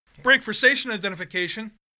Break for station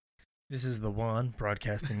identification. This is the One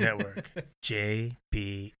Broadcasting Network,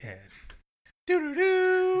 JBN.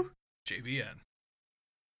 Doo-doo-doo. JBN.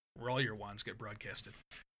 Where all your wands get broadcasted.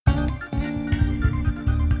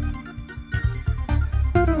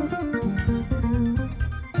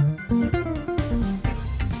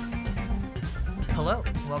 Hello,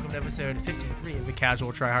 welcome to episode 53 of the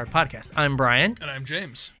Casual Try Hard podcast. I'm Brian. And I'm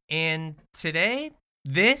James. And today,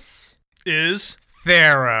 this is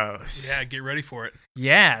Theros. Yeah, get ready for it.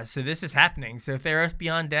 Yeah, so this is happening. So Theros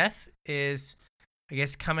Beyond Death is, I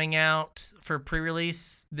guess, coming out for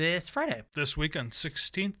pre-release this Friday. This weekend,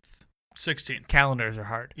 16th? 16th. Calendars are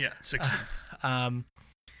hard. Yeah, 16th.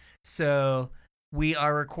 So we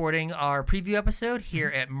are recording our preview episode here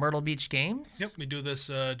at Myrtle Beach Games. Yep, we do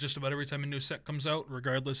this just about every time a new set comes out,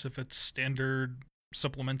 regardless if it's standard,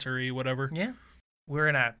 supplementary, whatever. Yeah. We're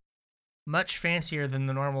in a much fancier than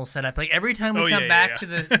the normal setup. Like every time we come back to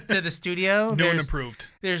the studio, new and improved.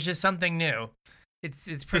 There's just something new. It's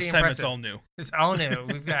pretty this time impressive. It's all new. It's all new.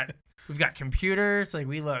 We've got computers. Like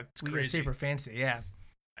we are super fancy. Yeah.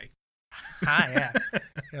 Hi. Yeah.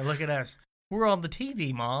 Yeah. Look at us. We're on the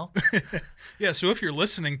TV, Mall. Yeah, so if you're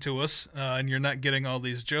listening to us and you're not getting all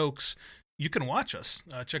these jokes, you can watch us.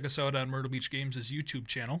 Check us out on Myrtle Beach Games' YouTube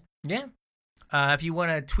channel. Yeah. If you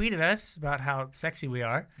want to tweet at us about how sexy we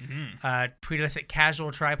are, tweet at us at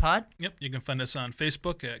Casual Tripod. Yep, you can find us on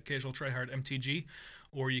Facebook at Casual Tryhard MTG,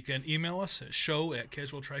 or you can email us at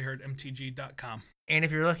show@casualtryhardmtg.com. And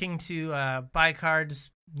if you're looking to buy cards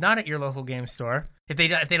not at your local game store, if they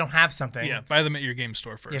don't have something, yeah, buy them at your game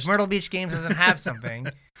store first. If Myrtle Beach Games doesn't have something,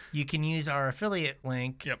 you can use our affiliate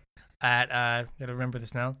link. Yep. At gotta remember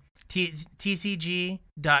this now,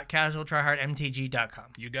 tcg.casualtryhardmtg.com.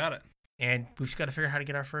 You got it. And we've just got to figure out how to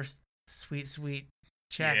get our first sweet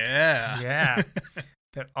check. Yeah.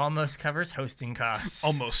 That almost covers hosting costs.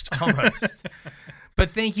 Almost.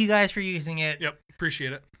 But thank you guys for using it. Yep,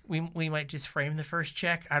 appreciate it. We might just frame the first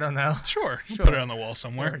check. I don't know. Sure. Put it on the wall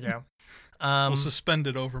somewhere. There we go. We'll suspend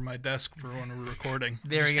it over my desk for when we're recording.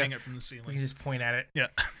 There we go. Hang it from the ceiling. We can just point at it. Yeah.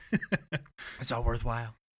 It's all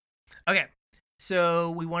worthwhile. Okay.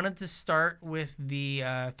 So we wanted to start with the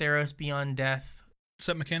Theros Beyond Death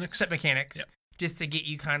set mechanics. Yep. Just to get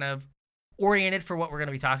you kind of oriented for what we're going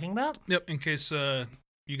to be talking about. Yep. In case you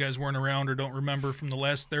guys weren't around or don't remember from the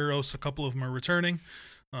last Theros, a couple of them are returning.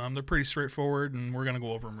 They're pretty straightforward, and we're going to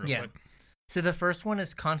go over them real quick. So the first one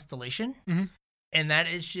is Constellation, and that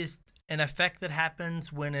is just an effect that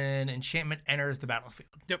happens when an enchantment enters the battlefield.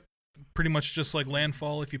 Yep. Pretty much just like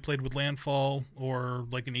Landfall. If you played with Landfall or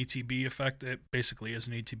like an ETB effect, it basically is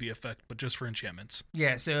an ETB effect, but just for enchantments.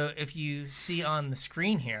 Yeah, so if you see on the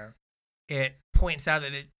screen here, it points out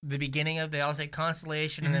that at the beginning of, they all say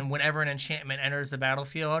Constellation, and then whenever an enchantment enters the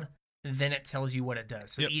battlefield, then it tells you what it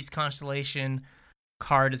does. So each Constellation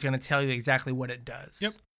card is going to tell you exactly what it does.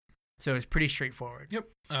 Yep. So it's pretty straightforward. Yep.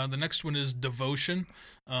 The next one is Devotion.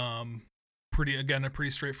 A pretty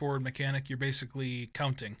straightforward mechanic. You're basically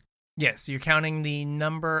counting. Yes, you're counting the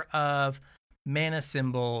number of mana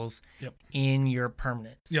symbols in your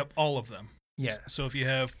permanents. Yep, all of them. Yeah. So if you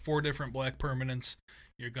have 4 different black permanents,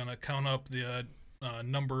 you're going to count up the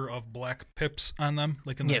number of black pips on them,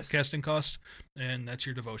 like in the casting cost, and that's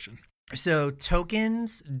your Devotion. So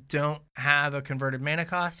tokens don't have a converted mana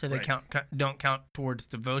cost, so they don't count towards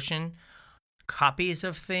Devotion. Copies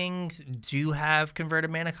of things do have converted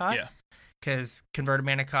mana cost, because converted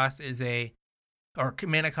mana cost is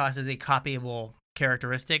mana cost is a copyable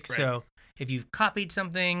characteristic. Right. So if you've copied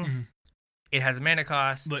something, it has a mana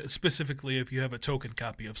cost. Specifically, if you have a token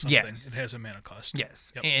copy of something, it has a mana cost.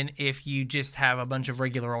 Yes. Yep. And if you just have a bunch of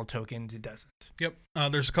regular old tokens, it doesn't. Yep.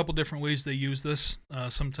 There's a couple different ways they use this.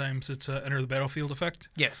 Sometimes it's a enter the battlefield effect.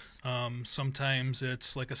 Yes. Sometimes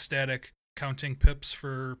it's like a static counting pips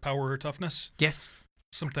for power or toughness. Yes.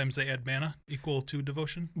 Sometimes they add mana equal to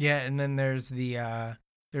Devotion. Yeah, and then there's the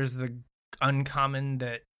uncommon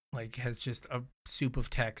that like has just a soup of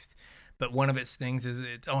text, but one of its things is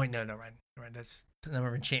right, that's the number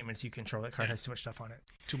of enchantments you control. That card has too much stuff on it.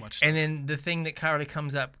 Too much stuff. And then the thing that kind of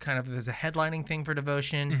comes up kind of as a headlining thing for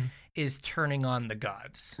Devotion is turning on the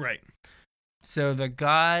gods. Right. So the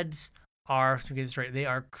gods are, to get this right, they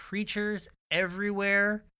are creatures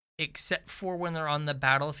everywhere except for when they're on the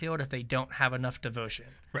battlefield if they don't have enough Devotion.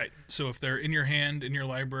 Right. So if they're in your hand, in your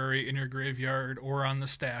library, in your graveyard, or on the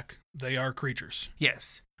stack, they are creatures.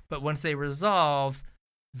 Yes. But once they resolve,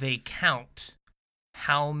 they count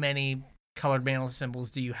how many colored mana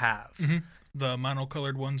symbols do you have. The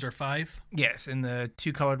monocolored ones are 5. Yes, and the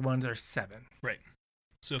 2 colored ones are 7. Right.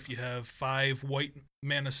 So if you have 5 white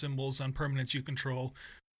mana symbols on permanents you control,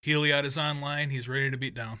 Heliod is online. He's ready to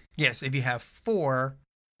beat down. Yes, if you have 4,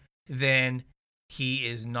 then he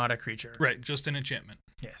is not a creature. Right, just an enchantment.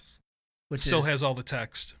 Yes. Which still has all the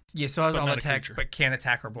text. Yeah, still has all the text, but can't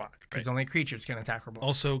attack or block. Because only creatures can attack or block.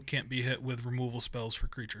 Also can't be hit with removal spells for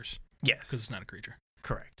creatures. Yes. Because it's not a creature.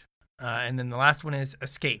 Correct. And then the last one is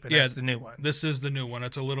Escape, and that's the new one. This is the new one.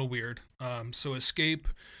 It's a little weird. So Escape,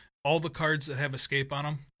 all the cards that have Escape on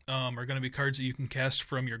them are going to be cards that you can cast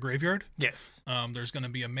from your graveyard. Yes. There's going to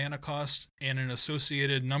be a mana cost and an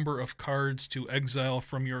associated number of cards to exile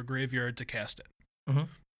from your graveyard to cast it.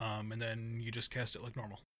 Mm-hmm. And then you just cast it like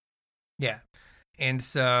normal. Yeah. And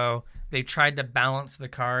so they tried to balance the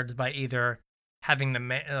cards by either having the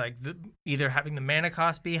mana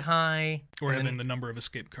cost be high, or having the number of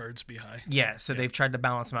escape cards be high. Yeah, so they've tried to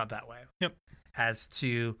balance them out that way. Yep. As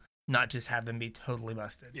to not just have them be totally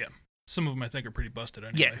busted. Yeah. Some of them I think are pretty busted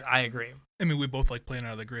anyway. Yeah, I agree. I mean, we both like playing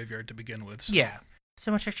out of the graveyard to begin with. So yeah.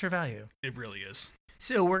 So much extra value. It really is.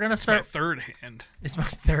 So we're going to start... It's my third hand. It's my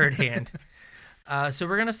third hand. So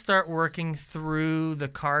we're going to start working through the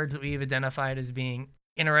cards that we've identified as being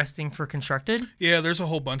interesting for Constructed. Yeah, there's a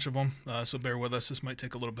whole bunch of them, so bear with us. This might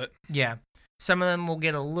take a little bit. Yeah. Some of them will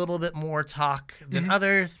get a little bit more talk than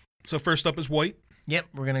others. So first up is white. Yep,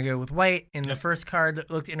 we're going to go with white. And the first card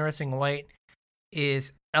that looked interesting in white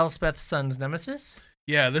is Elspeth Sun's Nemesis.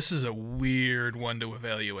 Yeah, this is a weird one to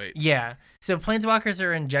evaluate. Yeah. So Planeswalkers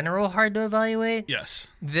are in general hard to evaluate. Yes.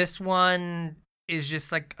 This one is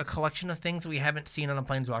just like a collection of things we haven't seen on a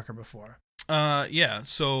Planeswalker before. Yeah,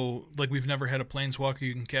 so like we've never had a Planeswalker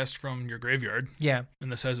you can cast from your graveyard. Yeah.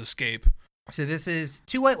 And this has Escape. So this is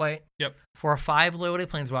 2 white. Yep. For a 5 loyalty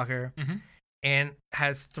Planeswalker. Mm-hmm. And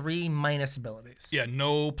has 3 minus abilities. Yeah,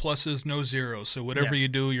 no pluses, no zeros. So whatever you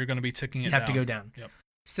do, you're going to be ticking it down. You have to go down. Yep.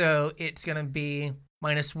 So it's going to be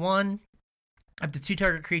 -1. Up to 2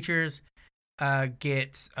 target creatures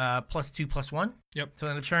get +2/+1. Yep. So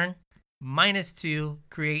end of turn. -2,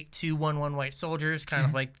 create 2 1/1 white soldiers, kind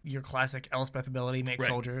of like your classic Elspeth ability, make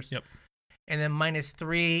soldiers. Yep. And then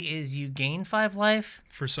 -3 is you gain 5 life.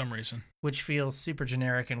 For some reason. Which feels super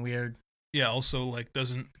generic and weird. Yeah, also like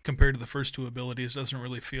doesn't, compared to the first 2 abilities, doesn't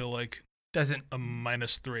really feel like a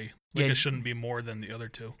 -3. Like it shouldn't be more than the other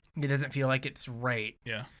 2. It doesn't feel like it's right.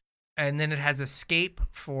 Yeah. And then it has Escape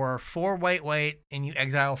for 4 white, and you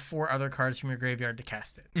exile 4 other cards from your graveyard to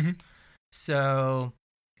cast it. Mm-hmm. So,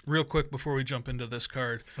 real quick before we jump into this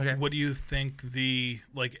card, what do you think the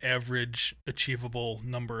like average achievable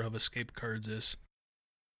number of Escape cards is?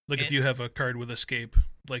 Like if you have a card with Escape,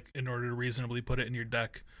 like in order to reasonably put it in your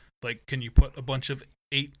deck, like can you put a bunch of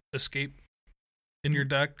 8 Escape in your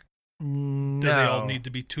deck? No. Do they all need to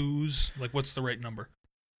be 2s? Like what's the right number?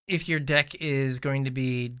 If your deck is going to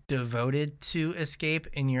be devoted to Escape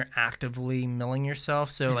and you're actively milling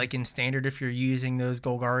yourself, so like in Standard, if you're using those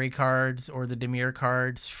Golgari cards or the Dimir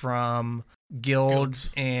cards from Guilds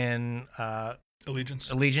and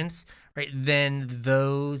Allegiance, right, then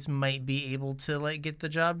those might be able to like get the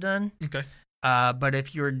job done. Okay. But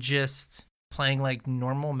if you're just playing like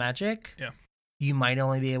normal Magic, you might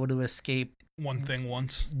only be able to escape one thing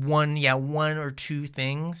once. One or 2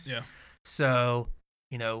 things. Yeah. So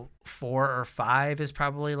 4 or 5 is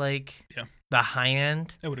probably like the high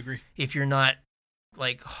end. I would agree. If you're not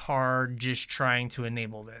like hard just trying to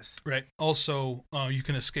enable this. Right. Also, you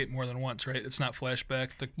can escape more than once, right? It's not flashback.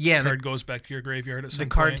 The card goes back to your graveyard at some point.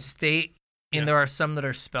 The cards stay, and there are some that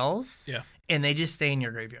are spells. Yeah. And they just stay in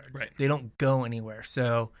your graveyard. Right. They don't go anywhere.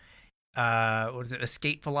 So, what is it?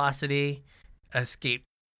 Escape Velocity. Escape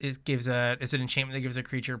it's an enchantment that gives a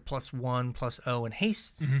creature +1/+0 and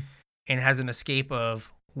haste. Mm-hmm. And it has an escape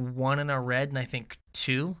of 1 and a red, and I think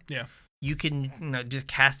 2. Yeah. You can just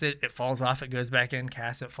cast it. It falls off. It goes back in.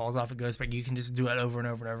 Cast it. Falls off. It goes back. You can just do it over and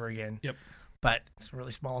over and over again. Yep. But it's a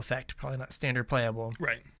really small effect. Probably not standard playable.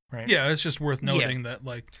 Right. Yeah, it's just worth noting that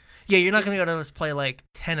like. Yeah, you're not going to be able to just play like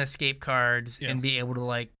 10 escape cards and be able to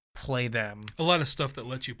like play them. A lot of stuff that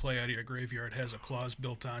lets you play out of your graveyard has a clause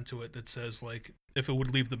built onto it that says like if it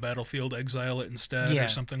would leave the battlefield, exile it instead or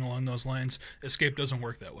something along those lines. Escape doesn't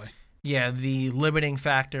work that way. Yeah, the limiting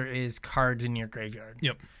factor is cards in your graveyard.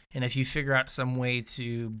 Yep. And if you figure out some way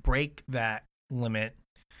to break that limit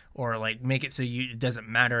or like make it so it doesn't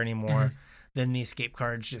matter anymore, then the escape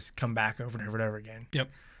cards just come back over and over and over again. Yep.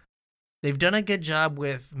 They've done a good job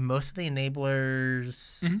with most of the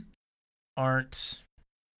enablers aren't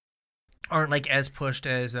like as pushed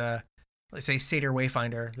as let's say Satyr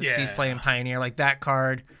Wayfinder that sees play in Pioneer. Like that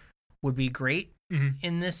card would be great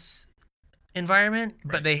in this environment,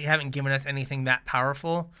 but they haven't given us anything that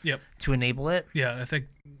powerful to enable it. Yeah, I think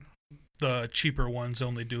the cheaper ones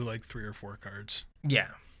only do like 3 or 4 cards. Yeah.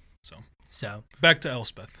 So So back to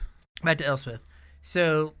Elspeth.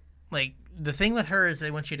 So like the thing with her is they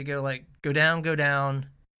want you to go like go down,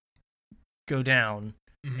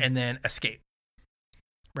 mm-hmm. and then escape.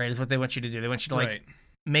 Right, is what they want you to do. They want you to like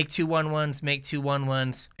make 2 1-1s, make 2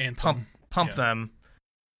 1-1s, and pump them,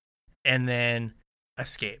 and then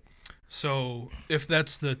escape. So if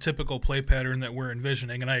that's the typical play pattern that we're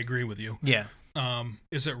envisioning, and I agree with you. Yeah.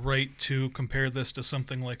 Is it right to compare this to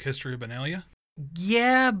something like History of Benalia?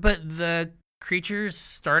 Yeah, but the creatures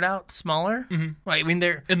start out smaller. Mm-hmm. Right, I mean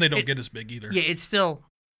they don't get as big either. Yeah, it's still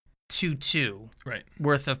 2/2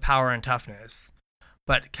 worth of power and toughness,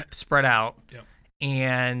 but spread out. Yep.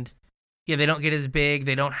 And yeah, they don't get as big.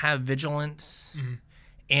 They don't have vigilance, mm-hmm.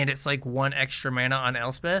 and it's like 1 extra mana on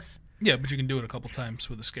Elspeth. Yeah, but you can do it a couple times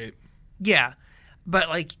with escape. Yeah, but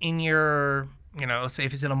like in your, let's say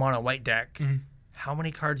if it's in a mono white deck, mm-hmm. how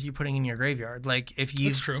many cards are you putting in your graveyard? Like if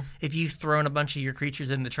you've thrown a bunch of your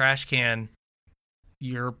creatures in the trash can,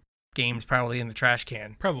 your game's probably in the trash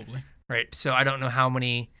can. Probably. Right. So I don't know how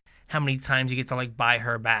many times you get to like buy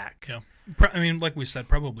her back. Yeah. I mean, like we said,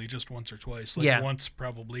 probably just once or twice. Once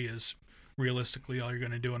probably is realistically all you're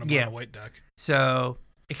going to do in a mono white deck. So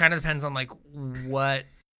it kind of depends on like what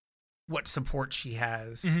support she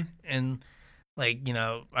has, mm-hmm. and like I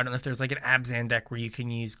don't know if there's like an Abzan deck where you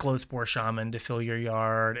can use Glowspore Shaman to fill your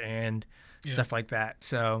yard and stuff like that.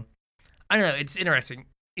 So I don't know. It's interesting.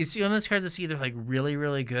 It's one of those cards that's either like really,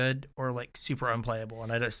 really good or like super unplayable,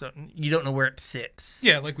 and you don't know where it sits.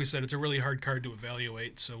 Yeah, like we said, it's a really hard card to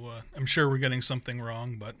evaluate. So I'm sure we're getting something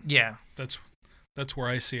wrong, but yeah, that's where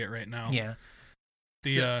I see it right now. Yeah.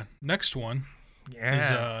 The next one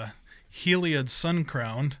is Heliod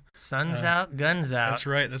Suncrowned. Sun's out, guns out. That's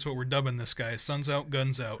right. That's what we're dubbing this guy. Sun's out,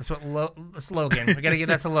 guns out. That's Logan. We got to get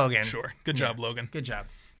that to Logan. Sure. Good job, Logan. Good job.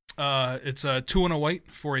 It's a 2 and a white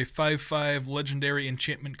for a 5/5 legendary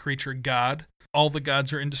enchantment creature god. All the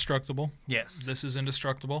gods are indestructible. Yes. This is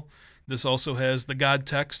indestructible. This also has the god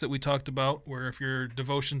text that we talked about, where if your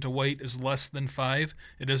devotion to white is less than 5,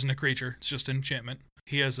 it isn't a creature. It's just an enchantment.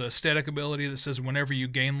 He has a static ability that says whenever you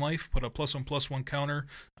gain life, put a +1/+1 counter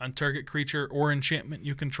on target creature or enchantment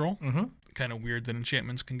you control. Mm-hmm. Kind of weird that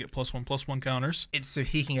enchantments can get +1/+1 counters. It's so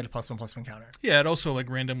he can get a +1/+1 counter. Yeah, it also like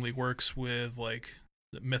randomly works with like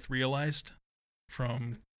the Myth Realized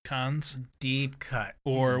from Cons. Deep cut.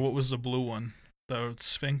 Or what was the blue one? The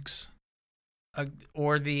Sphinx.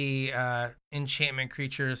 Or the enchantment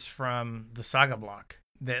creatures from the Saga block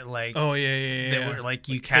that like. Oh yeah. That were like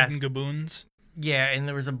you cast Hidden Gaboons. Yeah, and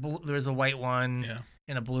there was a white one. Yeah.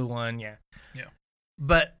 And a blue one. Yeah. Yeah.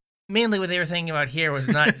 But mainly what they were thinking about here was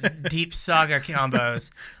not deep Saga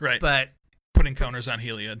combos. Right. But putting counters on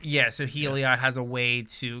Heliod. Yeah, so Heliod has a way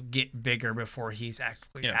to get bigger before he's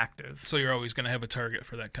actually active. So you're always going to have a target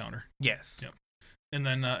for that counter. Yes. Yep. And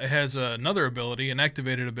then it has another ability, an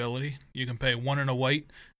activated ability. You can pay 1 and a white,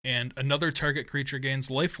 and another target creature gains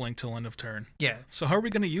lifelink till end of turn. Yeah. So how are we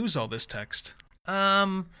going to use all this text?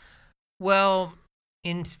 Well,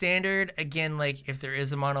 in standard, again, like if there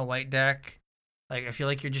is a mono white deck, like I feel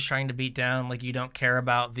like you're just trying to beat down, like you don't care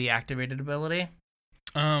about the activated ability.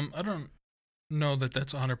 I don't know that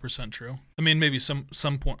that's 100% true. I mean, maybe some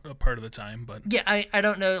part of the time, but yeah, I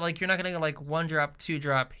don't know. Like you're not gonna go like 1-drop,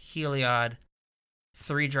 2-drop Heliod,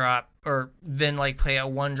 3-drop, or then like play a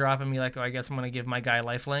 1-drop and be like, oh, I guess I'm gonna give my guy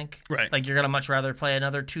lifelink. Right. Like you're gonna much rather play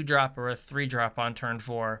another 2-drop or a 3-drop on turn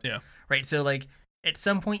 4. Yeah. Right. So like at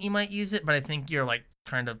some point you might use it, but I think you're like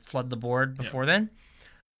trying to flood the board before then.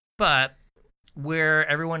 But where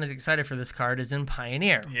everyone is excited for this card is in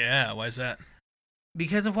Pioneer. Yeah. Why is that?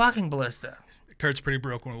 Because of Walking Ballista. Card's pretty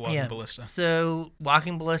broken with Walking Ballista. So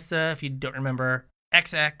Walking Ballista, if you don't remember,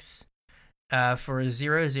 XX for a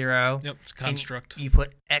 0/0. Yep, it's a construct. You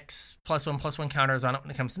put X +1/+1 counters on it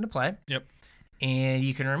when it comes into play. Yep. And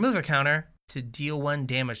you can remove a counter to deal 1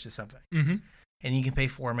 damage to something. Mm-hmm. And you can pay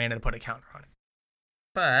 4 mana to put a counter on it.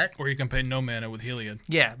 Or you can pay no mana with Heliod.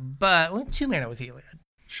 Yeah, but 2 mana with Heliod.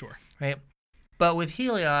 Sure. Right? But with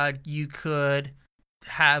Heliod, you could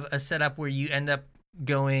have a setup where you end up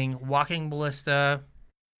going Walking Ballista,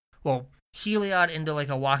 Heliod into like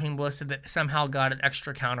a Walking Ballista that somehow got an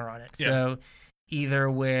extra counter on it. Yeah. So either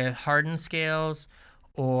with Hardened Scales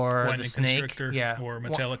or Lightning the Snake. Constrictor, or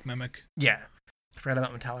Metallic Mimic. Yeah. I forgot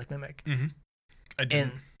about Metallic Mimic. Mm-hmm. I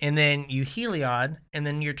did. And then you Heliod, and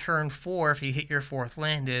then your turn 4, if you hit your 4th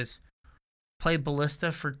land, is play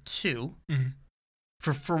Ballista for 2,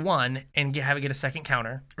 for 1, and have it get a second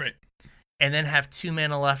counter. Right. And then have 2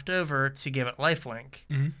 mana left over to give it lifelink.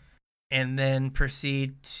 Mm-hmm. And then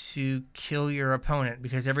proceed to kill your opponent,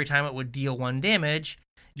 because every time it would deal 1 damage,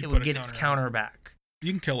 it would get its counter back.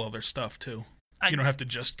 You can kill other stuff, too. You don't have to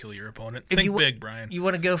just kill your opponent. Think big, Brian. You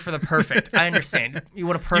want to go for the perfect. I understand. You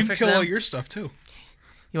want to perfect them. You can kill all your stuff, too.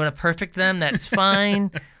 You want to perfect them, that's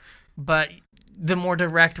fine. But the more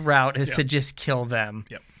direct route is to just kill them.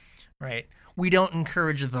 Yep. Right? We don't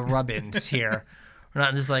encourage the rub-ins here. We're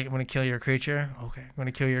not just like, I'm going to kill your creature. Okay. I'm going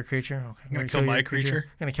to kill your creature. Okay. I'm going to kill my creature.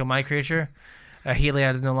 I'm going to kill my creature.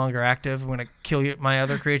 Heliod is no longer active. I'm going to kill my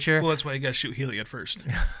other creature. Well, that's why you got to shoot Heliod first.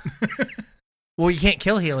 Well, you can't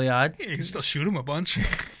kill Heliod. Yeah, you can still shoot him a bunch.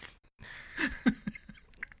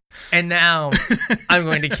 And now I'm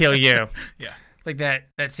going to kill you. Yeah. Like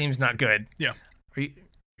that seems not good. Yeah. Are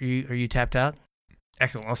you tapped out?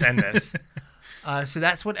 Excellent. Let's end this. So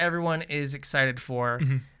that's what everyone is excited for.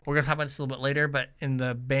 Mm-hmm. We're going to talk about this a little bit later, but in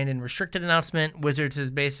the banned and restricted announcement, Wizards has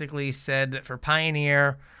basically said that for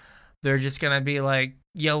Pioneer, they're just going to be like,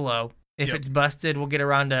 YOLO. If it's busted, we'll get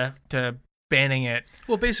around to banning it.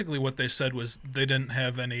 Well, basically what they said was they didn't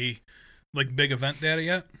have any like big event data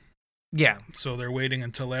yet. Yeah. So they're waiting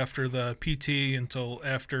until after the PT, until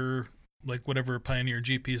after like whatever Pioneer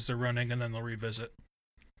GPs they're running, and then they'll revisit.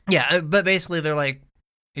 Yeah, but basically they're like,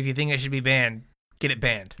 if you think it should be banned, get it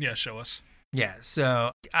banned. Yeah, show us. Yeah,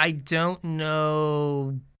 so I don't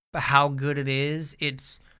know how good it is.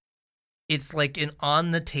 It's like an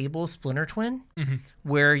on-the-table Splinter Twin,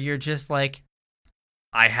 where you're just like,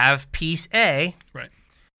 I have piece A. Right.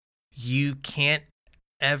 You can't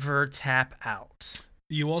ever tap out.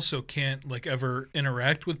 You also can't like ever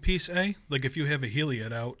interact with piece A. Like if you have a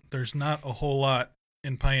Heliod out, there's not a whole lot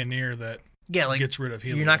in Pioneer that gets rid of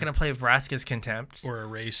Heliod. You're not going to play Vraska's Contempt. Or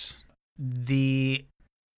Erase. The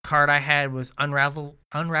card I had was Unravel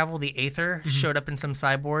the Aether. Showed up in some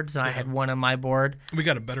sideboards, and I had one on my board. We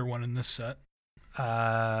got a better one in this set.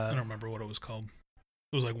 I don't remember what it was called.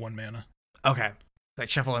 It was like 1 mana. Okay. Like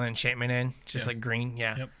shuffle an enchantment in, just like green,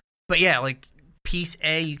 yeah. Yep. But yeah, like piece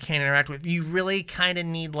A you can't interact with. You really kind of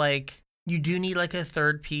need you do need like a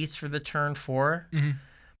third piece for the turn 4.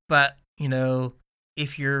 But,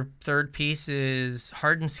 if your third piece is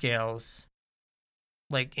Hardened Scales,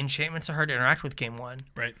 like enchantments are hard to interact with game 1.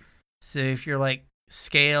 Right. So if you're like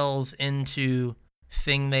Scales into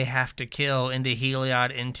thing they have to kill, into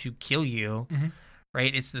Heliod, into kill you,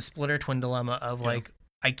 right? It's the Splinter Twin dilemma of like,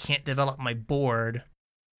 I can't develop my board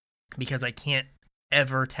because I can't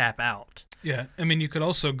ever tap out. Yeah, I mean, you could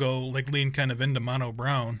also go like lean kind of into mono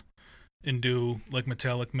brown and do like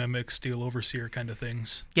Metallic Mimic, Steel Overseer kind of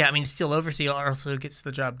things. Yeah, I mean, Steel Overseer also gets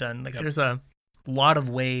the job done. Like there's a lot of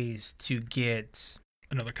ways to get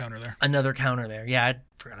another counter there. Yeah, I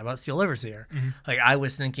forgot about Steel Overseer. Like I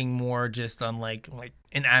was thinking more just on like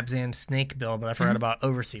an Abzan Snake build, but I forgot about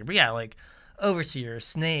Overseer. But yeah, like Overseer,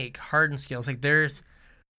 Snake, Hardened Scales, like there's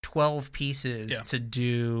 12 pieces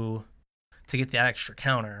to get that extra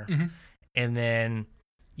counter. And then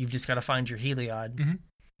you've just got to find your Heliod.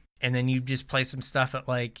 And then you just play some stuff at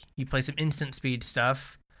you play some instant speed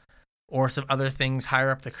stuff or some other things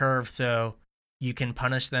higher up the curve so you can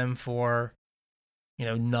punish them for,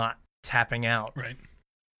 not tapping out. Right.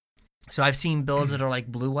 So I've seen builds that are like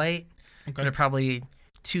blue-white. Okay. They're probably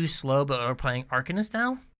too slow, but we're playing Arcanist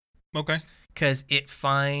now. Okay. Because it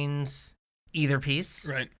finds either piece.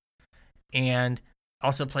 Right. And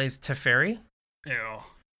also plays Teferi. Ew.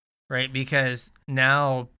 Right? Because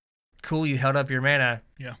now, cool, you held up your mana.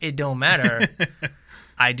 Yeah. It don't matter.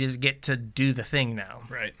 I just get to do the thing now.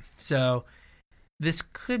 Right. So this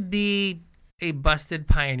could be a busted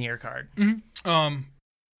Pioneer card.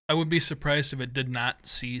 I would be surprised if it did not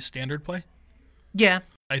see standard play. Yeah.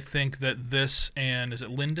 I think that this and, is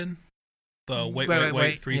it Linden? The white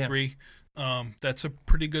 3/3. That's a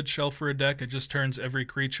pretty good shell for a deck. It just turns every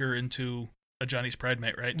creature into a Johnny's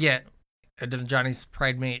Pridemate, right? Yeah. A Johnny's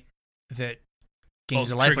Pridemate that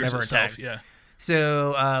gains a life whenever it attacks. Yeah.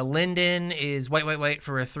 So Linden is white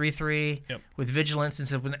for a 3/3 with vigilance, and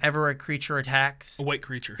so whenever a creature attacks, a white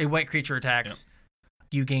creature attacks,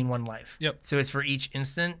 you gain 1 life. Yep. So it's for each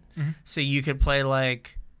instant. So you could play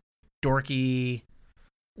like Dorky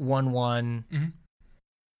 1/1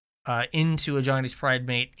 into a Johnny's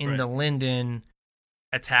Pridemate into Linden,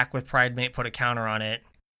 attack with Pridemate, put a counter on it.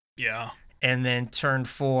 Yeah. And then turn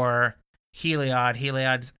 4,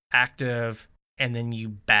 Heliod's active. And then you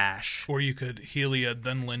bash. Or you could Heliod,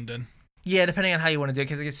 then Linden. Yeah, depending on how you want to do it,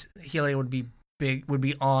 because I guess Heliod would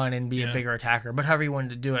be on and be a bigger attacker. But however you wanted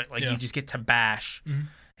to do it, you just get to bash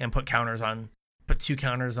and put 2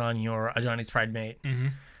 counters on your Ajani's Pridemate.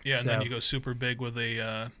 Yeah, and then you go super big with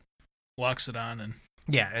a Loxodon and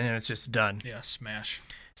then it's just done. Yeah, smash.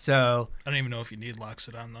 So I don't even know if you need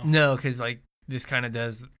Loxodon though. No, because this kind of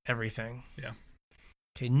does everything. Yeah.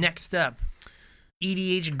 Okay, next up.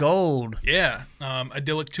 EDH Gold. Yeah.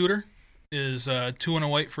 Idyllic Tutor. is 2 and a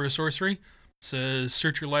white for a sorcery. Says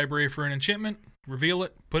search your library for an enchantment, reveal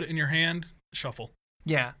it, put it in your hand, shuffle.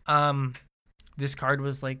 Yeah. This card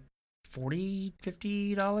was like $40,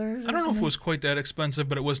 $50. I don't know if it was quite that expensive,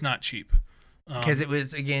 but it was not cheap. Because it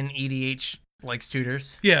was, again, EDH likes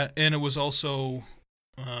tutors. Yeah, and it was also,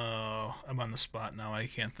 I'm on the spot now, I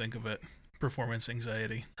can't think of it. Performance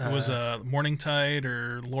anxiety. It was Morningtide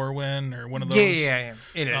or Lorwyn or one of those. Yeah.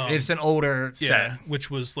 It's an older set. Yeah, which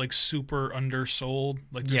was like super undersold.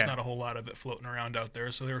 Like there's not a whole lot of it floating around out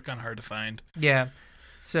there, so they were kind of hard to find. Yeah.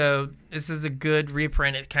 So this is a good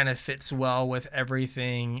reprint. It kind of fits well with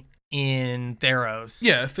everything in Theros.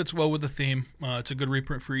 Yeah, it fits well with the theme. It's a good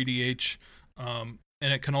reprint for EDH.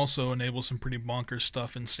 And it can also enable some pretty bonkers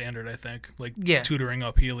stuff in Standard, I think. Like tutoring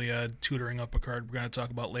up Heliod, tutoring up a card we're going to talk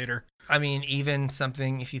about later. I mean, even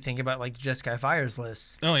something, if you think about like Jeskai Fires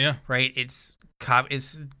list. Oh, yeah. Right? It's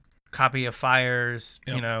copy of Fires,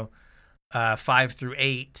 5 through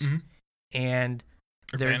 8. Mm-hmm. And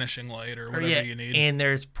or Vanishing Light or whatever you need. And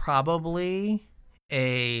there's probably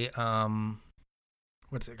a...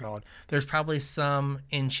 what's it called? There's probably some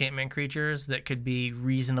enchantment creatures that could be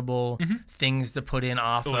reasonable things to put in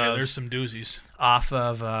off of. Yeah, there's some doozies. Off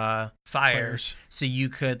of fires. So you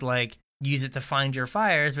could like use it to find your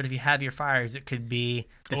fires, but if you have your fires, it could be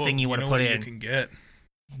the thing you want to put in. You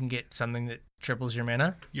can get something that triples your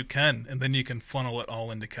mana. You can, and then you can funnel it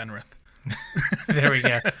all into Kenrith. There we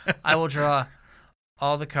go. I will draw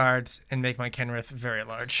all the cards and make my Kenrith very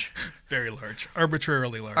large. Very large.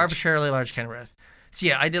 Arbitrarily large. Arbitrarily large Kenrith. So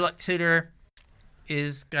yeah, Ideal Tutor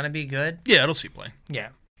is going to be good. Yeah, it'll see play. Yeah.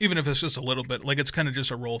 Even if it's just a little bit. Like, it's kind of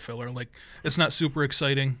just a role filler. Like, it's not super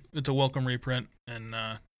exciting. It's a welcome reprint. And,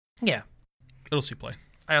 yeah. It'll see play.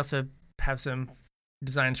 I also have some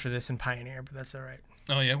designs for this in Pioneer, but that's all right.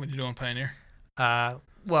 Oh, yeah? What do you do in Pioneer?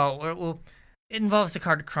 Well, it involves the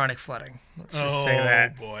card Chronic Flooding. Let's just say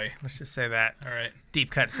that. Oh, boy. Let's just say that. All right. Deep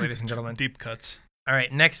cuts, ladies and gentlemen. Deep cuts. All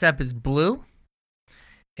right, next up is blue.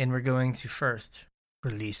 And we're going to first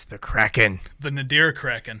release the Kraken. The Nadir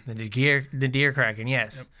Kraken. The Nadir Kraken,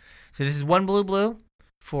 yes. Yep. So this is 1 blue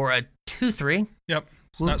for a 2/3. Yep.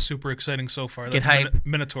 It's not super exciting so far. Get hype.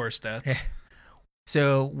 Minotaur stats. Yeah.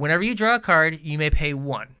 So whenever you draw a card, you may pay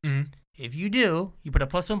 1. Mm-hmm. If you do, you put a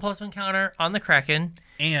 +1/+1 counter on the Kraken.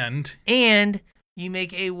 And you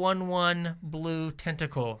make a 1/1 blue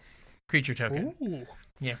tentacle creature token. Ooh.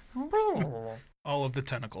 Yeah. All of the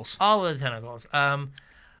tentacles. All of the tentacles.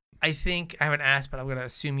 I think, I haven't asked, but I'm going to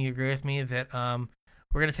assume you agree with me that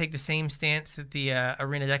we're going to take the same stance that the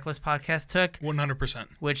Arena Decklist podcast took. 100%.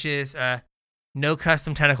 Which is no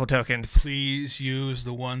custom tentacle tokens. Please use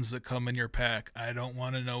the ones that come in your pack. I don't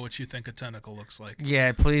want to know what you think a tentacle looks like.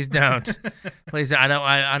 Yeah, please don't. Please don't.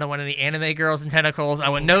 I don't want any anime girls and tentacles. I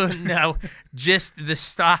want no, just the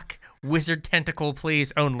stock wizard tentacle,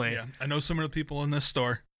 please, only. Yeah, I know some of the people in this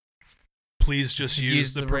store. Please just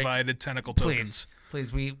use the provided tentacle tokens.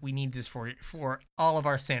 Please, we need this for all of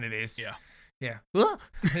our sanities. Yeah.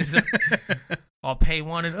 I'll pay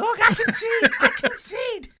 1 and I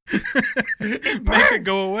concede. It burns. Make it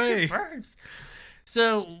go away. It burns.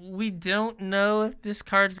 So we don't know if this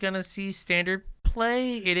card's gonna see standard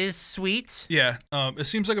play. It is sweet. Yeah. It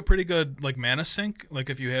seems like a pretty good like mana sink. Like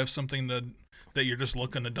if you have something that you're just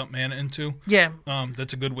looking to dump mana into. Yeah.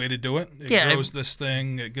 That's a good way to do it. It grows this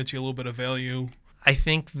thing. It gets you a little bit of value. I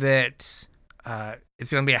think that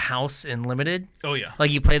it's going to be a house in Limited. Oh, yeah.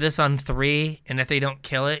 Like, you play this on 3, and if they don't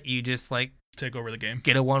kill it, you just, like... take over the game.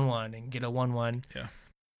 Get a 1/1 and get a 1/1. Yeah.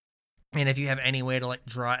 And if you have any way to, like,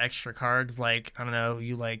 draw extra cards, like, I don't know,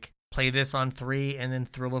 you, like, play this on 3 and then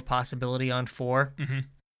Thrill of Possibility on 4. Mm-hmm.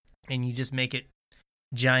 And you just make it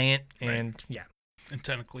giant and, yeah. And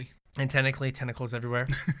technically, tentacles everywhere.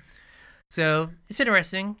 So, it's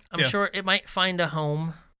interesting. I'm sure it might find a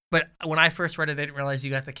home. But when I first read it, I didn't realize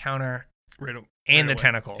you got the counter and the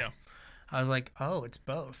tentacle. Yeah. I was like, oh, it's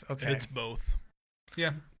both. Okay. It's both.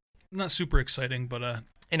 Yeah. Not super exciting, but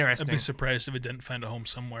interesting. I'd be surprised if it didn't find a home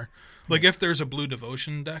somewhere. Like if there's a blue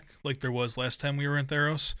devotion deck, like there was last time we were in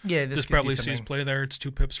Theros. Yeah, this probably sees play there. It's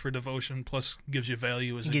 2 pips for devotion, plus gives you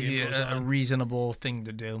value as the game goes on. Gives you a reasonable thing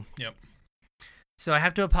to do. Yep. So I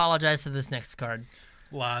have to apologize for this next card.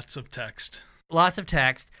 Lots of text.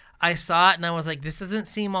 I saw it and I was like, this doesn't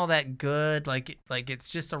seem all that good. Like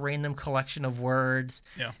it's just a random collection of words.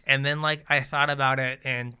 Yeah. And then like I thought about it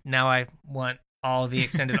and now I want all the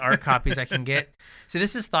extended art copies I can get. So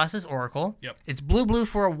this is Thassa's Oracle. Yep. It's blue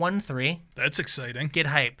for a 1/3. That's exciting. Get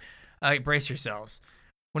hype. Brace yourselves.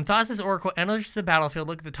 When Thassa's Oracle enters the battlefield,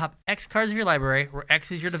 look at the top X cards of your library, where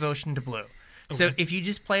X is your devotion to blue. Okay. So if you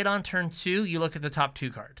just play it on turn 2, you look at the top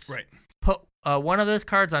 2 cards. Right. Put one of those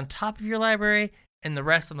cards on top of your library and the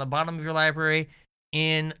rest on the bottom of your library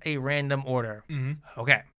in a random order. Mm-hmm.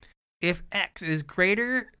 Okay. If X is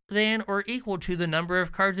greater than or equal to the number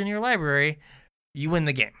of cards in your library, you win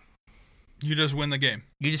the game. You just win the game.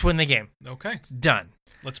 You just win the game. Okay. It's done.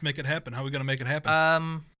 Let's make it happen. How are we going to make it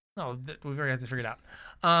happen? We've already got to figure it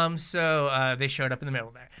out. So they showed up in the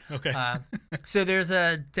middle there. Okay. So there's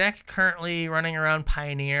a deck currently running around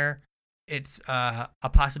Pioneer. It's a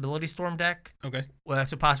Possibility Storm deck. Okay. Well,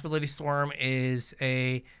 so Possibility Storm is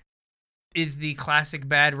the classic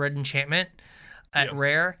bad red enchantment at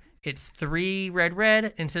rare. It's 3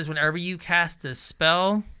 red and says whenever you cast a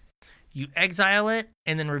spell, you exile it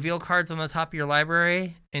and then reveal cards on the top of your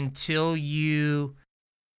library until you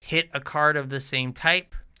hit a card of the same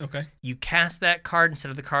type. Okay. You cast that card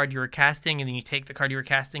instead of the card you were casting, and then you take the card you were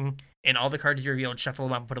casting and all the cards you revealed, shuffle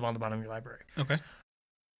them up and put them on the bottom of your library. Okay.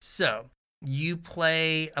 So you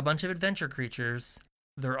play a bunch of adventure creatures.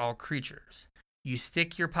 They're all creatures. You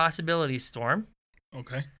stick your Possibility Storm.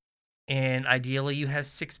 Okay. And ideally you have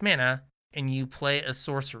 6 mana, and you play a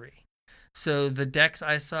sorcery. So the decks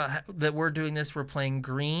I saw that were doing this were playing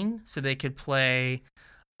green, so they could play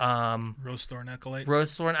Rosethorn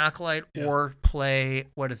Acolyte, or play,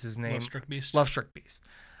 what is his name? Lovestruck Beast.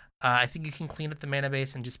 I think you can clean up the mana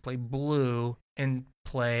base and just play blue and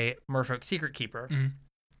play Merfolk Secret Keeper.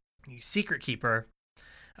 Mm-hmm. You Secret Keeper,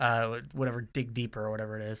 whatever, Dig Deeper or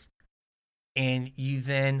whatever it is. And you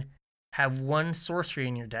then have 1 sorcery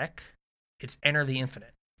in your deck. It's Enter the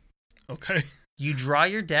Infinite. Okay. You draw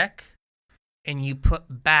your deck, and you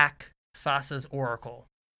put back Thassa's Oracle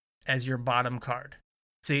as your bottom card.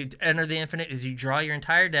 So you Enter the Infinite is you draw your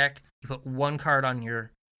entire deck, you put 1 card on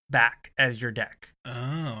your back as your deck. Oh,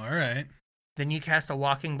 all right. Then you cast a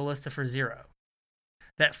Walking Ballista for 0.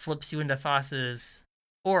 That flips you into Thassa's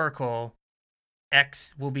Oracle.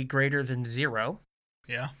 X will be greater than 0.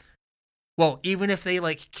 Yeah. Well, even if they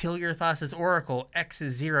kill your Thassa's Oracle, X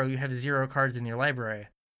is 0, you have 0 cards in your library.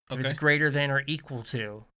 If it's greater than or equal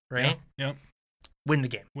to, right? Yep. Win the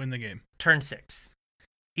game. Win the game. Turn 6.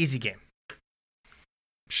 Easy game.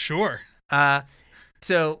 Sure.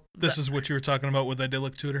 So this is what you were talking about with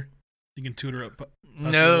Idyllic Tutor? You can tutor up.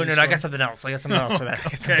 No, I got something else. For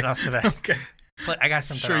that. Okay. I got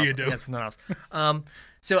something else. Sure you do. I got something else.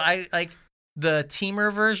 So I the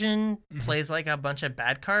Teamer version plays like a bunch of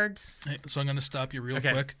bad cards. Hey, so I'm going to stop you real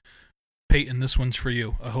quick. Peyton, this one's for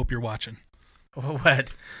you. I hope you're watching. What?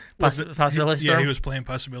 Possibility Storm? Yeah, he was playing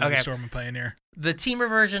Possibility Storm and Pioneer. The Teamer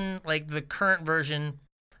version, the current version,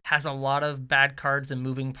 has a lot of bad cards and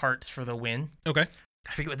moving parts for the win. Okay.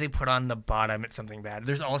 I forget what they put on the bottom. It's something bad.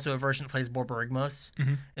 There's also a version that plays Borborygmos,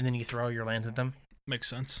 and then you throw your lands at them. Makes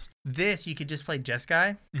sense. This, you could just play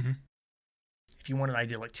Jeskai. Mm-hmm. If you wanted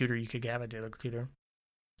Idyllic Tutor, you could have Idyllic Tutor.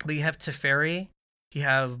 But you have Teferi, you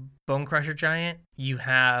have Bone Crusher Giant, you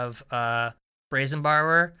have Brazen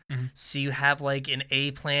Borrower. So you have an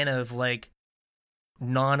A plan of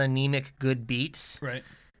non-anemic good beats. Right.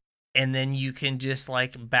 And then you can just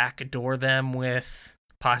backdoor them with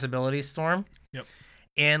Possibility Storm. Yep.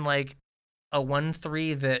 And a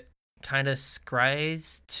 1/3 that kind of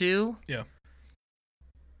scries 2. Yeah.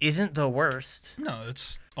 Isn't the worst. No,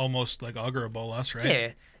 it's almost like Augur of Bolas, right?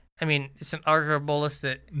 Yeah. I mean, it's an Augur of Bolas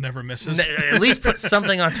that never misses. At least put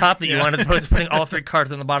something on top that you want, as opposed to putting all 3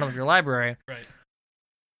 cards on the bottom of your library. Right.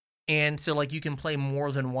 And so, you can play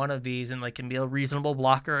more than one of these and, can be a reasonable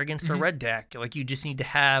blocker against a red deck. You just need to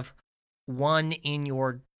have 1 in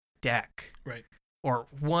your deck. Right. Or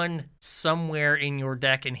 1 somewhere in your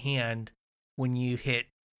deck in hand when you hit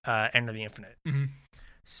Enter the Infinite. Mm-hmm.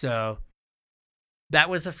 So that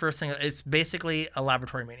was the first thing. It's basically a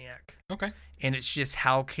Laboratory Maniac. Okay. And it's just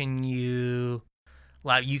how can you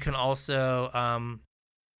can also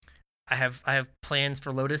I have plans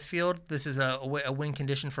for Lotus Field. This is a win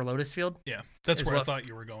condition for Lotus Field. Yeah, that's where I thought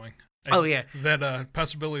you were going. That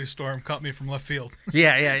Possibility Storm caught me from left field.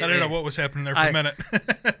 Yeah. I don't know what was happening there for a minute.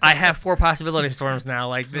 I have 4 Possibility Storms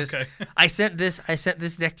now. This. Okay. I sent this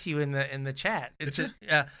deck to you in the chat. It's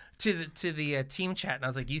to the team chat, and I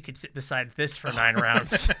was like, you could sit beside this for 9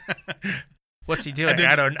 rounds. What's he doing?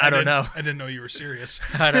 I don't know. I didn't know you were serious.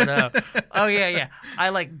 I don't know. Oh yeah.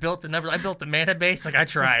 I built the numbers. I built the mana base. I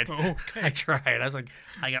tried. Okay. I tried. I was like,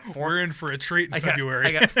 I got 4. We're in for a treat in February.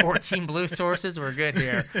 I got 14 blue sources. We're good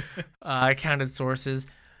here. I counted sources.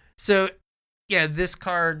 So yeah, this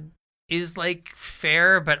card is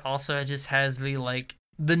fair, but also it just has the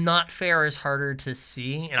not fair is harder to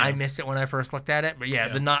see, and I missed it when I first looked at it. But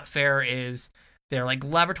the not fair is there.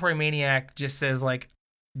 Laboratory Maniac just says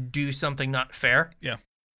do something not fair. Yeah.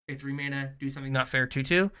 A 3 mana, do something not fair,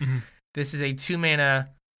 2/2. Mm-hmm. This is a 2 mana.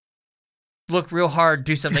 look real hard,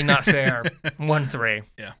 do something not fair. 1/3.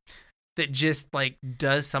 Yeah. That just like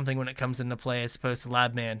does something when it comes into play, as opposed to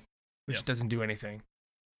Lab Man, which doesn't do anything.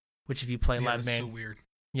 Which if you play Lab Man, so weird.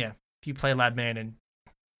 Yeah, if you play Lab Man and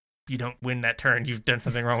you don't win that turn, you've done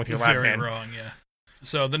something wrong with your Lab Man. Very wrong, yeah.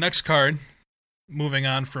 So the next card, moving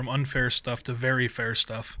on from unfair stuff to very fair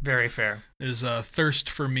stuff. Very fair. Is Thirst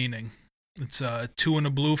for Meaning. It's 2 and a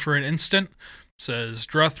blue for an instant. Says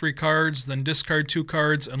draw 3 cards, then discard 2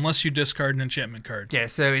 cards, unless you discard an enchantment card. Yeah,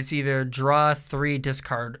 so it's either draw 3,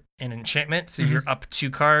 discard an enchantment, so you're up 2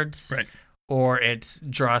 cards. Right. Or it's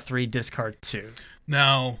draw 3, discard 2.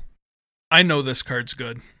 Now, I know this card's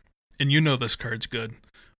good, and you know this card's good.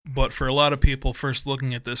 But for a lot of people, first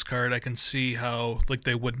looking at this card, I can see how like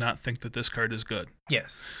they would not think that this card is good.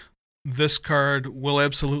 Yes. This card will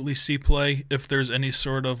absolutely see play if there's any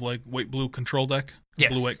sort of like white-blue control deck,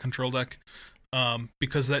 blue-white control deck,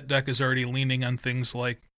 because that deck is already leaning on things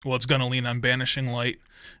like, well, it's going to lean on Banishing Light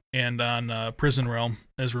and on Prison Realm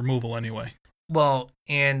as removal anyway. Well,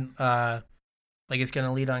 and like it's going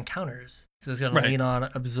to lead on counters. So it's going to lean on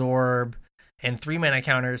Absorb and 3-mana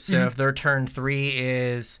counters. So if their turn 3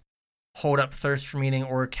 is hold up Thirst for Meaning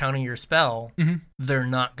or counter your spell, they're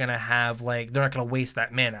not going to have they're not going to waste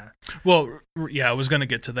that mana. Well, yeah, I was going to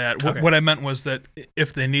get to that. Okay. What I meant was that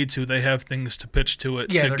if they need to, they have things to pitch to it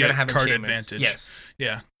to get card advantage. Yes.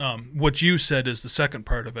 Yeah. What you said is the second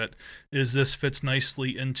part of it, is this fits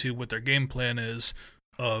nicely into what their game plan is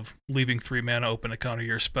of leaving 3 mana open to counter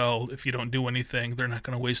your spell. If you don't do anything, they're not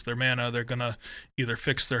going to waste their mana. They're going to either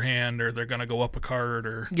fix their hand or they're going to go up a card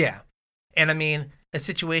or... Yeah. And I mean, a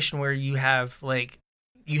situation where you have a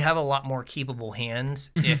lot more keepable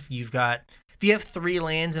hands. If you have 3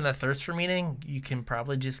 lands and a Thirst for Meaning, you can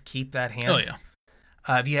probably just keep that hand. Oh,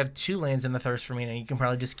 yeah. If you have 2 lands and a Thirst for Meaning, you can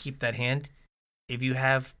probably just keep that hand. If you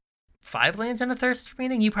have 5 lands and a Thirst for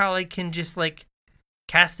Meaning, you probably can just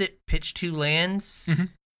cast it, pitch 2 lands,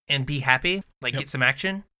 and be happy. Get some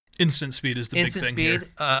action. Instant speed is the big thing here.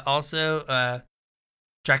 Instant speed. Also,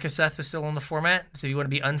 Drakoseth is still in the format, so if you want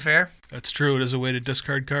to be unfair. That's true. It is a way to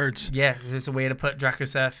discard cards. Yeah, there's a way to put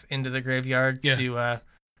Drakoseth into the graveyard to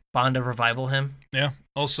bond a revival him. Yeah.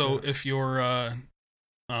 Also, if your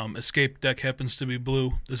escape deck happens to be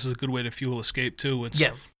blue, this is a good way to fuel escape too. It's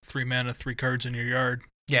 3 mana, 3 cards in your yard.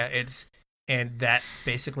 Yeah, and that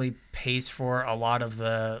basically pays for a lot of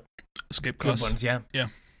the escape good costs. Ones. Yeah. Yeah.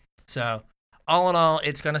 So all in all,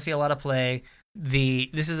 it's going to see a lot of play.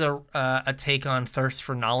 This is a take on Thirst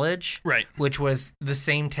for Knowledge, right? Which was the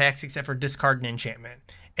same text except for discard an enchantment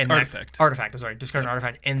and artifact. I'm sorry, discard an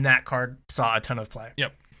artifact, and that card saw a ton of play.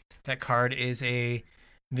 Yep. That card is a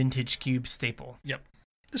Vintage Cube staple. Yep.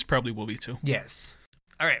 This probably will be too. Yes.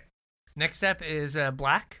 All right. Next up is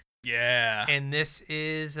black. Yeah. And this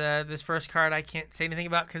is this first card I can't say anything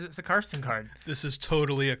about because it's a Karsten card. This is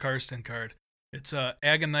totally a Karsten card. It's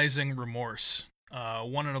Agonizing Remorse.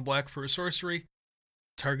 1 and a black for a sorcery.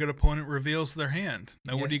 Target opponent reveals their hand.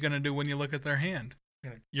 Now, what are you going to do when you look at their hand?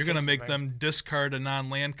 You're going to make them discard a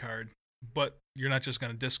non-land card, but you're not just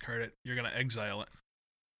going to discard it. You're going to exile it.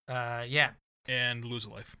 Yeah. And lose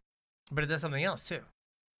a life. But it does something else, too.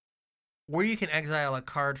 Where you can exile a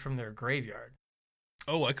card from their graveyard.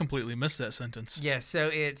 Oh, I completely missed that sentence. Yeah, so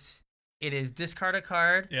it is discard a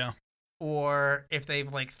card. Yeah. Or if they've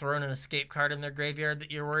thrown an escape card in their graveyard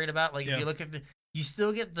that you're worried about, if you look at you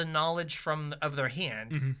still get the knowledge of their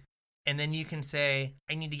hand, and then you can say,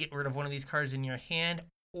 I need to get rid of one of these cards in your hand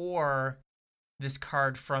or this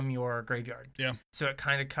card from your graveyard. Yeah. So it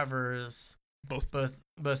kind of covers both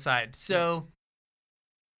sides. So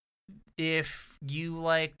if you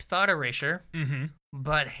liked Thought Erasure,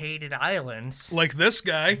 but hated islands, like this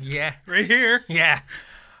guy, yeah, right here, yeah,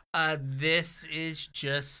 this is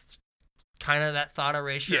just kind of that Thought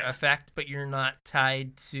Erasure effect, but you're not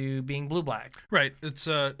tied to being blue-black. Right. It's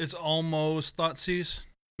almost Thoughtseize.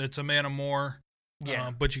 It's a mana more. Yeah.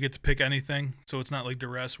 But you get to pick anything, so it's not like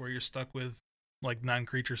Duress where you're stuck with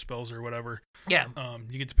non-creature spells or whatever. Yeah.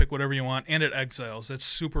 You get to pick whatever you want, and it exiles. That's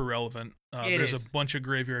super relevant. There's a bunch of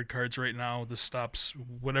graveyard cards right now. This stops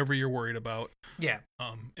whatever you're worried about. Yeah.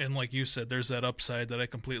 And like you said, there's that upside that I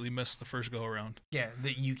completely missed the first go around. Yeah,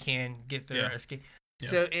 that you can get their escape. Yeah.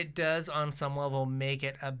 So it does, on some level, make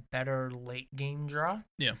it a better late game draw.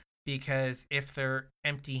 Yeah. Because if they're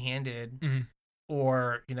empty-handed,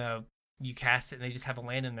 or you cast it and they just have a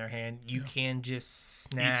land in their hand, you can just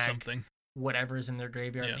snag something, whatever's in their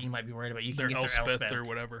graveyard that you might be worried about. You can get Elspeth their Elspeth or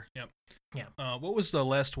whatever. Yep. Yeah. What was the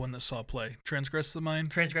last one that saw play? Transgress the Mind.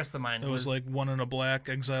 Transgress the Mind. It was 1 and a black.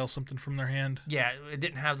 Exile something from their hand. Yeah, it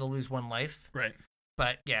didn't have the lose 1 life. Right.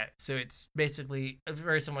 But yeah, so it's basically a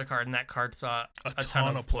very similar card, and that card saw a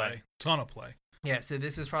ton of play. Ton of play. Yeah, so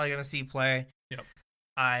this is probably going to see play. Yep.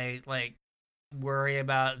 I worry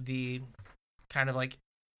about the kind of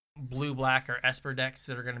blue-black or Esper decks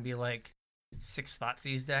that are going to be 6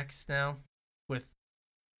 Thoughtseize decks now with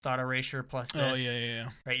Thought Erasure plus this. Oh, yeah.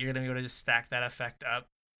 Right, you're going to be able to just stack that effect up.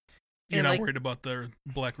 You're not worried about the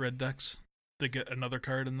black-red decks? They get another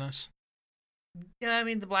card in this? Yeah, I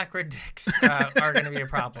mean, the black-red decks are going to be a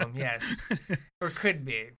problem, yes. Or could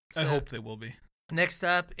be. So, I hope they will be. Next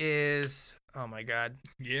up is... Oh, my God.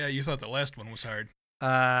 Yeah, you thought the last one was hard.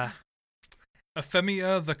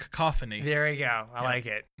 Ephemia the Cacophony. There you go. I like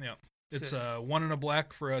it. Yeah. It's 1 and a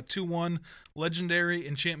black for a 2/1 legendary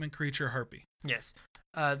enchantment creature Harpy. Yes.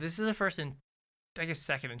 This is the first and I guess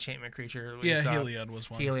second enchantment creature. Yeah, Heliod was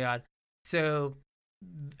one. Heliod. So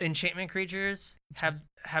enchantment creatures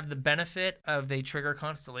have the benefit of they trigger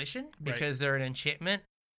Constellation because they're an enchantment,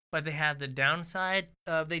 but they have the downside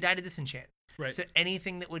of they die to disenchant. Right. So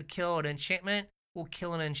anything that would kill an enchantment will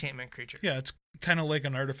kill an enchantment creature. Yeah, it's kind of like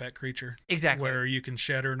an artifact creature. Exactly. Where you can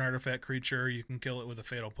shatter an artifact creature, you can kill it with a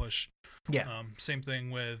fatal push. Yeah. Same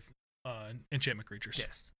thing with enchantment creatures.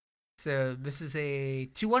 Yes. So this is a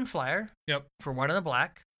 2/1 flyer. Yep. For 1 in the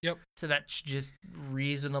black. Yep. So that's just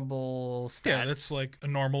reasonable stats. Yeah, that's like a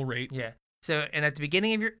normal rate. Yeah. So, and at the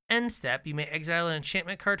beginning of your end step, you may exile an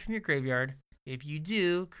enchantment card from your graveyard. If you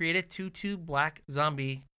do, create a 2/2 black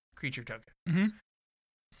zombie creature token. Mm-hmm.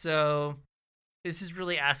 So, this is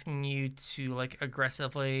really asking you to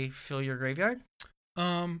aggressively fill your graveyard.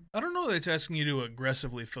 I don't know that it's asking you to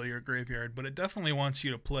aggressively fill your graveyard, but it definitely wants you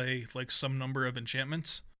to play some number of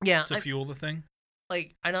enchantments. Yeah, to fuel the thing. I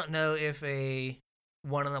don't know if a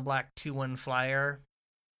 1 in the black 2/1 flyer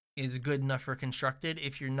is good enough for constructed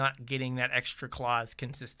if you're not getting that extra clause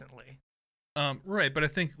consistently. Right, but I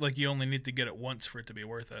think you only need to get it once for it to be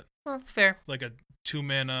worth it. Well, fair. Like a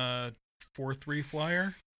 2-mana 4/3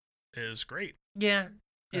 flyer is great. Yeah.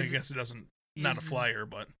 I guess it doesn't. Not a flyer,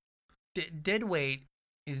 but Deadweight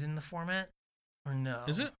is in the format or no?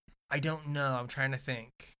 Is it? I don't know. I'm trying to think.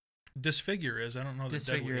 Disfigure is. I don't know that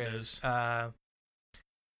Deadweight is.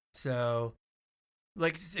 So,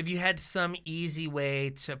 if you had some easy way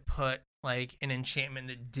to put an enchantment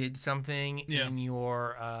that did something in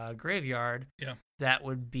your graveyard, that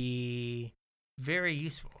would be very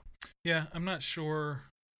useful. Yeah, I'm not sure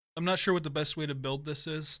what the best way to build this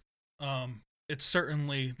is. It's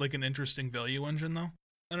certainly an interesting value engine, though.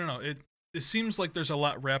 I don't know. It seems like there's a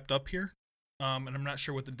lot wrapped up here, and I'm not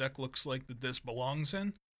sure what the deck looks like that this belongs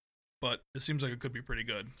in, but it seems like it could be pretty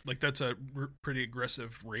good. That's a pretty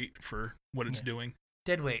aggressive rate for what it's doing.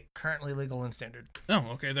 Deadweight, currently legal and standard. Oh,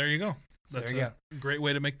 okay, there you go. That's a great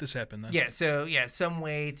way to make this happen, then. Yeah, so, some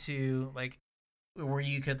way to, where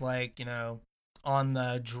you could, on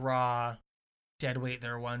the draw, Deadweight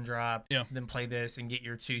their 1-drop, then play this and get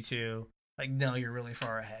your 2/2. No, you're really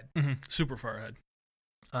far ahead. Mm-hmm. Super far ahead.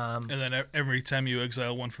 And then every time you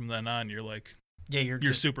exile one from then on, you're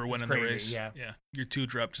you're super winning the race. Yeah. Your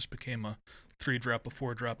 2-drop just became a 3-drop, a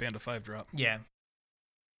 4-drop, and a 5-drop. Yeah.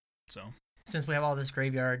 So since we have all this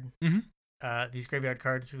graveyard, these graveyard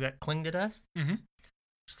cards, we've got Cling to Dust. Mm-hmm.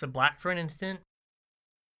 Just a black for an instant.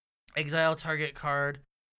 Exile target card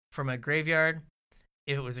from a graveyard.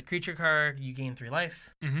 If it was a creature card, you gain 3 life.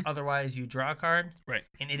 Mm-hmm. Otherwise, you draw a card. Right.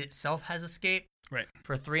 And it itself has escape. Right.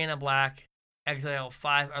 For 3 and a black, exile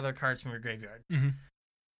 5 other cards from your graveyard. Mm-hmm.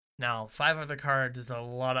 Now, 5 other cards is a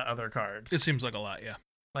lot of other cards. It seems like a lot, yeah.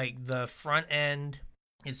 The front end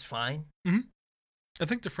is fine. Mm-hmm. I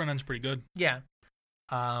think the front end's pretty good. Yeah.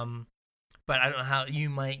 But I don't know how you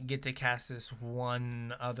might get to cast this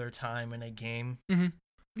one other time in a game. Mm-hmm.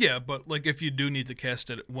 Yeah, but if you do need to cast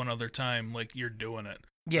it one other time, you're doing it.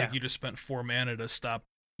 Yeah. You just spent 4 mana to stop,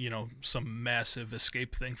 some massive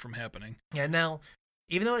escape thing from happening. Yeah, now,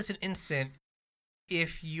 even though it's an instant,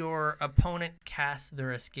 if your opponent casts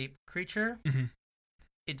their escape creature,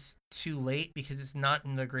 it's too late because it's not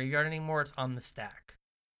in the graveyard anymore, it's on the stack.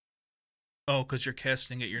 Oh, because you're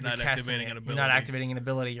casting it, you're not activating an ability. You're not activating an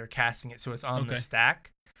ability, you're casting it, so it's on the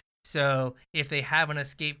stack. So if they have an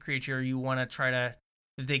escape creature you want to try to,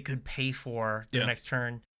 if they could pay for the next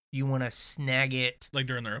turn, you want to snag it.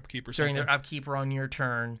 During their upkeep or something. During their upkeep or on your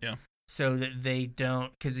turn. Yeah. So that they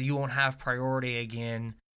don't, because you won't have priority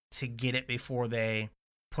again to get it before they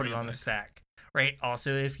put it on the stack. Right?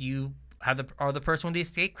 Also, if you are the person with the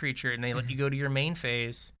escape creature and they let you go to your main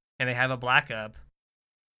phase and they have a black up,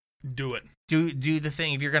 do it. Do the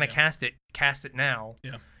thing. If you're going to cast it now.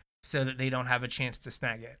 Yeah. So that they don't have a chance to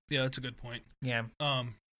snag it. Yeah, that's a good point. Yeah.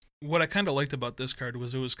 What I kind of liked about this card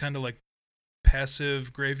was it was kind of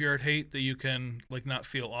passive graveyard hate that you can like not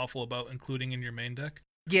feel awful about including in your main deck.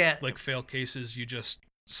 Yeah. Like fail cases, you just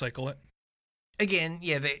cycle it. Again,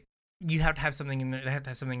 yeah, you have to have something in there. They have to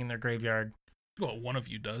have something in their graveyard. Well, one of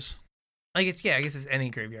you does. I guess it's any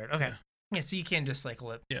graveyard. Okay. Yeah, so you can just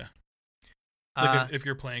cycle it. Yeah. Like if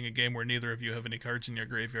you're playing a game where neither of you have any cards in your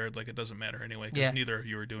graveyard, like it doesn't matter anyway because neither of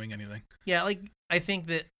you are doing anything. Yeah, like I think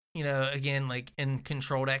that, again, like in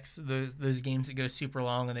control decks, those games that go super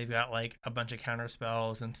long and they've got like a bunch of counter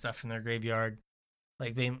spells and stuff in their graveyard,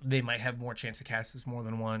 like they might have more chance to cast this more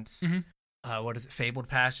than once. Mm-hmm. What is it? Fabled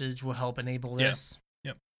Passage will help enable this.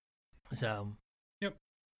 Yep. So. Yep.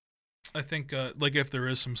 I think like if there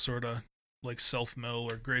is some sort of like self-mill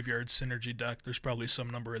or graveyard synergy deck, there's probably some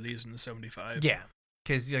number of these in the 75. Yeah,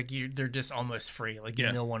 because like they're just almost free. Like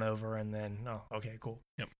you mill one over and then, okay, cool.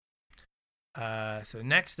 Yep. So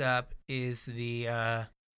next up is the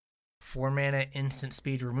 4-mana instant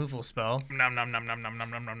speed removal spell. Nom nom nom nom nom nom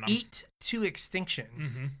nom nom. Eat to Extinction.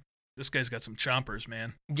 Mm-hmm. This guy's got some chompers,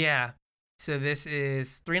 man. Yeah. So this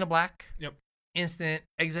is 3 and a black. Yep. Instant,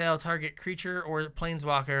 exile target creature or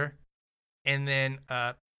planeswalker, and then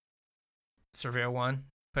surveil one.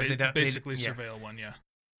 But basically surveil one, yeah.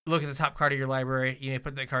 Look at the top card of your library. You may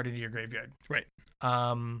put that card into your graveyard. Right.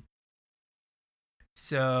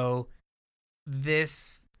 So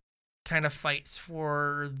this kind of fights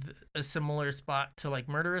for a similar spot to like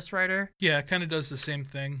Murderous Rider. Yeah, it kind of does the same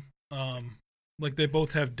thing. Like they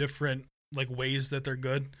both have different like ways that they're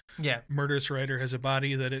good. Yeah. Murderous Rider has a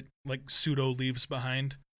body that it like pseudo leaves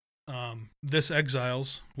behind. This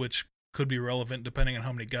exiles, which could be relevant depending on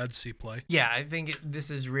how many gods see play. Yeah, I think this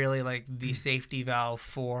is really like the safety valve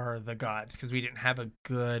for the gods because we didn't have a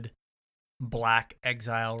good black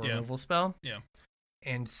exile removal spell. Yeah.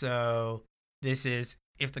 And so this is,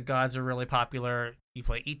 if the gods are really popular, you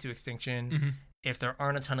play Eat to Extinction. Mm-hmm. If there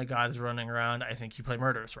aren't a ton of gods running around, I think you play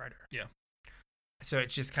Murderous Rider. Yeah. So it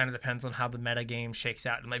just kind of depends on how the meta game shakes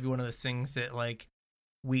out. It might be one of those things that like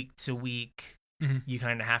week to week, you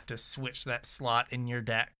kind of have to switch that slot in your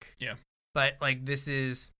deck. Yeah. But like this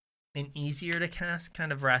is an easier to cast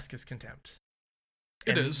kind of Vraska's Contempt.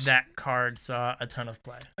 It is. That card saw a ton of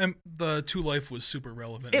play. And the 2 life was super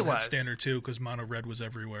relevant in that standard too because mono red was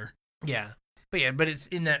everywhere. Yeah. But it's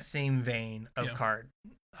in that same vein of card.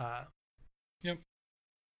 Yep.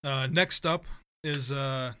 Next up is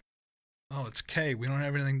it's K. We don't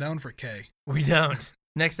have anything down for K. We don't.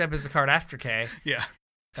 Next up is the card after K. Yeah.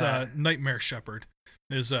 It's Nightmare Shepherd.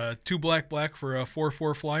 There's 2 black for a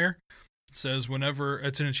 4/4 flyer. It says whenever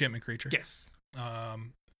it's an enchantment creature. Yes.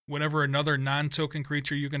 Whenever another non-token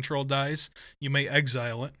creature you control dies, you may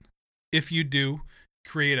exile it. If you do,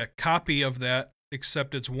 create a copy of that,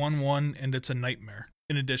 except it's 1/1 and it's a nightmare,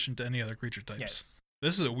 in addition to any other creature types. Yes.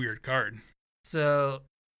 This is a weird card. So,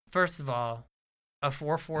 first of all, a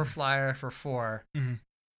 4/4 flyer for 4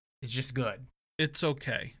 is just good. It's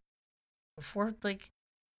okay. For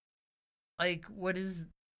like what is,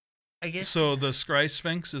 I guess. So the Scry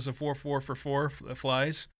Sphinx is a 4/4 for 4 that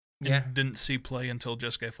flies. And didn't see play until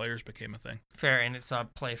Jeskai Fires became a thing. Fair, and it saw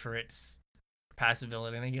play for its passive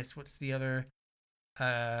ability. And I guess what's the other?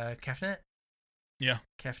 Kefnet? Yeah.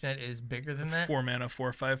 Kefnet is bigger than that. 4-mana,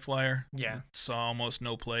 4/5 flyer. Yeah. Saw almost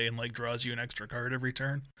no play and like draws you an extra card every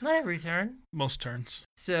turn. Not every turn. Most turns.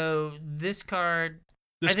 So this card.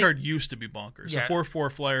 This card used to be bonkers. Yeah. A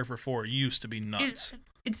 4/4 flyer for 4 used to be nuts.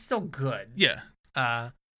 It's still good. Yeah.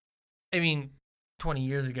 I mean, 20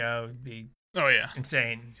 years ago it'd be. Oh yeah.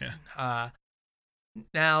 Insane. Yeah.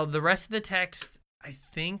 Now the rest of the text, I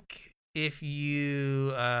think, if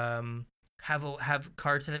you have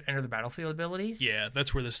cards that have enter the battlefield abilities. Yeah,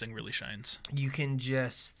 that's where this thing really shines. You can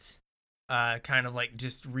just kind of like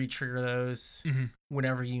just re-trigger those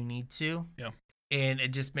whenever you need to. Yeah. And it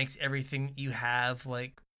just makes everything you have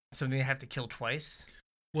like something you have to kill twice.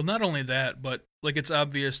 Well, not only that, but like it's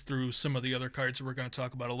obvious through some of the other cards that we're going to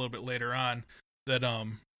talk about a little bit later on that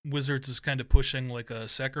Wizards is kind of pushing like a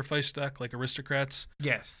sacrifice deck, like Aristocrats.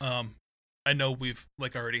 Yes. I know we've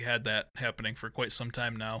like already had that happening for quite some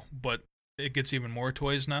time now, but it gets even more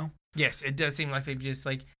toys now. Yes, it does seem like they've just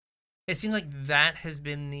like, it seems like that has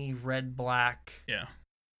been the red-black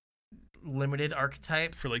limited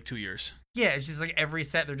archetype. For like 2 years. Yeah, it's just like every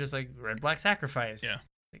set they're just like red-black sacrifice. Yeah.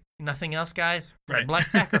 Like, nothing else, guys? Right. Red-black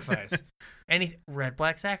sacrifice.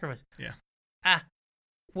 Red-black sacrifice. Yeah.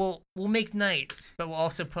 We'll make knights, but we'll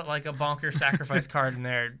also put like a bonker sacrifice card in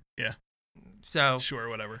there. Yeah. So. Sure,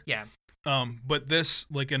 whatever. Yeah. But this,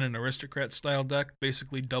 like in an Aristocrat style deck,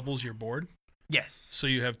 basically doubles your board. Yes. So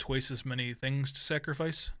you have twice as many things to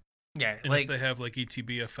sacrifice. Yeah. And if they have like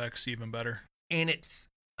ETB effects, even better. And it's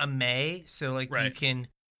a May, so like you can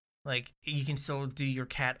like you can still do your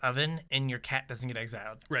cat oven and your cat doesn't get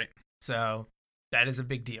exiled. Right. So that is a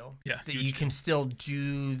big deal. Yeah. That you can still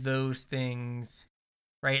do those things,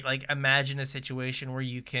 right? Like imagine a situation where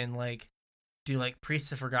you can like do like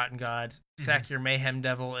Priests of Forgotten Gods, sack your Mayhem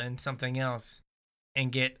Devil and something else,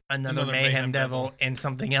 and get another Mayhem Devil and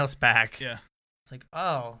something else back. Yeah. It's like,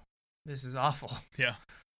 oh, this is awful. Yeah.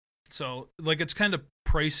 So like it's kind of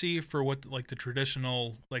pricey for what like the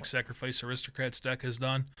traditional like Sacrifice Aristocrats deck has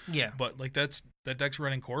done. Yeah. But like that deck's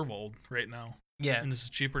running Korvold right now. Yeah. And this is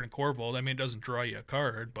cheaper than Korvold. I mean, it doesn't draw you a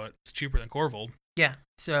card, but it's cheaper than Korvold. Yeah.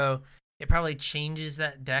 So it probably changes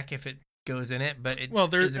that deck if it goes in it, but it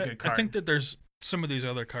is a good card. I think that there's some of these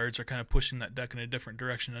other cards are kind of pushing that deck in a different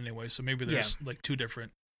direction anyway. So maybe there's like two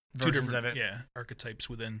different versions of it. Yeah, archetypes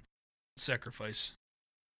within Sacrifice.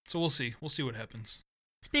 So we'll see. We'll see what happens.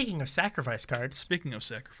 Speaking of sacrifice cards,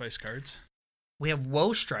 we have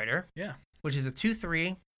Woe Strider. Yeah. Which is a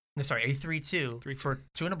 2/3. A 3/2 for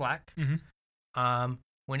 2 and a black. Mm-hmm.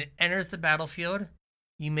 When it enters the battlefield,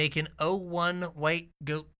 you make an 0/1 white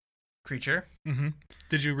goat creature. Mm-hmm.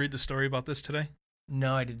 Did you read the story about this today?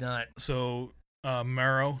 No, I did not. So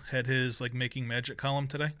Maro had his like Making Magic column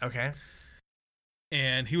today. Okay.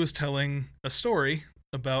 And he was telling a story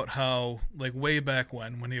about how like way back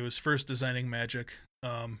when he was first designing Magic,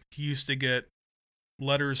 he used to get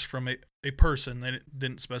letters from a person. They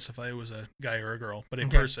didn't specify it was a guy or a girl, but a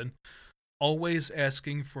person always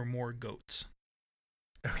asking for more goats.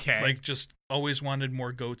 Okay. Like just always wanted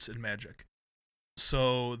more goats in Magic.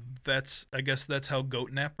 So I guess that's how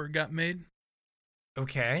Goat Napper got made.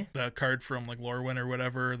 Okay. The card from like Lorwyn or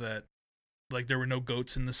whatever that like there were no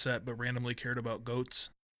goats in the set but randomly cared about goats.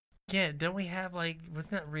 Yeah, don't we have like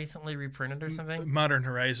wasn't that recently reprinted or something? Modern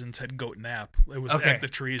Horizons had Goat Nap. It was Act the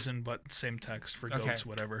Treason, but same text for goats,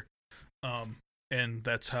 whatever. And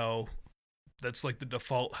that's like the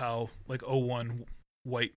default how like 0/1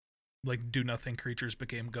 white like do nothing creatures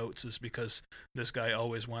became goats is because this guy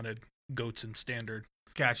always wanted goats in Standard.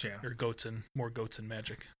 Gotcha. Or more goats in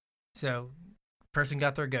Magic. So person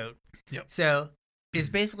got their goat. Yep. So it's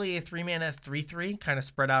basically a 3-mana 3/3 kind of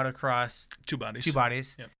spread out across two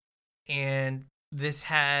bodies. Yep. And this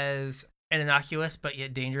has an innocuous but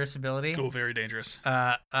yet dangerous ability. Oh, very dangerous.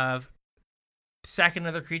 Of sack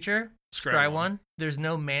another creature, scry one. There's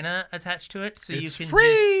no mana attached to it, so it's you can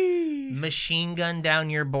free! Just machine gun down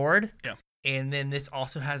your board. Yeah. And then this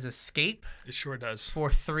also has escape. It sure does.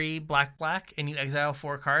 For 3 black, and you exile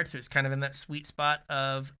 4 cards, so it's kind of in that sweet spot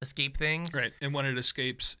of escape things. Right, and when it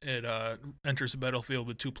escapes, it enters the battlefield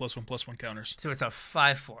with 2+1/+1 counters. So it's a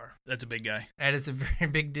 5/4. That's a big guy. That is a very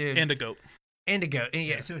big dude. And a goat.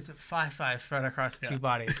 Yeah, so it's a 5/5 spread across 2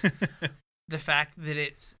 bodies. The fact that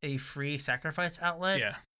it's a free sacrifice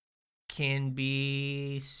outlet can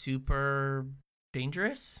be super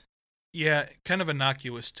dangerous. Yeah, kind of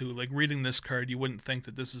innocuous too. Like reading this card, you wouldn't think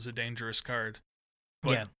that this is a dangerous card.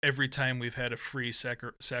 But every time we've had a free sack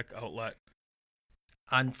outlet.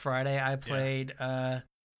 On Friday, I played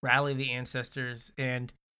Rally the Ancestors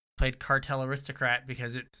and played Cartel Aristocrat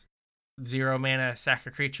because it's 0 mana, sack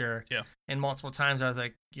a creature. Yeah. And multiple times I was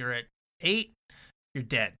like, you're at 8, you're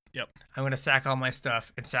dead. Yep. I'm going to sack all my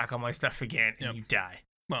stuff and sack all my stuff again, and you die.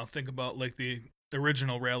 Well, think about like the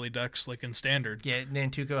original Rally decks, like in Standard. Yeah,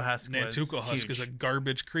 Nantuko Husk is a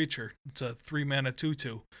garbage creature. It's a 3-mana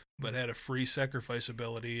 2/2, but had a free sacrifice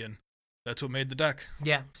ability, and that's what made the deck.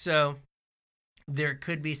 Yeah, so there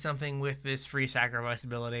could be something with this free sacrifice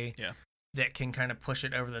ability that can kind of push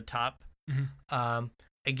it over the top. Mm-hmm.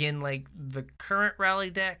 Again, like the current Rally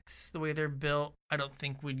decks, the way they're built, I don't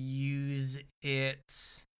think would use it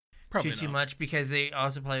too much because they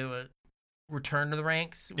also play with Return to the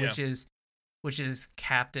Ranks, which is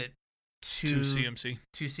capped at 2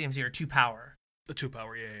 CMC or 2 power. The 2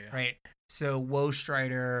 power, yeah. Right. So Woe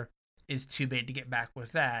Strider is too big to get back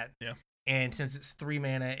with that. Yeah. And since it's 3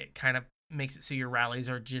 mana, it kind of makes it so your rallies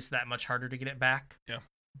are just that much harder to get it back. Yeah.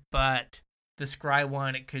 But the Scry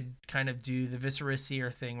one, it could kind of do the Viscera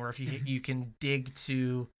thing where if you can dig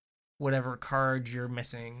to whatever card you're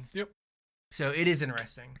missing. Yep. So it is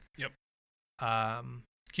interesting. Yep.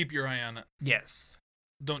 Keep your eye on it. Yes.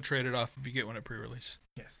 Don't trade it off if you get one at pre-release.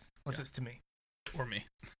 Yes. Unless it's to me. Or me.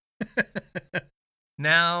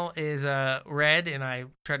 Now is red, and I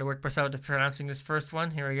tried to work myself to pronouncing this first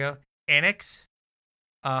one. Here we go. Annex.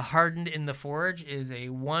 Hardened in the Forge is a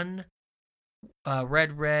 1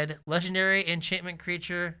 red legendary enchantment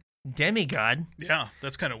creature demigod. Yeah,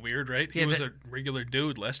 that's kind of weird, right? He was a regular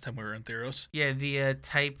dude last time we were in Theros. Yeah, the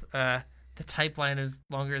type line is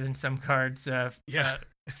longer than some cards.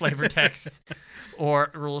 Flavor text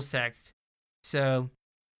or rules text. So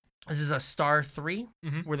This is a star 3,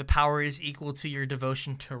 where the power is equal to your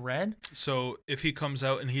devotion to red. So if he comes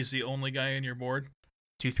out and he's the only guy in your board,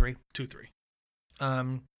 2/3.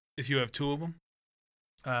 2/3. If you have 2 of them,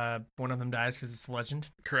 one of them dies because it's a legend.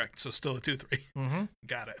 Correct. So still a 2/3.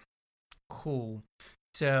 Got it. Cool.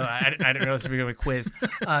 So I didn't know this was going to be a quiz.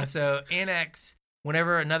 So annex,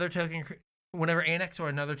 whenever annex or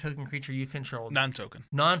another token creature you control,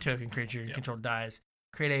 non-token creature you control dies,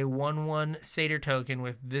 create a 1/1 satyr token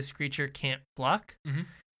with this creature can't block.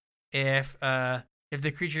 If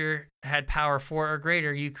the creature had power 4 or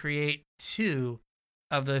greater, you create 2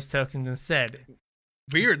 of those tokens instead.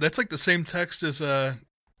 Weird. That's like the same text as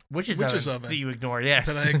Witch's Oven that you ignored. Yes,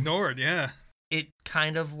 that I ignored. Yeah. It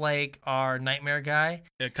kind of like our Nightmare guy.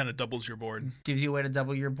 It kind of doubles your board. Gives you a way to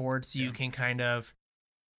double your board, so you can kind of,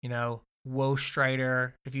 Woe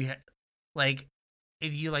Strider. If you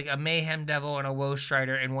like a Mayhem Devil and a Woe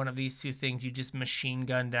Strider and one of these 2 things, you just machine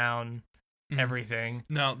gun down everything.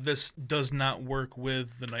 Now, this does not work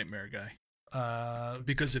with the Nightmare guy.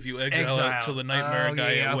 Because if you exile it to the Nightmare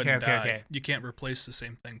guy, it wouldn't die. Okay. You can't replace the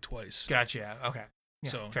same thing twice. Gotcha. Okay. Yeah,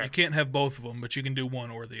 so fair. You can't have both of them, but you can do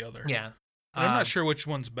one or the other. Yeah. And I'm not sure which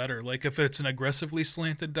one's better. Like, if it's an aggressively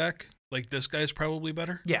slanted deck, like this guy's probably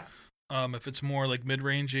better. Yeah. If it's more like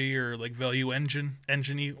mid-rangey or like value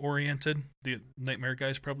engine-y oriented, the Nightmare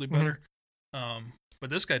guy's probably better. But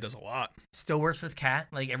this guy does a lot. Still works with cat.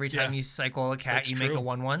 Like every time you cycle a cat, you make a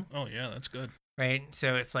 1/1. Oh yeah, that's good. Right.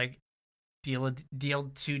 So it's like deal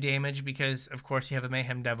 2 damage because of course you have a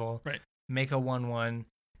Mayhem Devil. Right. Make a 1/1.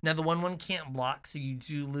 Now the 1/1 can't block, so you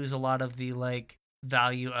do lose a lot of the like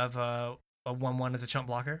value of a 1/1 as a chump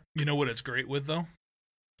blocker. You know what it's great with though?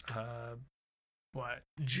 What?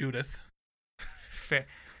 Judith. Fair.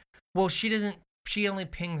 Well, she only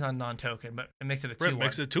pings on non-token, but it makes it a 2/1. Right,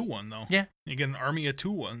 makes it a 2/1 though. Yeah. You get an army of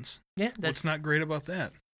 2/1s. Yeah, what's not great about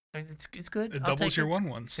that? It's good. It doubles your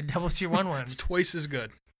 1/1s. It doubles your 1/1s. It's twice as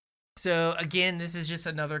good. So again, this is just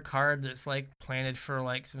another card that's like planted for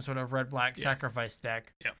like some sort of red-black sacrifice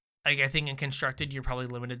deck. Yeah. Like I think in constructed, you're probably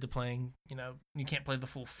limited to playing. You can't play the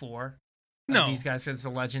full 4. No, these guys because it's a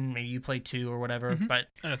legend. Maybe you play 2 or whatever. But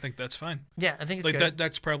and I think that's fine. Yeah, I think it's like good. That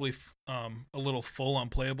deck's probably a little full on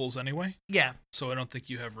playables anyway. Yeah. So I don't think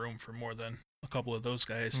you have room for more than a couple of those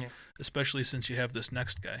guys, especially since you have this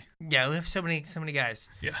next guy. Yeah, we have so many guys.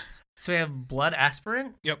 Yeah. So we have Blood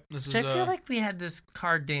Aspirant. Yep. This is. I feel like we had this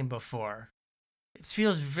card name before. It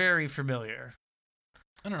feels very familiar.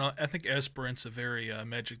 I don't know. I think aspirant's a very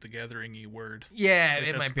Magic the Gathering-y word. Yeah,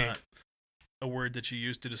 it might be. Not a word that you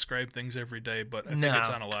use to describe things every day, but I think it's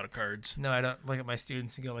on a lot of cards. No, I don't look at my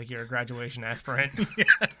students and go like, "You're a graduation aspirant."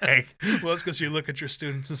 Well, it's because you look at your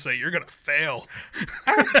students and say, "You're gonna fail."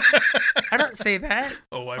 I don't say that.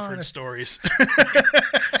 Oh, I've heard stories.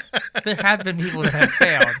 There have been people that have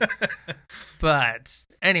failed, but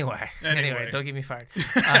anyway, don't get me fired.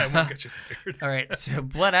 I won't get you fired. All right, so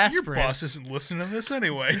Blood Aspirant. Your boss isn't listening to this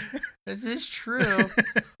anyway. This is true.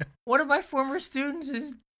 One of my former students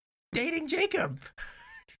is dating Jacob.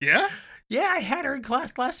 Yeah? Yeah, I had her in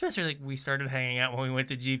class last semester. Like, we started hanging out when we went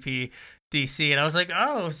to GPDC, and I was like,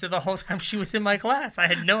 oh, so the whole time she was in my class. I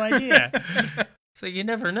had no idea. So you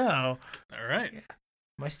never know. All right. Yeah.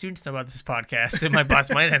 My students know about this podcast, and my boss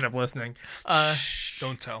might end up listening. Shh,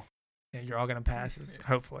 don't tell. Yeah, you're all going to pass this,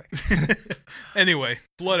 hopefully. Anyway,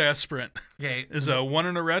 Blood Aspirant is a 1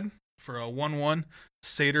 and a red for a 1/1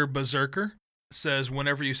 Satyr Berserker. Says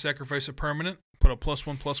whenever you sacrifice a permanent, put a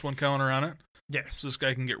 +1/+1 counter on it. Yes. So this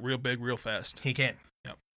guy can get real big real fast. He can.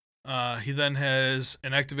 Yep. He then has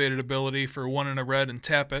an activated ability for 1 and a red and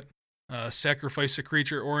tap it. Sacrifice a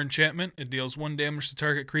creature or enchantment. It deals 1 damage to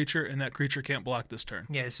target creature, and that creature can't block this turn.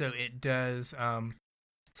 Yeah, so it does.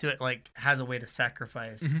 So it like has a way to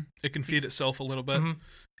sacrifice. It can feed itself a little bit,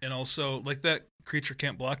 and also like that creature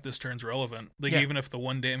can't block this turn's relevant. Like even if the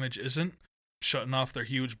 1 damage isn't shutting off their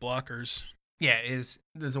huge blockers. Yeah,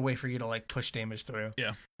 there's a way for you to like push damage through.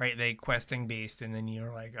 Yeah. Right. They questing beast, and then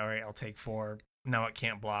you're like, all right, I'll take 4. No, it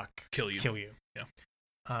can't block. Kill you. Yeah.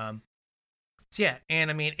 So yeah,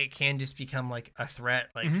 and I mean, it can just become like a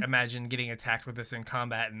threat. Like imagine getting attacked with this in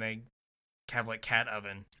combat, and they have like Cat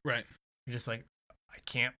Oven. Right. You're just like, I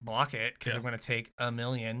can't block it because I'm going to take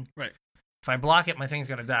 1,000,000. Right. If I block it, my thing's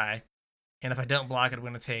going to die. And if I don't block it, I'm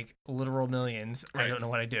going to take literal millions. Right. I don't know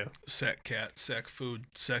what I do. Sack cat, sack food,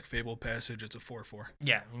 sack fable passage. It's a 4/4.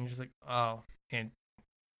 Yeah. And you're just like, oh. And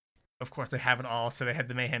of course, they have it all. So they had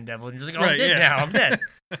the Mayhem Devil. And you're just like, oh, I'm dead now. I'm dead.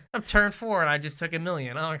 I'm turned 4 and I just took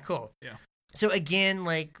 1,000,000. All right, cool. Yeah. So again,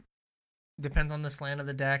 like, depends on the slant of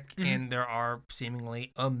the deck. And there are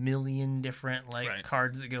seemingly 1,000,000 different like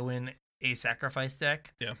cards that go in a sacrifice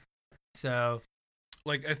deck. Yeah. So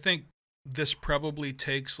Like, I think this probably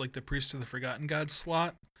takes, like, the Priest of the Forgotten Gods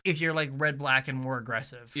slot. If you're, like, red-black and more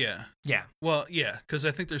aggressive. Yeah. Yeah. Well, yeah, because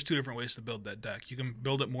I think there's two different ways to build that deck. You can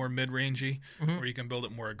build it more mid-rangey, or you can build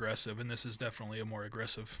it more aggressive, and this is definitely a more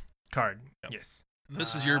aggressive card. Yep. Yes.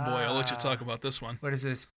 This is your boy. I'll let you talk about this one. What is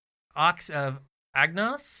this? Ox of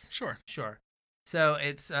Agnos? Sure. So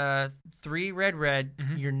it's 3 red.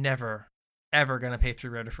 You're never, ever going to pay 3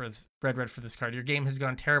 red for this card. Your game has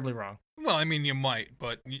gone terribly wrong. Well, I mean, you might,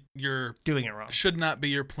 but you're doing it wrong. Should not be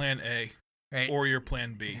your plan A, right? Or your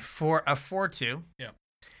plan B. For a 4/2. Yeah.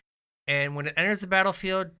 And when it enters the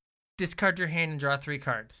battlefield, discard your hand and draw 3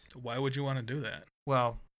 cards. Why would you want to do that?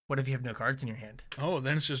 Well, what if you have no cards in your hand? Oh,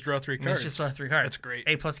 then it's just draw 3 cards. It's just draw 3 cards. That's great.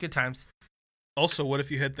 A+ good times. Also, what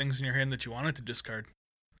if you had things in your hand that you wanted to discard?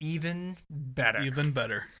 Even better.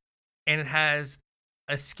 And it has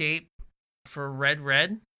escape for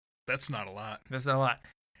red. That's not a lot.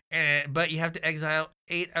 But you have to exile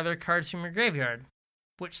 8 other cards from your graveyard,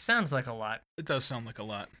 which sounds like a lot. It does sound like a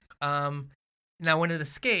lot. Now when it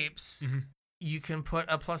escapes, you can put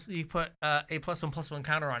a +1/+1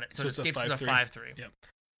 counter on it. So it escapes as a 5/3. Yep.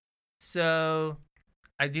 So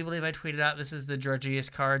I do believe I tweeted out this is the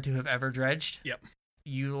dredgiest card to have ever dredged. Yep.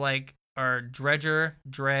 You are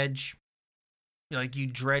dredge. You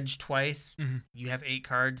dredge twice. You have 8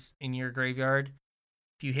 cards in your graveyard.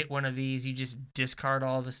 If you hit one of these, you just discard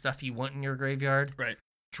all the stuff you want in your graveyard. Right.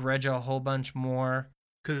 Dredge a whole bunch more.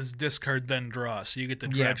 Because discard then draw, so you get to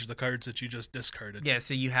dredge the cards that you just discarded. Yeah,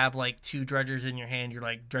 so you have 2 dredgers in your hand.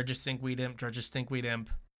 You're dredge a Stinkweed Imp,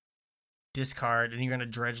 discard, and you're gonna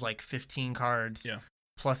dredge 15 cards. Yeah.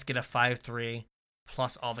 Plus get a 5/3,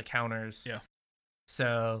 plus all the counters. Yeah.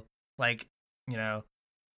 So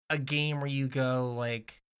a game where you go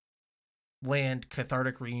land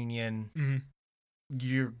Cathartic Reunion,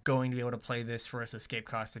 you're going to be able to play this for its escape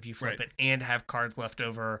cost if you flip it and have cards left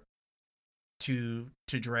over to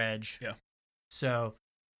dredge. Yeah. So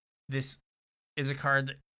this is a card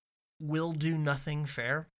that will do nothing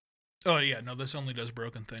fair. Oh yeah, no, this only does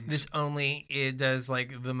broken things. It does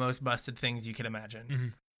the most busted things you can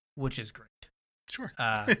imagine, which is great. Sure.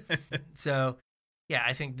 So yeah,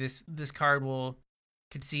 I think this card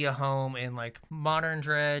could see a home in modern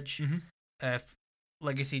dredge. If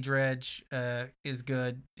Legacy Dredge is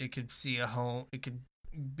good, it could see a home. It could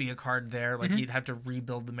be a card there. You'd have to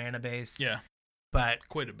rebuild the mana base. Yeah. But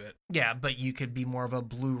quite a bit. Yeah, but you could be more of a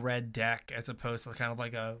blue-red deck as opposed to kind of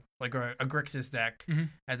a Grixis deck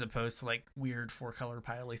as opposed to weird 4-color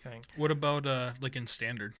piley thing. What about in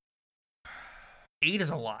standard? 8 is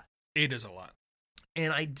a lot. 8 is a lot.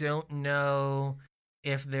 And I don't know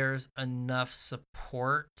if there's enough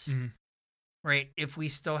support. Right? If we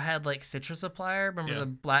still had Citrus Supplier, remember the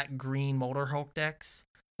black-green Molder Hulk decks?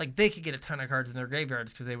 They could get a ton of cards in their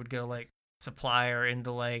graveyards because they would go Supplier into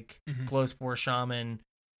Glowspore Shaman,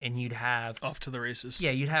 and you'd have off to the races. Yeah,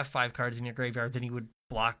 you'd have 5 cards in your graveyard, then you would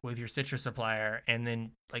block with your Citrus Supplier, and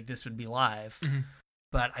then this would be live.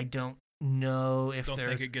 But I don't know if don't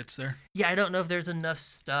think it gets there. Yeah, I don't know if there's enough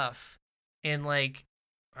stuff. And I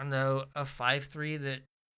don't know, a 5/3 that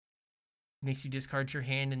makes you discard your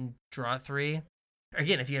hand and draw 3.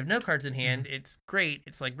 Again, if you have no cards in hand, it's great.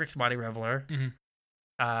 It's like Grixis Body Reveler.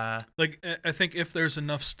 I think if there's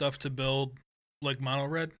enough stuff to build mono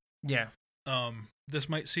red, this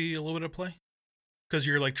might see a little bit of play because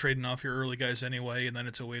you're trading off your early guys anyway, and then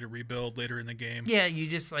it's a way to rebuild later in the game. Yeah, you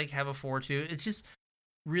just have a 4/2. It's just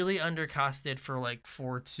really undercosted for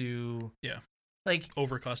 4/2. Yeah,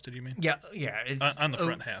 overcosted. You mean? Yeah. It's on the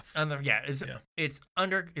front half. It's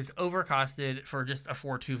overcosted for just a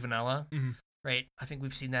 4/2 vanilla. Right. I think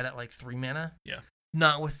we've seen that at 3 mana. Yeah.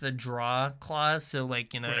 Not with the draw clause, so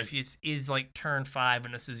if it is turn 5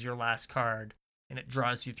 and this is your last card and it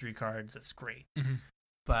draws you 3 cards, that's great.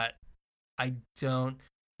 But it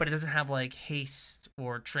doesn't have haste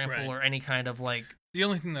or trample or any kind of The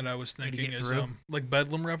only thing that I was thinking is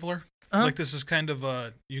Bedlam Reveler. This is kind of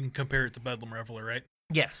you can compare it to Bedlam Reveler, right?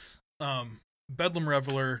 Yes. Bedlam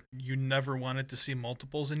Reveler, you never wanted to see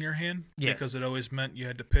multiples in your hand because it always meant you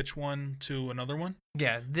had to pitch one to another one.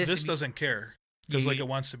 Yeah, this doesn't care. Because it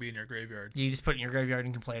wants to be in your graveyard. You just put it in your graveyard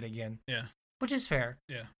and can play it again. Yeah. Which is fair.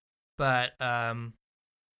 Yeah. But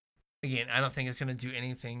again, I don't think it's gonna do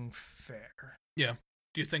anything fair. Yeah.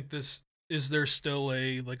 Do you think is there still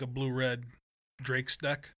a blue-red Drake's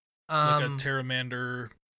deck? A Terramander,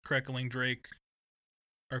 Crackling Drake,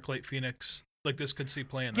 Arclight Phoenix? This could see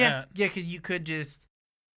play in that. Yeah, because you could just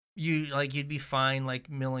you'd be fine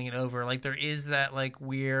milling it over. There is that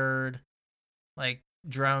weird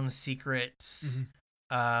Drowned Secrets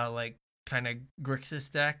kind of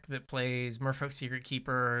Grixis deck that plays Merfolk Secret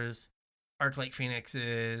Keepers, Arclight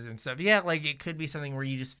Phoenixes and stuff. Yeah, like it could be something where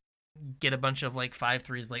you just get a bunch of like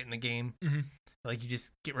 5/3s late in the game. Mm-hmm. Like you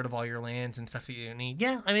just get rid of all your lands and stuff that you need.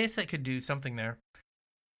 Yeah, I mean, I guess that could do something there.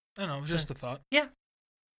 I don't know, just a thought. Yeah.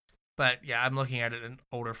 But yeah, I'm looking at it in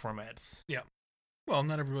older formats. Yeah. Well,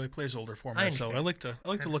 not everybody plays older formats, so I like to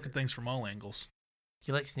look at things from all angles.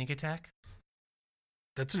 You like sneak attack?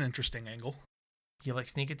 That's an interesting angle. You like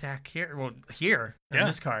sneak attack here? Well, here in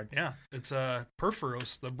this card. Yeah, it's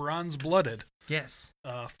Purphoros, the Bronze Blooded. Yes.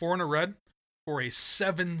 4 and a red for a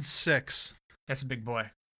 7/6. That's a big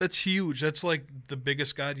boy. That's huge. That's like the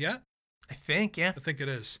biggest god yet. I think, yeah. I think it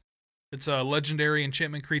is. It's a legendary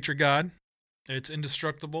enchantment creature god. It's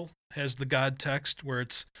indestructible. Has the god text where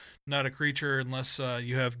it's not a creature unless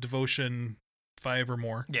you have devotion 5 or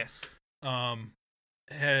more. Yes.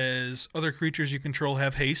 Has other creatures you control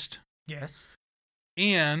have haste. Yes.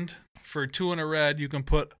 And for 2 and a red, you can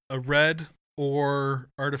put a red or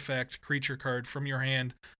artifact creature card from your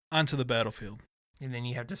hand onto the battlefield. And then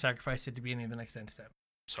you have to sacrifice it to be any of the next end step.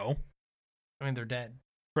 So? I mean, they're dead.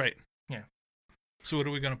 Right. Yeah. So what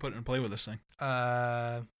are we going to put in play with this thing?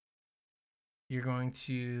 You're going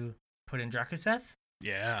to put in Drakuseth.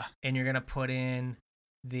 Yeah. And you're going to put in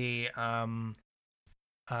the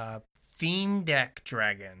Theme Deck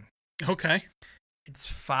Dragon. Okay. It's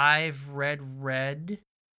 5 red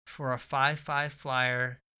for a 5/5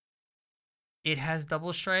 flyer. It has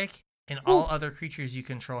double strike, and all other creatures you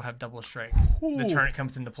control have double strike. The turn it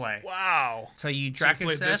comes into play. Wow. So you play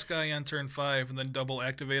Drakuseth. this guy on turn 5 and then double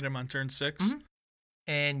activate him on turn 6? Mm-hmm.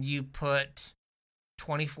 And you put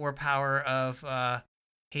 24 power of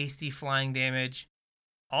hasty flying damage.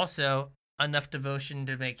 Also, enough devotion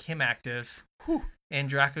to make him active. Whew. And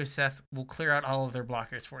Drakuseth will clear out all of their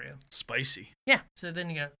blockers for you. Spicy. Yeah, so then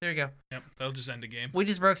there you go. Yep, that'll just end the game. We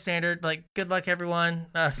just broke standard. Like, good luck, everyone.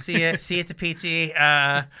 See you at the PT.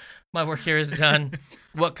 My work here is done.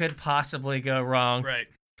 What could possibly go wrong? Right.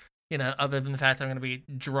 You know, other than the fact that I'm going to be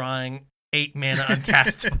drawing 8 mana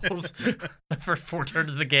uncastables for 4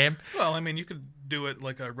 turns of the game. Well, I mean, you could do it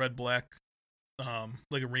like a red-black,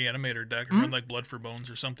 like a Reanimator deck, or run like Blood for Bones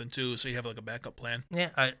or something too, so you have like a backup plan.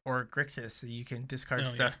 Yeah, or Grixis, so you can discard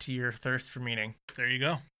stuff to your thirst for meaning. There you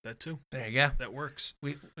go. That too. There you go. That works.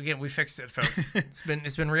 We fixed it, folks. It's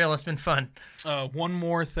been real. It's been fun. One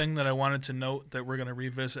more thing that I wanted to note that we're going to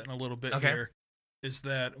revisit in a little bit here is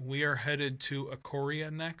that we are headed to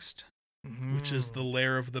Ikoria next, which is the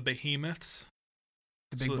lair of the behemoths.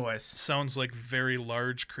 The big boys. Sounds like very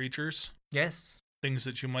large creatures. Yes. Things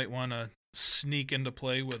that you might want to sneak into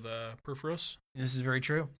play with Purphoros. This is very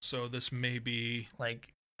true. So this may be like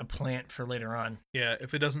a plant for later on. Yeah,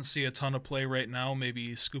 if it doesn't see a ton of play right now,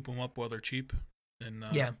 maybe scoop them up while they're cheap, and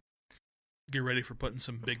get ready for putting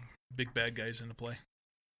some big bad guys into play.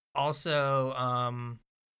 Also,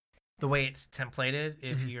 the way it's templated,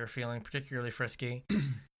 if you're feeling particularly frisky,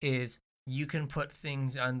 is you can put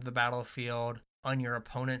things on the battlefield on your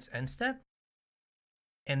opponent's end step,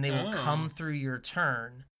 and they will come through your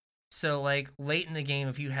turn. So, like, late in the game,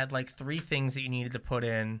 if you had, like, 3 things that you needed to put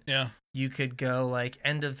in, you could go, like,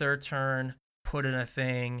 end of their turn, put in a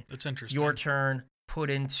thing. That's interesting. Your turn, put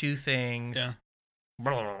in 2 things. Yeah.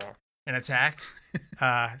 Blah, blah, blah, an attack.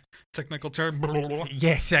 Technical term.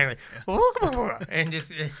 Yeah, exactly. Yeah. And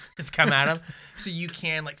just come at them. So you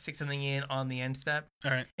can, like, stick something in on the end step.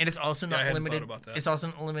 All right. And it's also not limited. About that. It's also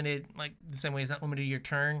not limited, like, the same way it's not limited to your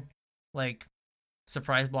turn. Like,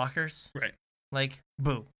 surprise blockers. Right. Like,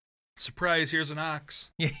 boo. Surprise, here's an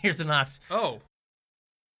ox. Yeah, here's an ox. Oh.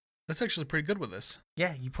 That's actually pretty good with this.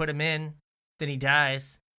 Yeah, you put him in, then he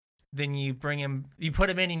dies. Then you put him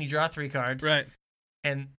in and you draw 3 cards. Right.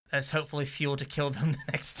 And that's hopefully fuel to kill them the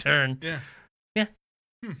next turn. Yeah. Yeah.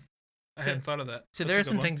 I hadn't thought of that. So there are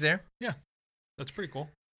some things there. Yeah. That's pretty cool.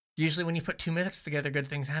 Usually when you put 2 mythics together, good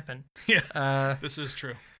things happen. Yeah. This is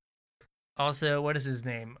true. Also, what is his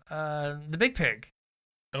name? The Big Pig.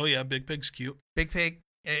 Oh, yeah. Big Pig's cute. Big Pig.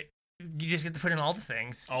 You just get to put in all the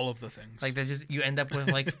things. All of the things. Like, you end up with,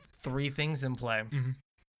 like, 3 things in play. Mm-hmm.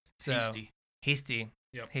 So, Hasty.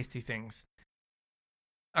 Yep. Hasty things.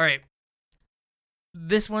 All right.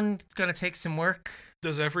 This one's going to take some work.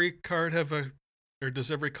 Does every color have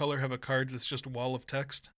a card that's just a wall of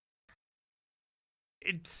text?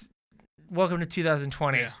 It's welcome to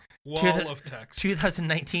 2020. Yeah. Wall of text.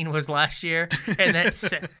 2019 was last year, and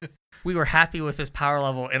that's we were happy with this power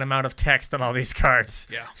level and amount of text on all these cards.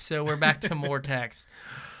 Yeah. So we're back to more text.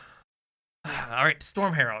 All right,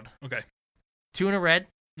 Storm Herald. Okay. 2 and a red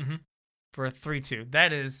for a 3/2.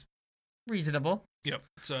 That is reasonable. Yep.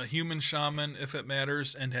 It's a human shaman if it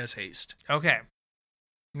matters and has haste. Okay.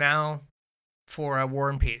 Now, for War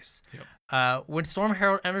and Peace. Yep. When Storm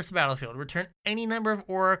Herald enters the battlefield, return any number of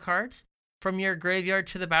aura cards from your graveyard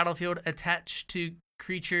to the battlefield attached to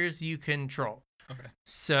creatures you control. Okay.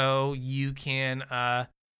 So you can,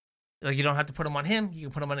 you don't have to put them on him. You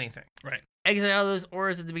can put them on anything. Right. Exile those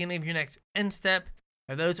auras at the beginning of your next end step.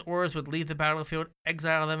 If those auras would leave the battlefield,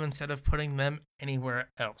 exile them instead of putting them anywhere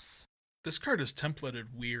else. This card is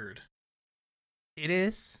templated weird. It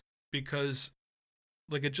is. Because,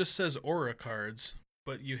 like, it just says aura cards,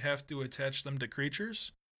 but you have to attach them to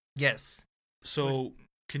creatures? Yes. So,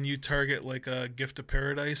 can you target, like, a Gift of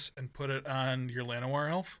Paradise and put it on your Llanowar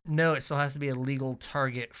Elf? No, it still has to be a legal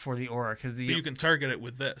target for the aura. But you can target it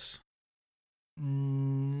with this.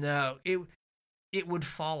 No, it would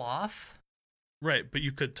fall off. Right, but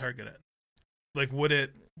you could target it. Like, would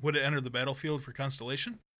it enter the battlefield for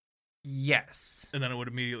Constellation? Yes. And then it would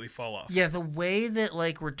immediately fall off. Yeah, the way that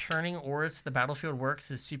like returning auras to the battlefield works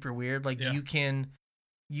is super weird. Like you can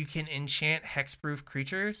enchant hexproof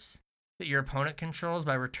creatures that your opponent controls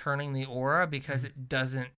by returning the aura because it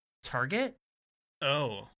doesn't target.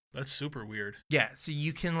 Oh, that's super weird. Yeah, so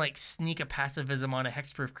you can like sneak a passivism on a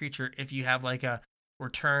hexproof creature if you have like a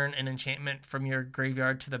return an enchantment from your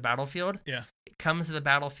graveyard to the battlefield. Yeah. It comes to the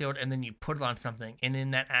battlefield and then you put it on something, and in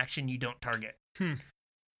that action you don't target.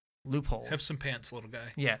 Loopholes. Have some pants, little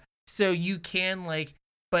guy. Yeah. So you can like,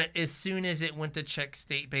 but as soon as it went to check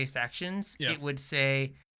state-based actions, it would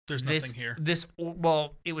say there's nothing here.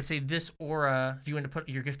 It would say this aura. If you want to put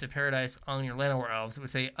your Gift of Paradise on your Llanowar Elves, it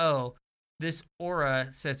would say, oh, this aura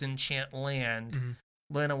says enchant land.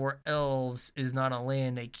 Mm-hmm. Llanowar Elves is not a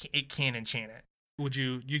land. It can't enchant it.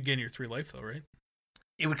 You'd gain your 3 life though, right?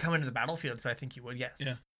 It would come into the battlefield, so I think you would, yes.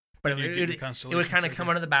 Yeah. But it would kind of come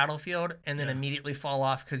onto the battlefield and then immediately fall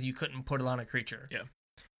off because you couldn't put it on a creature. Yeah.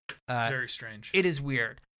 Very strange. It is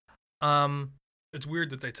weird. It's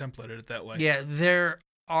weird that they templated it that way. Yeah, there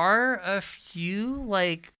are a few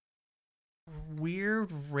like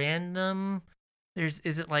weird random.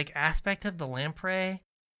 Is it like Aspect of the Lamprey,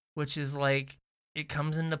 which is like it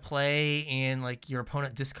comes into play and like your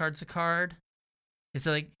opponent discards a card. It's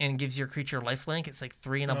like and gives your creature lifelink. It's like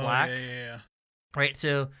 3 and a black. Yeah. Right,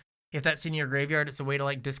 so if that's in your graveyard, it's a way to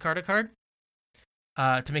like discard a card,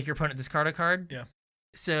 to make your opponent discard a card. Yeah.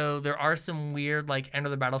 So there are some weird like enter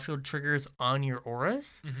the battlefield triggers on your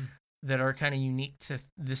auras that are kind of unique to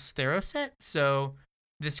this Thero set. So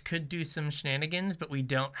this could do some shenanigans, but we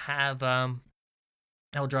don't have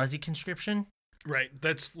Eldrazi Conscription. Right,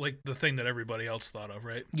 that's like the thing that everybody else thought of,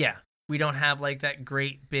 right? Yeah, we don't have like that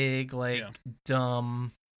great big like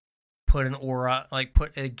dumb put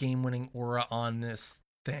a game-winning aura on this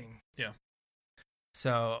thing. Yeah.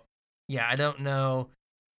 So, yeah, I don't know.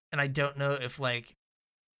 And I don't know if, like,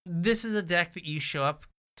 this is a deck that you show up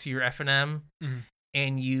to your FNM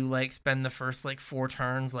and you, like, spend the first, like, 4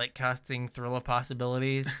 turns, like, casting Thrill of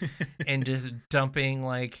Possibilities and just dumping,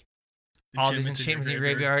 like, all these enchantments in your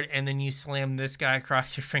graveyard, and then you slam this guy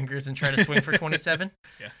across your fingers and try to swing for 27.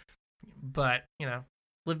 Yeah. But,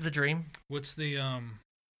 live the dream. What's the,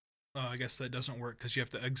 I guess that doesn't work because you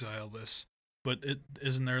have to exile this. But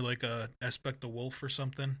isn't there like a Aspect of Wolf or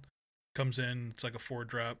something? Comes in, it's like a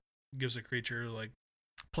 4-drop, gives a creature like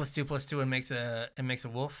 +2/+2 and makes a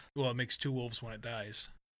wolf. Well, it makes 2 wolves when it dies.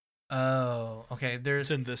 Oh, okay.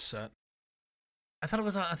 It's in this set. I thought it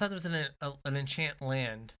was an enchant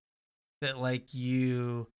land that like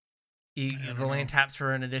the land taps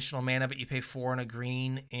for an additional mana, but you pay 4 and a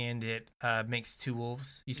green, and it makes 2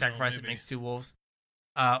 wolves. You sacrifice it, makes 2 wolves.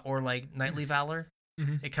 Or like Knightly Valor.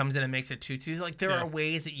 It comes in and makes it 2/2. Like there are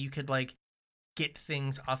ways that you could like get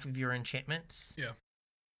things off of your enchantments. Yeah.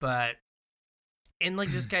 But like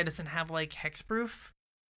this guy doesn't have like hexproof.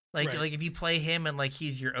 Like if you play him and like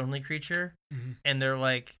he's your only creature and they're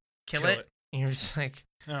like kill it and you're just like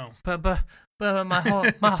but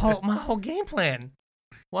my whole game plan.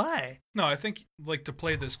 Why? No, I think like to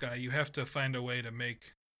play this guy you have to find a way to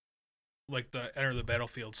make like the enter the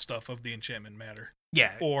battlefield stuff of the enchantment matter.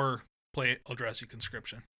 Yeah. Or play Eldrazi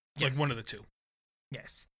Conscription. Yes. Like one of the two.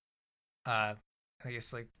 Yes. I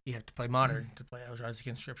guess like you have to play Modern to play Eldrazi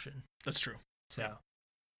Conscription. That's true. So.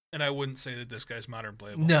 And I wouldn't say that this guy's Modern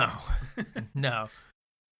playable. No. No.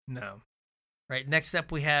 Right, next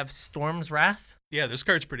up we have Storm's Wrath. Yeah, this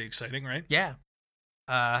card's pretty exciting, right? Yeah.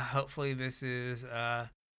 Hopefully this is a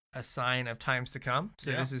sign of times to come.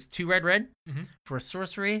 So this is 2 red for a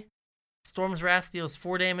sorcery. Storm's Wrath deals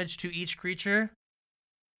 4 damage to each creature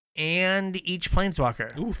and each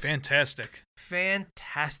planeswalker. Ooh, fantastic.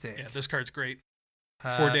 Fantastic. Yeah, this card's great.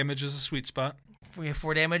 4 damage is a sweet spot. We have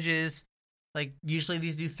 4 damages. Like, usually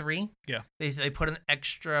these do 3. Yeah. They put an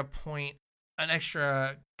extra point an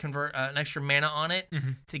extra mana on it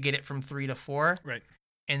to get it from 3 to 4. Right.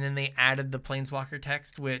 And then they added the Planeswalker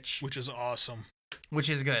text, which is awesome. Which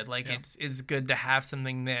is good. Like it's good to have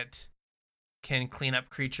something that can clean up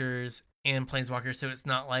creatures and Planeswalkers, so it's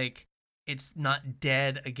not like it's not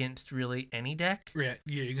dead against really any deck. Yeah,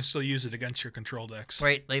 you can still use it against your control decks.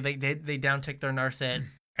 Right, like they downtick their Narset,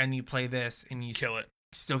 and you play this, and you kill it.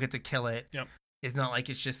 Still get to kill it. Yep. It's not like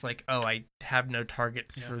it's just like, oh, I have no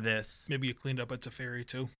targets for this. Maybe you cleaned up a Teferi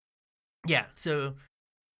too. Yeah, so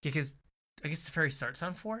because I guess Teferi starts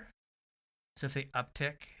on 4, so if they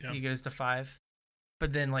uptick, he goes to 5,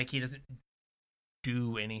 but then like he doesn't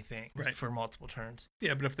do anything for multiple turns.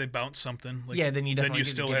 Yeah, but if they bounce something, like, then you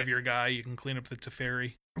still have your guy. You can clean up the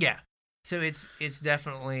Teferi. Yeah, so it's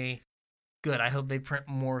definitely good. I hope they print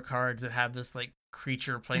more cards that have this like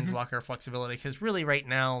creature Planeswalker flexibility, because really right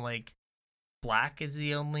now like black is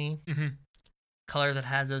the only color that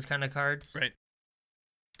has those kind of cards. Right.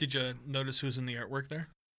 Did you notice who's in the artwork there?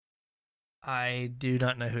 I do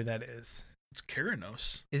not know who that is. It's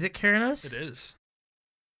Keranos. Is it Keranos? It is.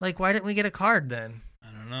 Like, why didn't we get a card then? I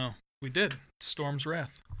don't know. We did. Storm's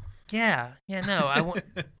Wrath. Yeah, no. I want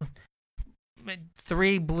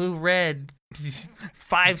 3 blue, red,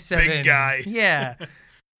 5/7. Big guy. Yeah.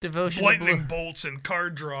 Devotion. Lightning bolts and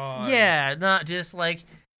card draw. Yeah, not just like,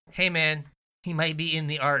 hey man, he might be in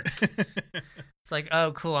the art. It's like,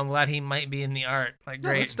 oh cool, I'm glad he might be in the art. Like,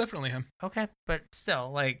 great. No, it's definitely him. Okay, but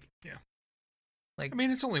still, like, I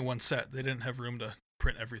mean, it's only one set. They didn't have room to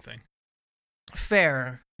print everything.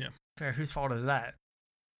 Fair. Yeah. Fair. Whose fault is that?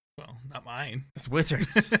 Well, not mine. It's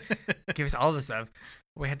Wizards. Give us all this stuff.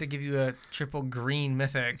 We had to give you a triple green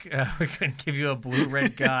mythic. We couldn't give you a blue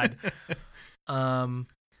red god. So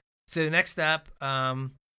the next up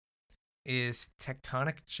is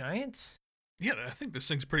Tectonic Giant. Yeah, I think this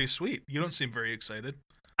thing's pretty sweet. You don't seem very excited.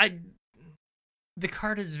 The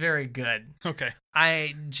card is very good. Okay.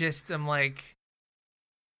 I just am like,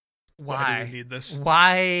 why do we need this?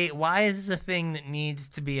 Why is this a thing that needs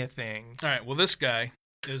to be a thing? All right. Well, this guy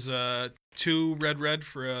is 2 red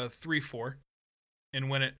for a 3/4, and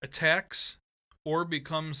when it attacks or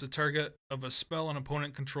becomes the target of a spell an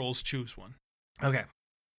opponent controls, choose one. Okay.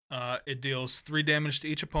 It deals 3 damage to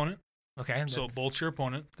each opponent. Okay. So it bolts your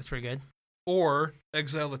opponent. That's pretty good. Or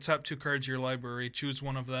exile the top 2 cards of your library. Choose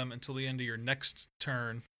one of them until the end of your next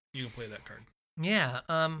turn. You can play that card. Yeah.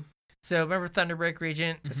 So remember Thunderbreak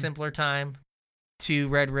Regent, a simpler time. 2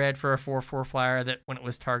 red for a 4/4 flyer that when it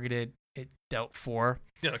was targeted, it dealt 4.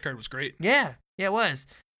 Yeah, that card was great. Yeah, it was.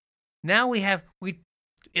 Now it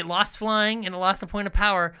lost flying and it lost a point of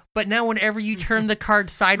power, but now whenever you turn the card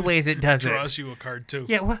sideways, it does draws you a card too.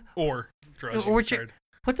 Yeah, or draws you a card.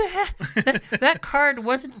 What the heck? that card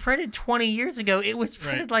wasn't printed 20 years ago. It was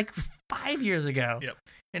printed like 5 years ago. Yep.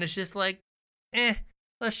 And it's just like,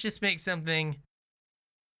 let's just make something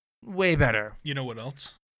way better. You know what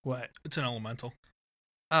else? What? It's an elemental.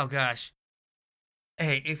 Oh gosh.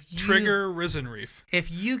 Hey, if you trigger Risen Reef.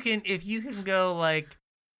 If you can go like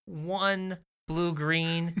 1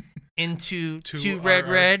 blue-green into 2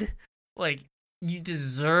 red, like you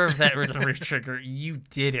deserve that Risen Reef trigger. You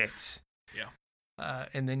did it. Yeah.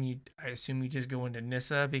 And then I assume you just go into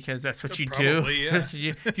Nissa because that's what you probably, do.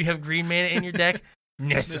 Yeah. If you have green mana in your deck,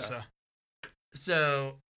 Nissa.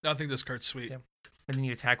 So I think this card's sweet. Yeah. And then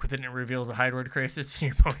you attack with it and it reveals a Hydroid Crisis and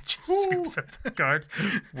your opponent just scoops up the cards.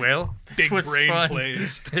 Well, this Big was brain fun.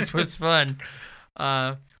 plays. This was fun.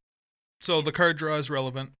 So the card draw is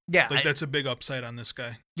relevant. Yeah. That's a big upside on this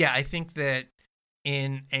guy. Yeah, I think that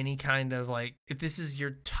in any kind of like, if this is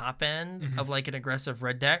your top end of like an aggressive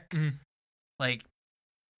red deck, like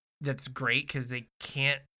that's great because they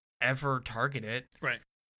can't ever target it. Right.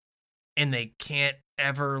 And they can't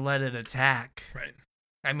ever let it attack. Right.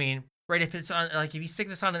 I mean, right, if it's on, like, if you stick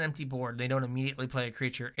this on an empty board, they don't immediately play a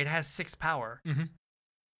creature. It has 6 power.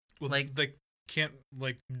 Well, like, they can't,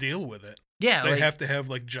 like, deal with it. Yeah. They have to have,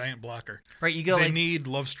 like, giant blocker. Right, you go they like... They need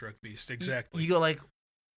Lovestruck Beast, exactly. You go, like,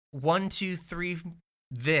 1, 2, 3,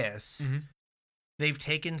 this. They've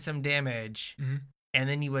taken some damage, and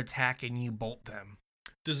then you attack and you bolt them.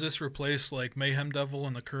 Does this replace, like, Mayhem Devil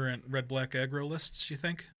in the current red-black aggro lists, you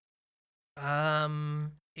think?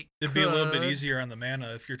 It'd be a little bit easier on the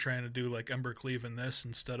mana if you're trying to do like Embercleave in this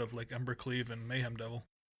instead of like Embercleave and Mayhem Devil.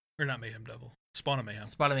 Or not Mayhem Devil. Spawn of Mayhem.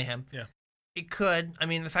 Spawn of Mayhem. Yeah. It could. I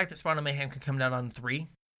mean, the fact that Spawn of Mayhem could come down on 3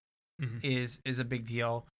 is a big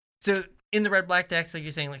deal. So in the red-black decks, like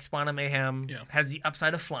you're saying, like Spawn of Mayhem has the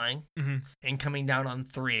upside of flying and coming down on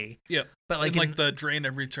 3. Yeah. But like, and, like the drain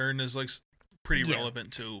every turn is like pretty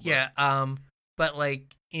relevant too. But. Yeah. But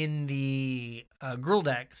like in the Gruul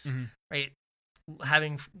decks, right?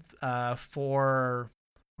 having 4,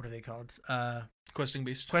 what are they called? Questing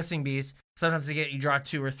Beast. Questing Beast. Sometimes you draw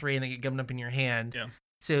 2 or 3 and they get gummed up in your hand. Yeah.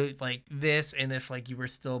 So like this, and if like you were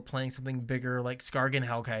still playing something bigger like Skargan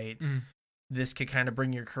Hellkite, this could kind of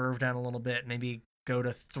bring your curve down a little bit. Maybe go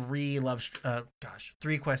to 3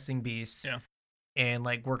 Questing Beasts. Yeah. And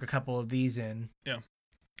like work a couple of these in. Yeah.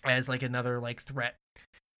 As like another like threat.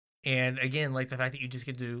 And again, like the fact that you just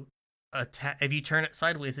get to attack, if you turn it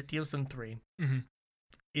sideways, it deals them 3.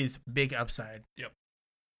 Is big upside. Yep.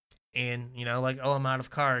 And like, oh, I'm out of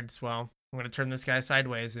cards. Well, I'm going to turn this guy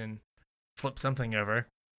sideways and flip something over.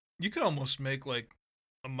 You could almost make like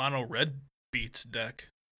a mono red beats deck.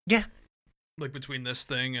 Yeah. Like between this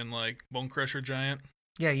thing and like Bone Crusher Giant.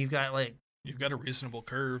 Yeah, you've got a reasonable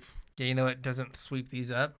curve. Yeah, it doesn't sweep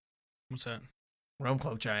these up. What's that? Rome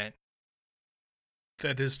Cloak Giant.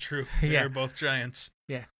 That is true. They're both giants.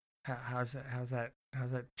 Yeah. How's that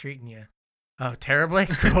treating you? Oh, terribly?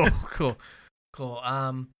 Cool.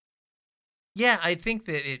 Yeah, I think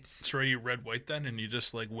that it's... Throw you red-white then, and you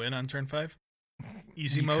just, like, win on turn 5?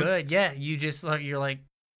 Easy mode? You could, yeah. You just, like, you're like,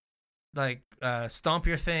 stomp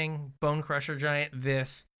your thing, Bone Crusher Giant,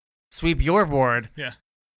 this, sweep your board. Yeah.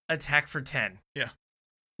 Attack for 10. Yeah.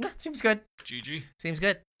 Yeah, seems good. GG. Seems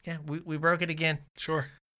good. Yeah, we broke it again. Sure.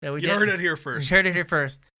 Yeah, we did. You heard it here first. We heard it here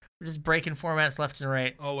first. We're just breaking formats left and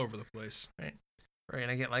right. All over the place. Right.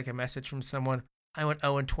 And I get, like, a message from someone. I went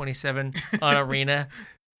 0-27 on Arena.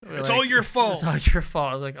 It's all your fault. It's all your fault.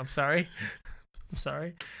 I was like, I'm sorry.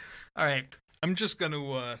 All right. I'm just going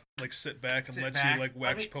to sit back and let you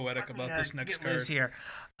wax poetic about this next card. Loose here.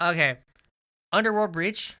 Okay. Underworld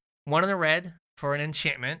Breach, 1 in the red for an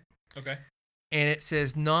enchantment. Okay. And it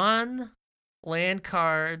says non-land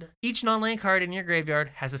card. Each non-land card in your graveyard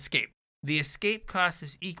has escape. The escape cost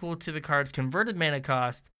is equal to the card's converted mana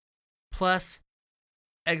cost plus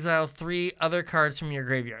exile 3 other cards from your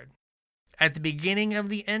graveyard. At the beginning of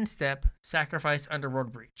the end step, sacrifice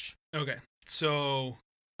Underworld Breach. Okay. So,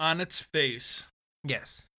 on its face,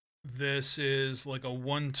 yes, this is like a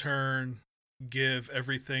 1-turn, give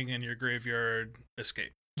everything in your graveyard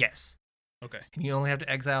escape. Yes. Okay. And you only have to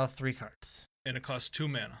exile 3 cards. And it costs 2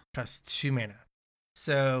 mana.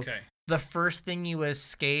 So, the first thing you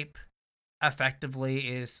escape effectively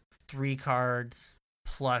is 3 cards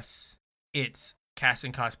plus its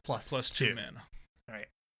casting cost plus 2 mana. All right.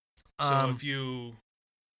 So if you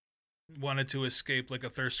wanted to escape like a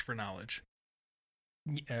Thirst for Knowledge.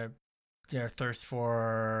 Thirst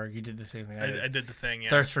for... You did the same thing I did the thing, yeah.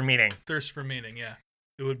 Thirst for Meaning, yeah.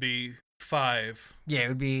 It would be 5. Yeah, it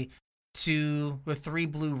would be 2 with 3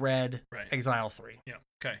 blue, red, right. Exile 3. Yeah,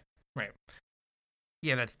 okay. Right.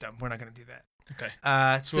 Yeah, that's dumb. We're not going to do that. Okay.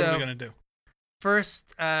 So what are we going to do?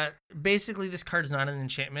 First, basically this card is not an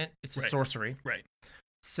enchantment. It's a sorcery. Right.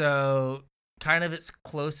 So... kind of its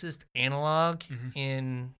closest analog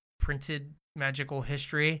in printed magical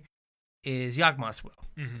history is Yawgmoth's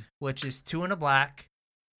Will, which is 2 and a black,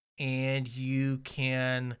 and you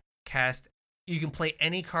can play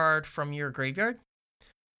any card from your graveyard,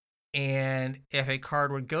 and if a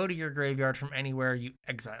card would go to your graveyard from anywhere, you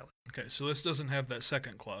exile it. Okay, so this doesn't have that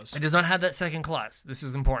second clause. It does not have that second clause. This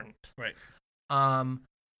is important. Right.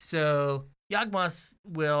 So Yawgmoth's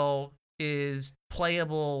Will is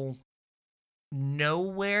playable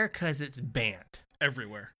nowhere because it's banned.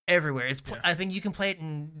 Everywhere. It's I think you can play it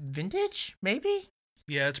in Vintage, maybe?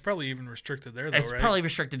 Yeah, it's probably even restricted there, though, It's right? probably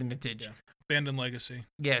restricted in Vintage. Yeah. Banned in Legacy.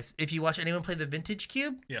 Yes. If you watch anyone play the Vintage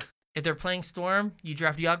Cube, yeah. If they're playing Storm, you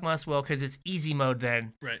draft Yawgmoth's Will because it's easy mode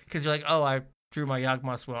then. Right. Because you're like, oh, I drew my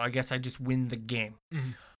Yawgmoth's Will. I guess I just win the game.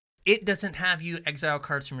 It doesn't have you exile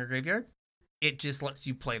cards from your graveyard. It just lets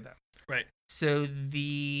you play them. Right. So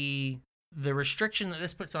the restriction that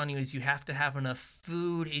this puts on you is you have to have enough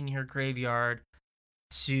food in your graveyard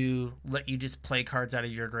to let you just play cards out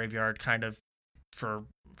of your graveyard, kind of for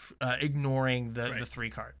ignoring the 3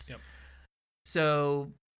 cards. Yep.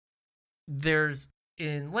 So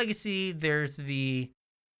in Legacy, there's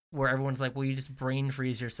where everyone's like, well, you just brain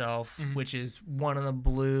freeze yourself, which is 1 of the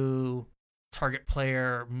blue target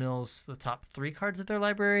player mills the top 3 cards of their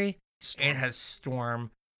library, and it has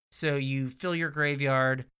Storm. So you fill your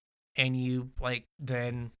graveyard, and you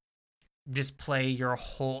then just play your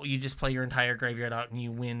entire graveyard out, and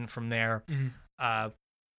you win from there.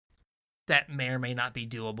 That may or may not be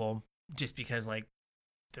doable, just because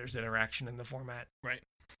there's interaction in the format. Right.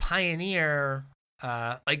 Pioneer,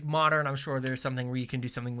 Modern, I'm sure there's something where you can do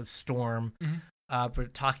something with Storm.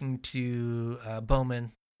 But talking to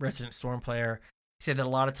Bowman, resident Storm player, he said that a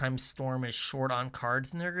lot of times Storm is short on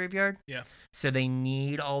cards in their graveyard. Yeah. So they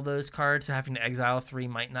need all those cards, so having to exile 3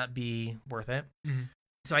 might not be worth it.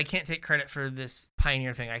 so I can't take credit for this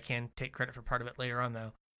Pioneer thing. I can take credit for part of it later on,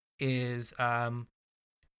 though. Is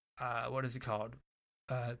what is it called?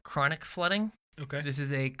 Chronic flooding. Okay. This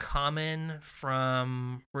is a common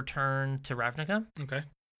from Return to Ravnica. Okay.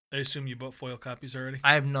 I assume you bought foil copies already?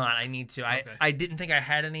 I have not. I need to. Okay. I didn't think I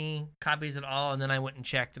had any copies at all, and then I went and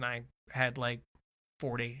checked, and I had like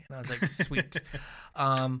 40, and I was like, sweet.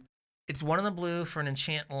 It's 1 in the blue for an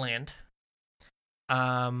enchant land.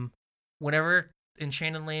 Whenever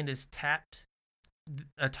enchanted land is tapped,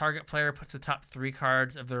 a target player puts the top 3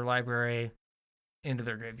 cards of their library into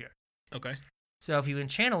their graveyard. Okay. So if you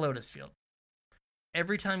enchant a Lotus Field,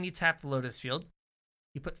 every time you tap the Lotus Field,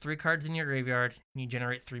 you put 3 cards in your graveyard and you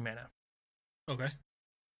generate 3 mana. Okay.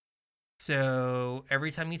 So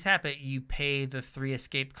every time you tap it, you pay the 3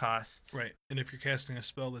 escape costs. Right. And if you're casting a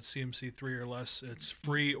spell that's CMC 3 or less, it's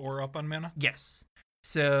free or up on mana? Yes.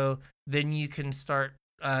 So then you can start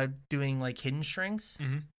doing like Hidden Strings,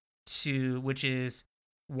 which is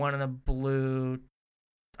 1 in the blue,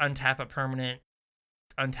 untap a permanent,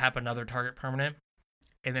 untap another target permanent,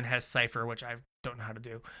 and then has Cipher, which I don't know how to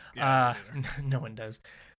do. Yeah, no one does.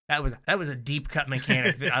 That was a deep cut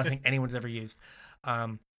mechanic that I don't think anyone's ever used.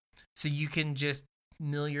 So you can just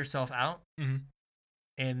mill yourself out,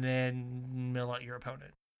 and then mill out your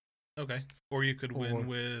opponent. Okay. Or you could win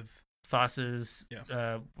with Thassa's,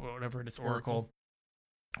 whatever it is, Oracle,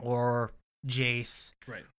 or Jace,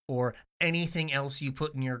 right? Or anything else you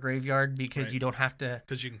put in your graveyard because you don't have to.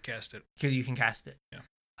 Because you can cast it. Because you can cast it.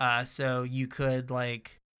 Yeah. So you could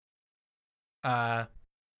like. I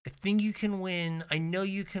think you can win. I know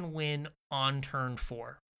you can win on turn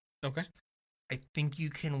 4. Okay. I think you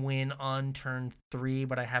can win on turn 3,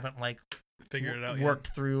 but I haven't like figured it out.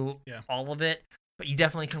 Worked through all of it. But you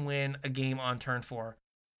definitely can win a game on turn 4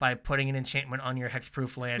 by putting an enchantment on your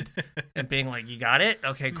hexproof land and being like, "You got it?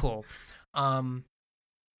 Okay, cool."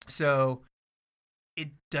 So it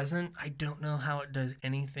doesn't. I don't know how it does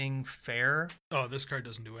anything fair. Oh, this card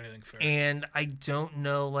doesn't do anything fair. And I don't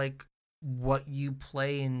know like what you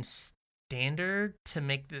play in standard to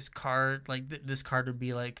make this card like this card would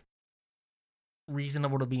be like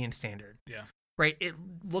reasonable to be in standard. Yeah. Right. It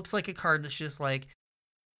looks like a card that's just like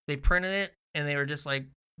they printed it and they were just like,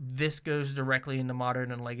 this goes directly into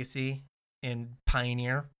Modern and Legacy, and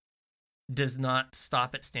Pioneer does not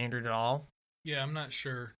stop at standard at all. Yeah, I'm not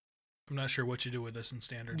sure. I'm not sure what you do with this in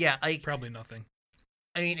standard. Yeah, probably nothing.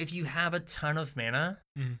 I mean, if you have a ton of mana,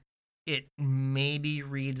 it maybe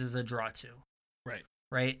reads as a draw 2. Right.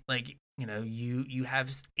 Right? Like, you have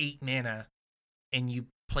 8 mana and you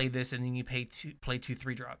play this and then you play 2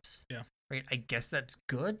 3-drops. Yeah. Right? I guess that's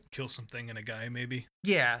good. Kill something in a guy, maybe.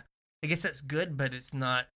 Yeah. I guess that's good, but it's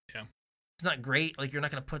not. Yeah. It's not great. Like, you're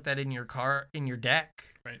not going to put that in your deck.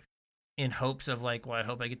 Right. In hopes of like, well, I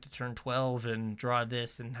hope I get to turn 12 and draw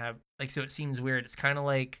this and have like. So it seems weird. It's kind of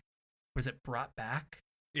like, was it Brought Back?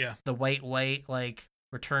 Yeah. The white like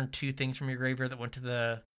return 2 things from your graveyard that went to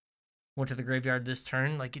the graveyard this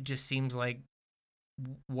turn. Like, it just seems like,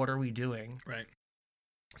 what are we doing? Right.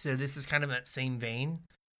 So this is kind of that same vein,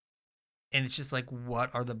 and it's just like,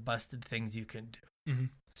 what are the busted things you can do?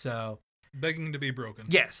 So begging to be broken.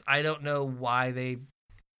 Yes, I don't know why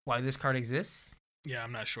this card exists. Yeah,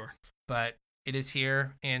 I'm not sure, but it is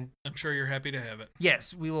here, and I'm sure you're happy to have it.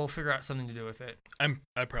 Yes, we will figure out something to do with it. I'm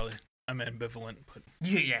ambivalent, but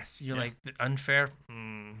yes, you're like unfair.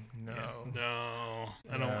 No, no,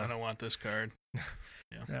 I don't want this card.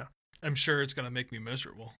 Yeah. I'm sure it's gonna make me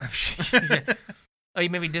miserable. Oh, you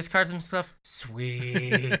maybe discard some stuff?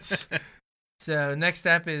 Sweet. So next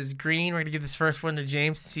up is green. We're going to give this first one to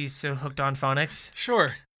James since he's so hooked on Phonics.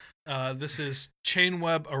 Sure. This is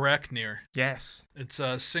Chainweb Arachneer. Yes. It's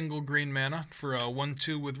a single green mana for a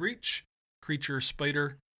 1/2 with reach. Creature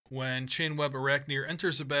Spider. When Chainweb Arachneer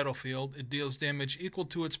enters the battlefield, it deals damage equal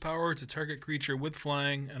to its power to target creature with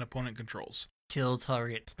flying and opponent controls. Kill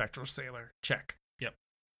target Spectral Sailor. Check. Yep.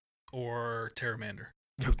 Or Terramander.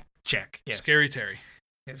 Check. Yes. Scary Terry.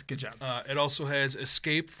 Yes, good job. It also has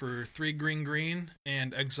Escape for 3 green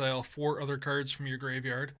and exile 4 other cards from your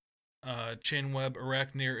graveyard. Chainweb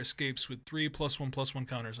Arachneer escapes with 3 +1/+1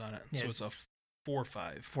 counters on it. Yes. So it's a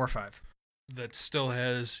 4/5. 4/5. That still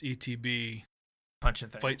has ETB. Punch a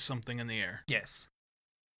thing. Fight something in the air. Yes.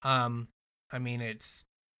 I mean, it's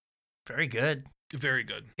very good. Very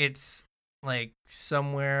good. It's like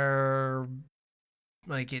somewhere,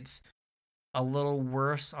 like it's a little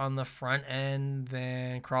worse on the front end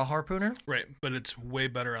than Crawl Harpooner. Right, but it's way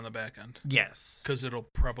better on the back end. Yes. Because it'll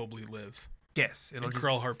probably live. Yes.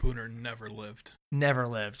 Crawl Harpooner never lived. Never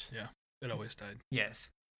lived. Yeah, it always died. Yes.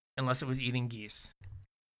 Unless it was eating geese.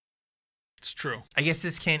 It's true. I guess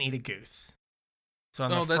this can't eat a goose. So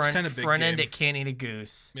on the front end, it can't eat a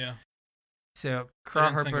goose. Yeah. So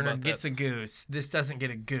Craw Heartburner gets a goose. This doesn't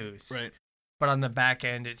get a goose. Right. But on the back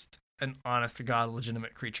end, it's an honest-to-God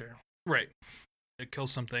legitimate creature. Right. It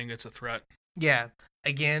kills something. It's a threat. Yeah.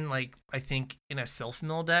 Again, like, I think in a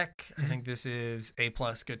self-mill deck, I think this is A+,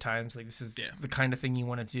 good times. Like, this is the kind of thing you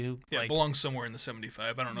want to do. Yeah, like, it belongs somewhere in the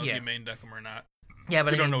 75. I don't know if you main deck them or not. Yeah,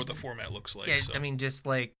 but we don't know what the format looks like. Yeah, so. I mean, just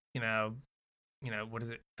like, what is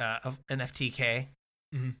it? An FTK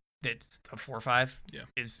that's a 4/5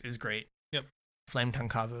 is great. Yep. Flametongue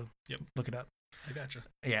Kavu. Yep. Look it up. I gotcha.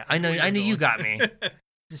 Yeah, I knew you got me.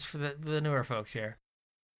 Just for the newer folks here.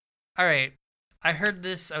 All right. I heard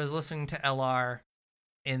this. I was listening to LR,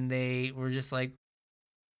 and they were just like,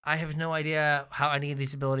 I have no idea how any of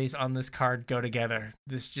these abilities on this card go together.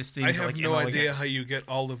 This just seems like... I have no idea how you get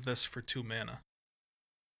all of this for 2 mana.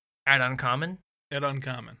 At uncommon? At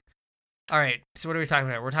uncommon. All right. So what are we talking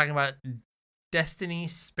about? We're talking about Destiny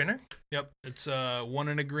Spinner? Yep. It's 1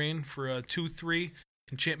 and a green for a 2/3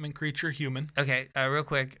 enchantment creature, human. Okay. Real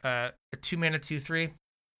quick. A 2 mana 2/3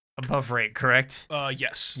 above rate, correct?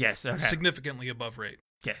 Yes. Yes. Okay. Significantly above rate.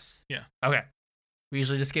 Yes. Yeah. Okay. We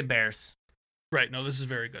usually just get bears. Right. No, this is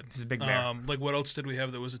very good. This is a big bear. Like, what else did we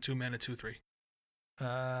have that was a 2 mana 2/3?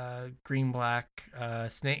 Green black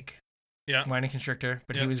snake. Yeah. Mining Constrictor,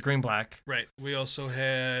 but he was green black. Right. We also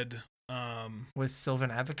had was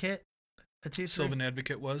Sylvan Advocate a 2/3? Sylvan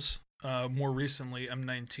Advocate was. More recently,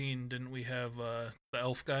 M19, didn't we have the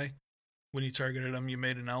elf guy? When you targeted him, you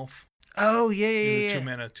made an elf. Oh, yeah. 2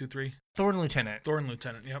 mana 2/3. Thorn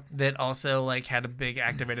Lieutenant, yep. That also like had a big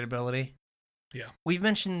activated ability. Yeah. We've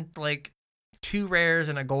mentioned like 2 rares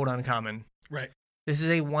and a gold uncommon. Right. This is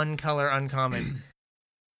a 1 color uncommon.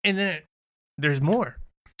 And then there's more.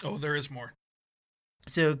 Oh, there is more.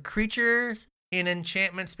 So creatures and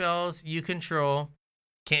enchantment spells you control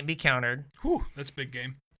can't be countered. Whew, that's big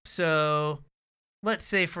game. So let's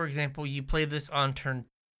say, for example, you play this on turn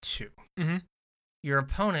 2. Mm-hmm.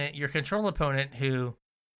 Your control opponent, who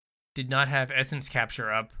did not have Essence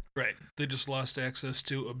Capture up. Right. They just lost access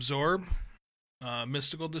to Absorb,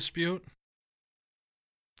 Mystical Dispute.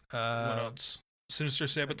 What else? Sinister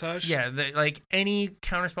Sabotage? Yeah, like any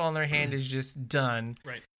counterspell in their hand is just done.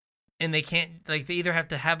 Right. And they can't, like, they either have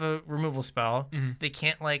to have a removal spell. Mm-hmm. They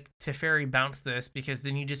can't, like, Teferi bounce this because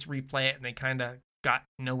then you just replay it and they kind of got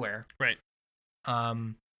nowhere. Right.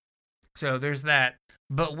 So there's that.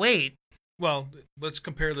 But wait. Well, let's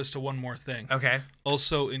compare this to one more thing. Okay.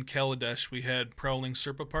 Also in Kaladesh, we had Prowling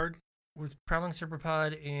Serpapard. Was Prowling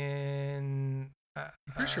Serpapard in... I'm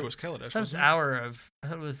pretty sure it was Kaladesh. That was I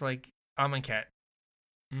thought it was, like, Amonkhet.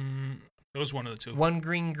 It was one of the 2. 1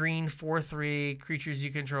 green, 4/3, creatures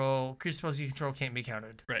you control, creature spells you control can't be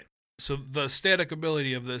countered. Right. So the static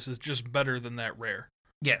ability of this is just better than that rare.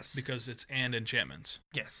 Yes. Because it's and enchantments.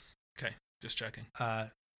 Yes. Okay, just checking.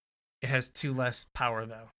 It has 2 less power,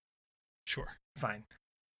 though. Sure. Fine.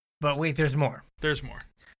 But wait, there's more. There's more.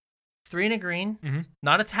 3 and a green,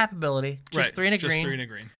 not a tap ability, just 3 and a green. Just 3 and a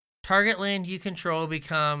green. Target land you control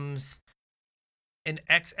becomes an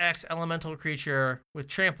XX elemental creature with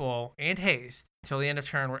trample and haste until the end of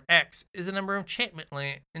turn, where X is the number of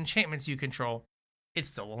enchantments you control. It's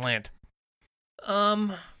still a land.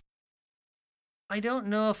 I don't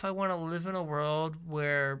know if I want to live in a world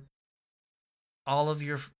where all of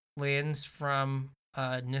your lands from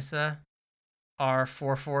Nissa are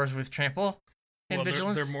 4/4s with trample and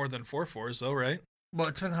vigilance. They're more than 4/4s, though, right? Well,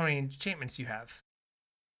 it depends on how many enchantments you have.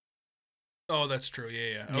 Oh, that's true.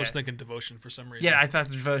 Yeah. I was thinking devotion for some reason. Yeah, I thought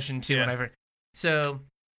devotion too. Yeah. Whenever. So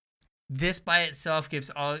this by itself makes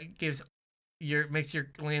your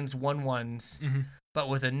lands 1/1s, but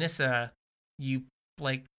with a Nissa, you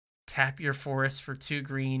like tap your forest for 2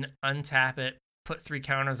 green, untap it, put 3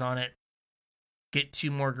 counters on it, get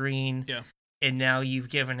 2 more green. Yeah. And now you've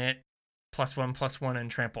given it +1/+1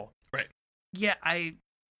 and trample. Right. Yeah, I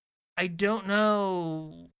don't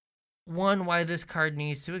know why this card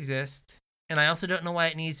needs to exist. And I also don't know why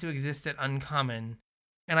it needs to exist at uncommon.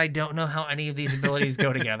 And I don't know how any of these abilities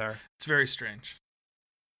go together. It's very strange.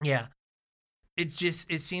 Yeah. It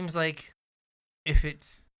seems like if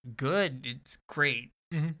it's good, it's great.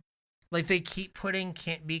 Mm-hmm. Like they keep putting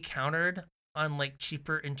can't be countered on like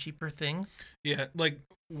cheaper and cheaper things. Yeah, like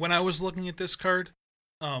when I was looking at this card,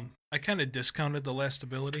 I kind of discounted the last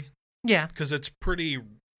ability. Yeah. Because it's pretty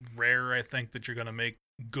rare, I think, that you're going to make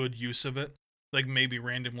good use of it. Like, maybe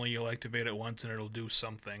randomly you'll activate it once and it'll do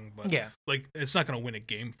something, but like it's not going to win a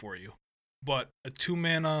game for you. But a 2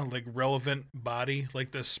 mana, like, relevant body,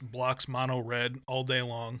 like this blocks mono red all day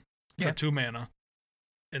long for 2 mana,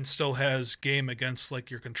 and still has game against, like,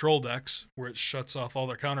 your control decks, where it shuts off all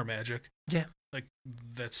their counter magic. Yeah. Like,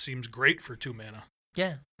 that seems great for 2 mana.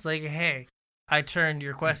 Yeah. It's like, hey, I turned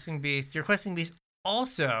your Questing Beast. Your Questing Beast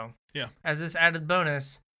also, as this added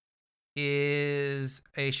bonus, is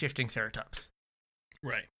a Shifting Ceratops.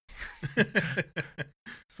 Right.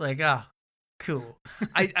 It's like, cool.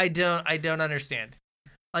 I don't understand.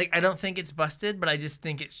 Like, I don't think it's busted, but I just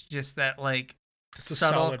think it's just that, like, it's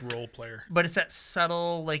subtle, a solid role player. But it's that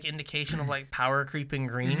subtle, like, indication of, like, power creeping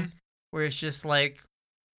green, where it's just like,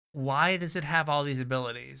 why does it have all these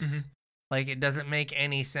abilities? Like, it doesn't make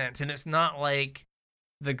any sense. And it's not like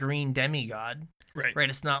the green demigod. Right.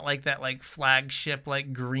 It's not like that, like, flagship,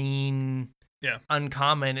 like, green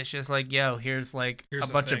uncommon. It's just like, here's a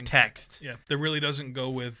bunch of text. Yeah, that really doesn't go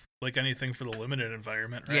with, like, anything for the limited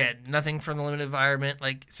environment, right? Yeah, nothing for the limited environment.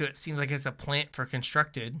 Like, so it seems like it's a plant for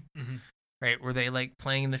constructed, right? Were they, like,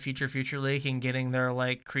 playing in the Future League and getting their,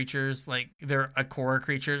 like, creatures, like, their Akora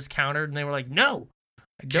creatures countered, and they were like, no!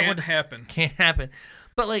 Can't happen.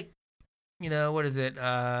 But, like, what is it?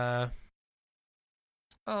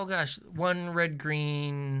 Oh gosh, 1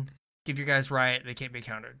 red-green, give your guys Riot, they can't be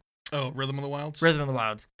countered. Oh, Rhythm of the Wilds? Rhythm of the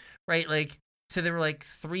Wilds. Right, like, so they were like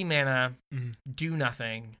 3 mana, do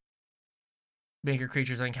nothing, make your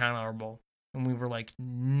creatures uncounterable. And we were like,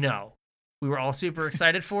 no. We were all super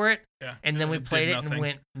excited for it. Yeah. And then we played it and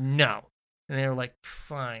went, no. And they were like,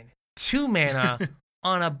 fine. 2 mana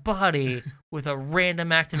on a body with a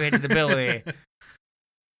random activated ability.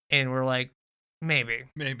 And we're like, maybe.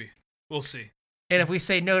 We'll see. And if we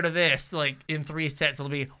say no to this, like, in 3 sets, it'll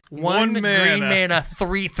be 1 green mana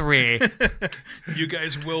 3/3. You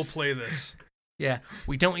guys will play this. Yeah.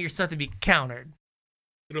 We don't want your stuff to be countered.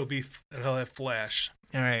 It'll have Flash.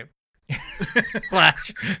 All right.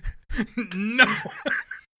 Flash. No.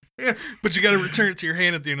 But you got to return it to your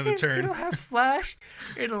hand at the end of the turn. It'll have Flash.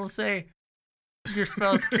 It'll say, creature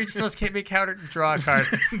spells can't be countered. Draw a card.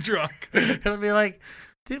 It'll be like,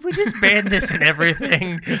 did we just ban this and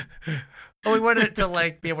everything? Oh, we wanted it to,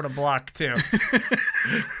 like, be able to block, too.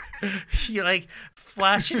 You, like,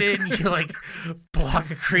 flash it in, you, like, block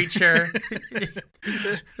a creature.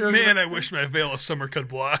 Man, I wish my Veil of Summer could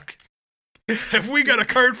block. Have we got a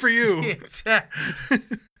card for you?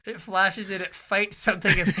 It flashes it, it fights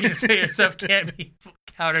something, and you say your stuff can't be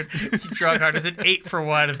countered. You draw a card. It's an 8 for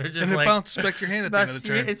 1. And they're just and it bounces back to your hand at the end of the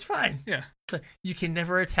turn. It's fine. Yeah. You can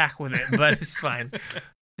never attack with it, but it's fine.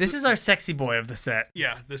 This is our sexy boy of the set.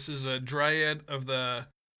 Yeah, this is a Dryad of the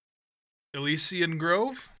Elysian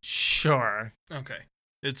Grove? Sure. Okay.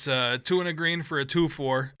 It's 2 and a green for a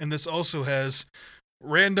 2/4, and this also has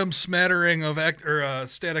random smattering of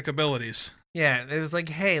static abilities. Yeah, it was like,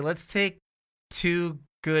 hey, let's take 2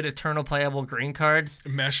 good eternal playable green cards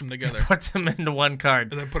and mash them together. Put them into 1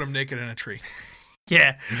 card. And then put them naked in a tree.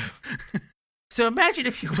 Yeah. So imagine,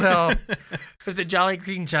 if you will, if the Jolly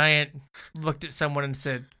Green Giant looked at someone and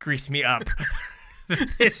said, grease me up.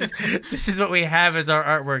 This is what we have as our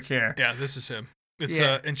artwork here. Yeah, this is him. It's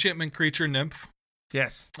enchantment creature nymph.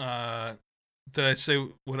 Yes. Did I say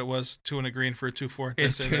what it was? 2 and a green for a 2/4?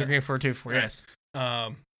 It's 2 and a green for a 2/4, right. Yes.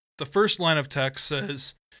 The first line of text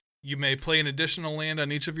says, you may play an additional land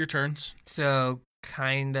on each of your turns. So,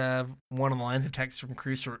 kind of one of the lines of text from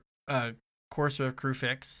Corsair of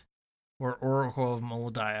Kruphix, or Oracle of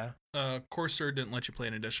Moldiah. Corsair didn't let you play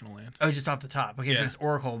an additional land. Oh, just off the top. Okay, so it's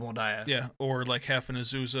Oracle of Moldiah. Yeah, or like Half an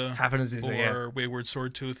Azusa. Or Wayward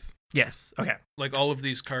Swordtooth. Yes, okay. Like, all of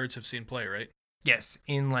these cards have seen play, right? Yes,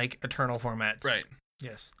 in, like, Eternal formats. Right.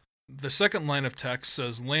 Yes. The second line of text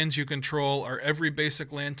says, lands you control are every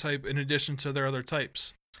basic land type in addition to their other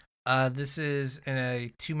types. This is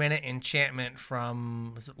a 2-mana enchantment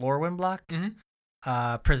from, was it Lorwyn block?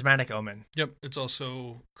 Mm-hmm. Prismatic Omen. Yep, it's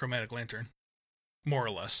also Chromatic Lantern, more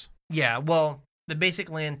or less. Yeah, well, the basic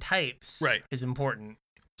land types is important.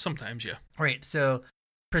 Sometimes, yeah. Right, so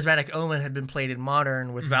Prismatic Omen had been played in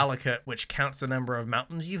Modern with Valakut, which counts the number of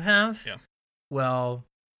mountains you have. Yeah. Well,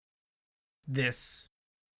 this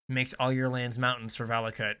makes all your lands mountains for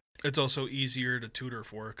Valakut. It's also easier to tutor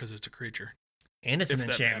for because it's a creature. And it's an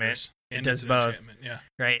enchantment. It does both. Yeah.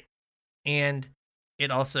 Right. And it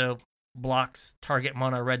also blocks target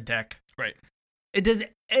mono red deck. Right. It does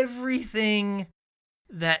everything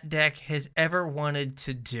that deck has ever wanted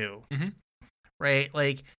to do. Mm-hmm. Right?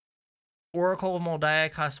 Like, Oracle of Moldiah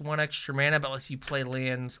costs 1 extra mana, but lets you play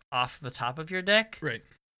lands off the top of your deck. Right.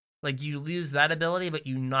 Like, you lose that ability, but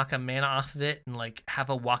you knock a mana off of it and, like, have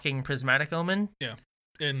a walking Prismatic Omen. Yeah.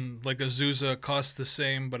 And, like, Azusa costs the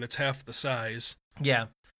same, but it's half the size. Yeah.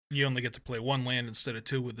 You only get to play 1 land instead of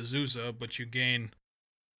 2 with Azusa, but you gain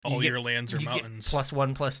all your lands or mountains.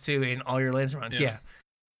 +1/+2 in all your lands or mountains. Yeah.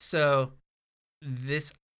 So,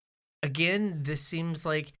 this seems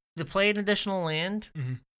like the play an additional land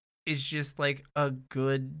mm-hmm. is just like a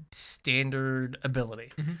good standard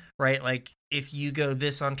ability, right? Like if you go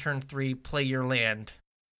this on turn 3, play your land,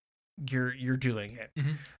 you're doing it,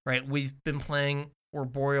 right? We've been playing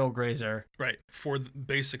Arboreal Grazer, right? For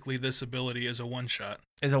basically this ability is a one shot,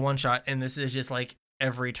 and this is just like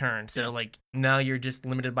every turn. So like now you're just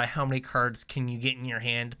limited by how many cards can you get in your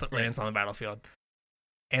hand to put lands on the battlefield,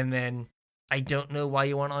 and then I don't know why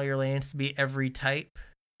you want all your lands to be every type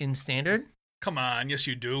in standard. Come on, yes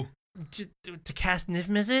you do. To cast Niv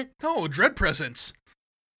Mizzet? No, Dread Presence.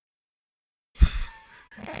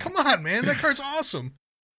 Come on, man, that card's awesome.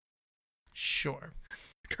 Sure.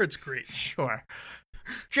 That card's great. Sure.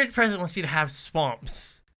 Dread Presence wants you to have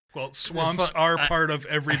swamps. Well, swamps are part of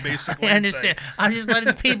every basic land. I understand. Type. I'm just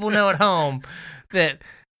letting people know at home that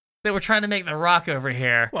we're trying to make the rock over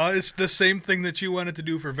here. Well, it's the same thing that you wanted to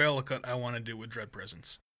do for Valakut, I want to do with Dread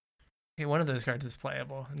Presence. Hey, one of those cards is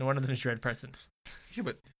playable, and one of them is Dread Presence. Yeah,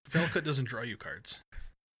 but Valakut doesn't draw you cards.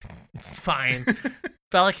 It's fine.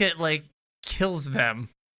 Valakut, like, kills them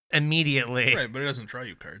immediately. Right, but it doesn't draw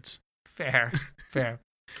you cards. Fair.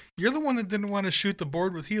 You're the one that didn't want to shoot the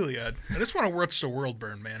board with Heliod. I just want to watch the world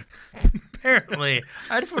burn, man. Apparently.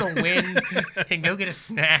 I just want to win and go get a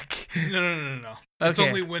snack. No. Okay. It's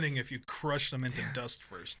only winning if you crush them into dust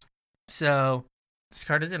first. So, this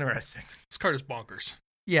card is interesting. This card is bonkers.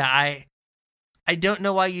 Yeah, I don't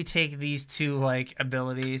know why you take these two like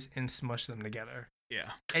abilities and smush them together.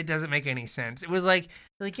 Yeah. It doesn't make any sense. It was like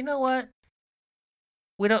you know what?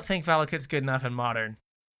 We don't think Valakut's good enough in Modern.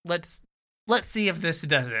 Let's see if this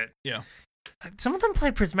does it. Yeah. Some of them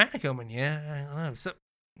play Prismatic Omen, yeah. I don't know. So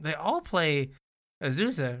they all play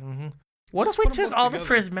Azusa. Mm-hmm. What if we took all the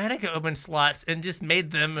Prismatic Omen slots and just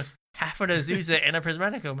made them half an Azusa and a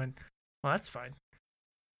Prismatic Omen? Well, that's fine.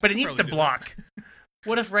 But it needs to block.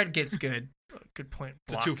 What if red gets good? Good point.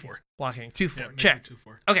 Blocking. It's a 2/4. Blocking. 2/4. Yeah, check.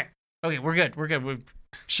 2/4. Okay, we're good. We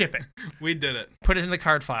ship it. We did it. Put it in the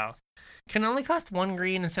card file. Can it only cost 1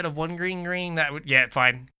 green instead of 1 green? That would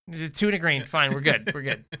fine. 2 and a green. Fine, we're good. We're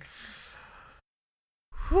good.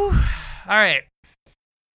 Whew. All right.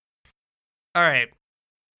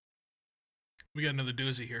 We got another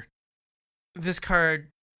doozy here. This card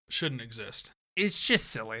shouldn't exist. It's just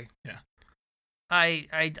silly. Yeah.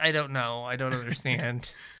 I don't know. I don't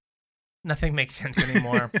understand. Nothing makes sense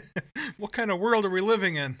anymore. What kind of world are we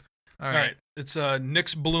living in? All right. It's a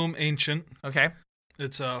Nyx Bloom Ancient. Okay.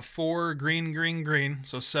 It's a 4 green,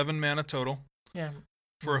 so 7 mana total. Yeah.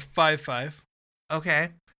 For a 5/5.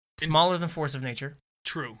 Okay. Smaller than Force of Nature.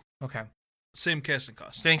 True. Okay. Same casting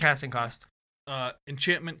cost.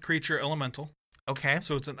 Enchantment creature elemental. Okay.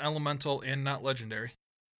 So it's an elemental and not legendary.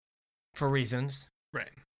 For reasons.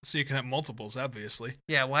 Right. So you can have multiples, obviously.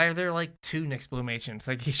 Yeah, why are there like 2 Nyx Bloom Ancients?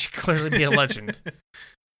 Like, he should clearly be a legend.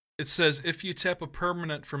 It says if you tap a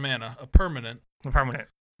permanent for mana, a permanent.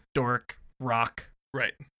 Dork, rock.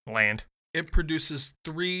 Right. Land. It produces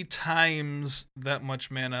 3 times that much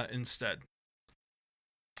mana instead.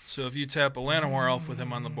 So if you tap a Llanowar Elf with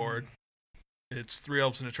him on the board, it's 3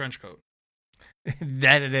 elves in a trench coat.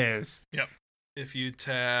 That it is. Yep. If you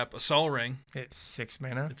tap a Sol Ring, it's 6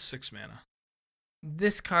 mana. It's 6 mana.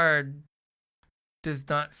 This card does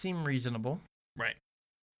not seem reasonable. Right.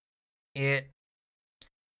 It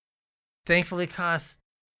thankfully costs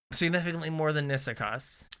significantly more than Nissa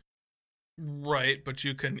costs. Right, but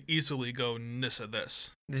you can easily go Nissa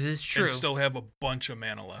this. This is true. And still have a bunch of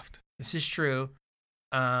mana left. This is true.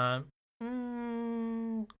 I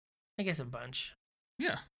guess a bunch.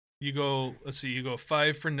 Yeah. You go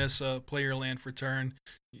 5 for Nissa, play your land for turn.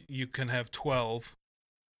 You can have 12.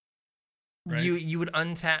 Right? You would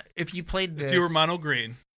untap if you played this. If you were mono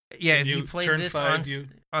green. Yeah, if you played this 5,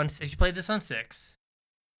 if you played this on 6,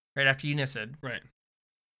 right after you Nissa'd. Right.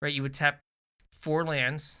 Right, you would tap 4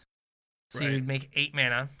 lands. So you would make 8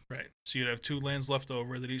 mana. Right. So you'd have 2 lands left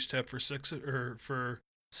over that each tap for 6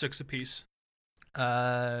 apiece.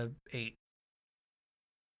 8.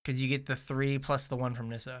 Because you get the 3 plus the 1 from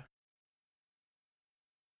Nissa.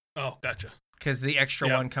 Oh, gotcha. Because the extra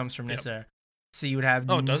 1 comes from Nissa. So you would have.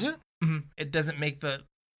 Oh, does it? It doesn't make the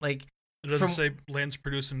like. It doesn't say lands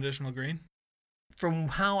produce an additional green. From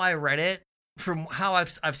how I read it, from how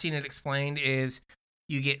I've seen it explained, is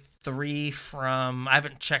you get 3 from. I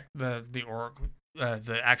haven't checked the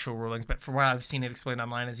actual rulings, but from what I've seen it explained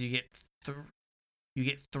online, is you get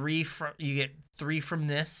 3 from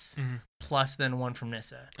this plus then 1 from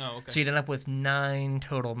Nissa. Oh, okay. So you'd end up with 9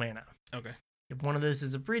 total mana. Okay. If one of those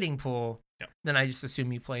is a breeding pool, then I just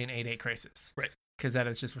assume you play an 8/8 Crisis. Right. Because that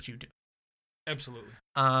is just what you do. Absolutely.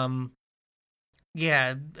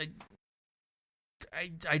 Yeah.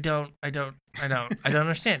 I don't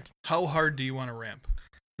understand. How hard do you want to ramp?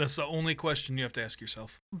 That's the only question you have to ask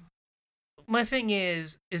yourself. My thing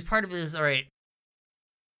is part of it is, all right,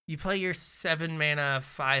 you play your 7 mana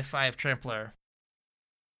 5/5 Trampler.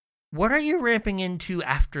 What are you ramping into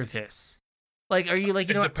after this? Like, are you like,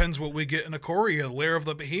 you know? It depends what we get in Ikoria, Lair of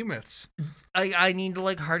the Behemoths. I need to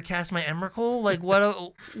like hardcast my Emrakul. Like,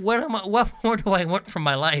 what more do I want from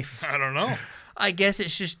my life? I don't know. I guess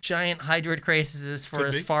it's just giant Hydroid Crises for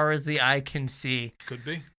as far as the eye can see. Could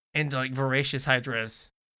be. And like voracious Hydras.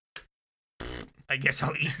 I guess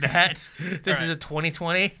I'll eat that. This is a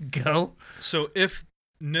 2020. Go. So if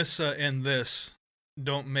Nissa and this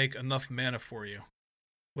don't make enough mana for you,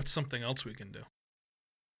 what's something else we can do?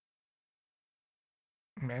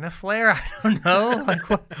 Mana Flare? I don't know. Like,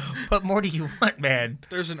 what more do you want, man?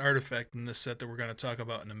 There's an artifact in this set that we're going to talk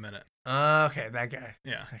about in a minute. Okay, that guy.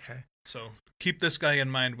 Yeah. Okay. So keep this guy in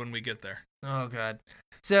mind when we get there. Oh, God.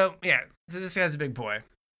 So, yeah. So this guy's a big boy.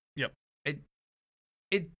 Yep.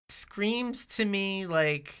 It screams to me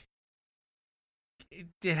like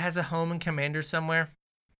it has a home in Commander somewhere.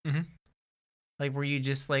 Mm-hmm. Like, where you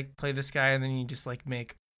just, like, play this guy and then you just, like,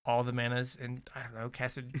 make all the manas and, I don't know,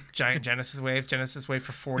 cast a giant Genesis Wave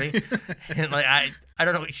for 40. And, like, I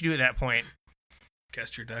don't know what you should do at that point.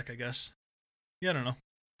 Cast your deck, I guess. Yeah, I don't know.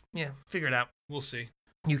 Yeah, figure it out. We'll see.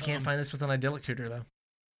 You can't find this with an Idyllic Tutor, though.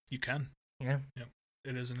 You can. Yeah. Yep.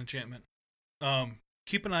 It is an enchantment.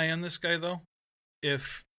 Keep an eye on this guy, though.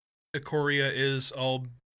 If Ikoria is all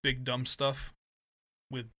big dumb stuff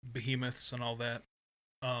with behemoths and all that,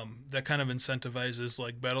 that kind of incentivizes,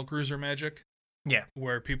 like, Battlecruiser magic. Yeah.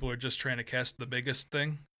 Where people are just trying to cast the biggest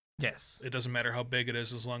thing. Yes. It doesn't matter how big it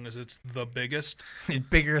is as long as it's the biggest.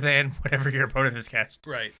 Bigger than whatever your opponent has cast.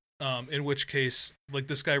 Right. In which case, like,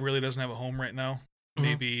 this guy really doesn't have a home right now. Mm-hmm.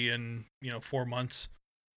 Maybe in, 4 months,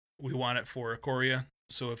 we want it for Ikoria.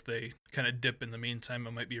 So if they kind of dip in the meantime,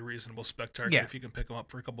 it might be a reasonable spec target if you can pick them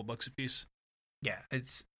up for a couple bucks a piece. Yeah,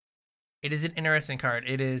 it is an interesting card.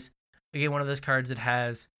 It is, again, one of those cards that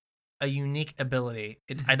has a unique ability.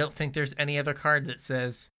 I don't think there's any other card that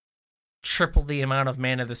says triple the amount of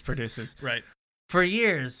mana this produces. Right. For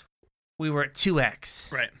years, we were at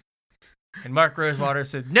 2x. Right. And Mark Rosewater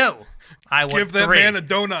said, no, I want 3. Give that man a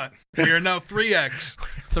donut. We are now 3x.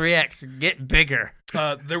 3x. Get bigger.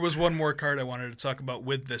 There was one more card I wanted to talk about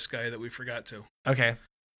with this guy that we forgot to. Okay.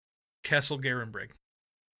 Castle Garenbrig.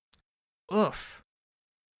 Oof.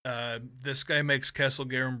 This guy makes Castle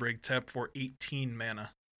Garenbrig tap for 18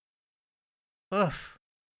 mana. Oof.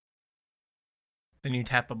 Then you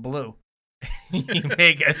tap a blue. You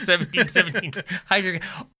make a 17/17 Hydra.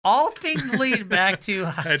 All things lead back to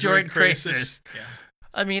Hydroid Crisis. Yeah.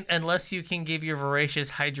 I mean, unless you can give your voracious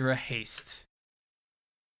Hydra haste.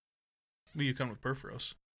 Well, you come with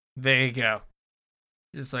Perforos. There you go.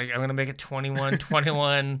 Just like, I'm going to make it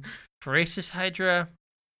 21/21 voracious Hydra.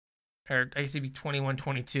 Or I guess it'd be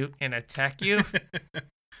 21/22 and attack you.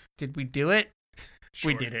 Did we do it?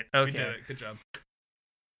 Sure. We did it. Okay. We did it. Good job.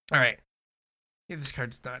 All right. Yeah, this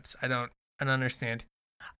card's nuts. I don't understand.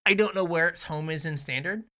 I don't know where its home is in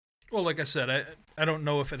Standard. Well, like I said, I don't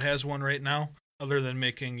know if it has one right now, other than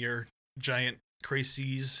making your giant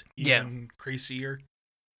Crises even crazier.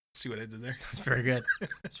 See what I did there? It's very good.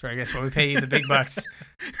 It's very good. That's why we pay you the big bucks.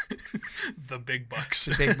 The big bucks.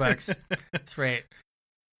 The big bucks. That's right.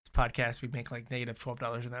 This podcast, we make like negative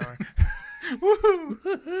 $12 an hour.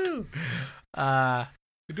 Woohoo! Woohoo!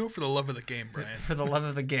 We do it for the love of the game, Brian. For the love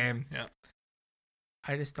of the game. Yeah.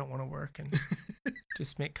 I just don't want to work and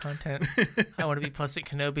just make content. I want to be Pleasant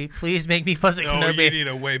Kenobi. Please make me Pleasant Kenobi. No, you need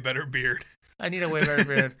a way better beard. I need a way better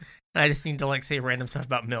beard. I just need to like say random stuff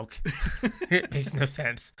about milk. It makes no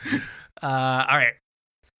sense. All right.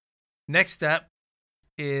 Next up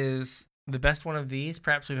is the best one of these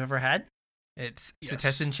perhaps we've ever had. It's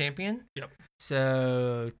Setessan Champion. Yep.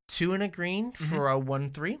 So 2 and a green for a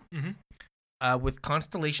 1/3 with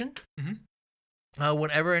Constellation.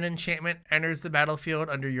 Whenever an enchantment enters the battlefield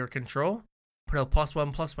under your control, put a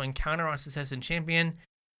 +1/+1 counter on Setessan Champion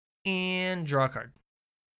and draw a card.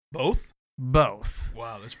 Both? Both.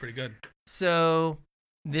 Wow, that's pretty good. So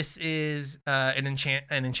this is an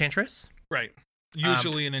enchantress. Right.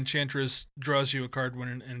 Usually an enchantress draws you a card when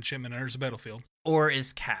an enchantment enters the battlefield. Or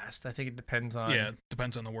is cast. I think it depends on... Yeah,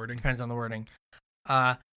 depends on the wording. Depends on the wording.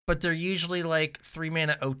 But they're usually like 3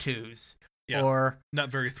 mana O2s. Yeah, or not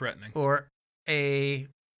very threatening. Or a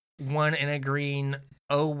 1 and a green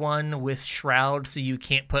 0/1 with Shroud so you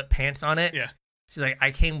can't put pants on it. Yeah. She's like,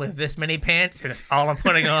 I came with this many pants, and it's all I'm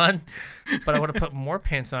putting on, but I want to put more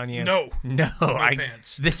pants on you. No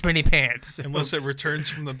pants. This many pants. Unless it returns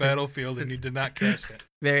from the battlefield and you did not cast it.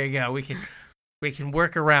 There you go. We can We can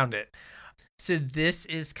work around it. So this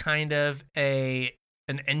is kind of an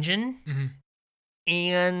engine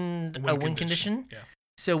and a win condition. Yeah.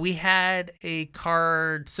 So we had a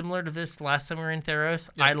card similar to this last time we were in Theros.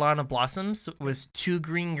 Yep. Eidolon of Blossoms was 2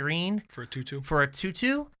 green for a 2/2. For a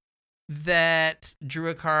 2/2 that drew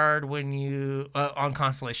a card when you on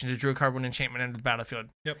Constellation. It drew a card when enchantment entered the battlefield.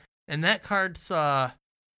 Yep. And that card saw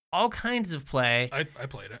all kinds of play. I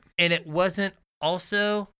played it. And it wasn't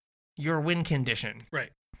also your win condition.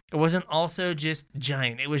 Right. It wasn't also just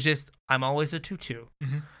giant. It was just I'm always a 2/2.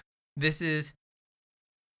 This is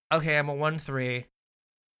okay. I'm a 1/3.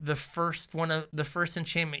 The first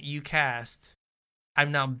enchantment you cast,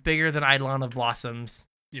 I'm now bigger than Eidolon of Blossoms.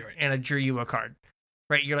 You're right. And I drew you a card.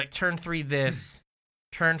 Right? You're like turn 3 this,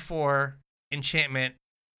 turn 4 enchantment.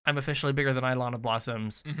 I'm officially bigger than Eidolon of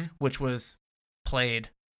Blossoms, which was played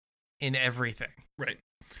in everything. Right.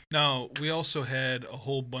 Now, we also had a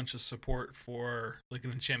whole bunch of support for like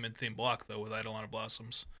an enchantment themed block though with Eidolon of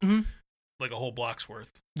Blossoms. Like a whole block's worth.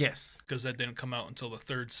 Yes. Because that didn't come out until the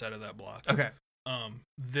 3rd set of that block. Okay.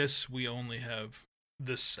 This we only have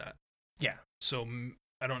this set. Yeah. So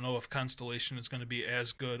I don't know if Constellation is going to be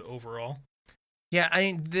as good overall. Yeah, I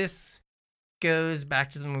mean, this goes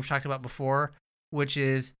back to something we've talked about before, which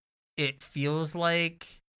is it feels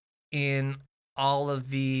like in all of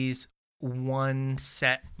these one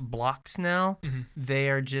set blocks now, they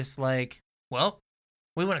are just like, well,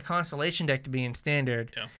 we want a Constellation deck to be in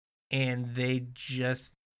Standard. Yeah. And they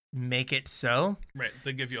just make it so. Right.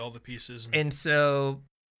 They give you all the pieces. And so,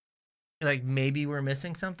 like, maybe we're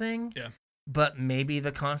missing something. Yeah. But maybe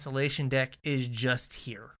the Constellation deck is just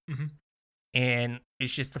here. And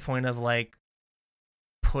it's just the point of, like,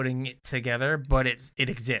 putting it together, but it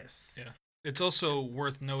exists. Yeah. It's also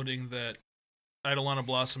worth noting that Eidolon of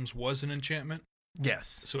Blossoms was an enchantment.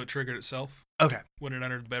 Yes. So it triggered itself. Okay. When it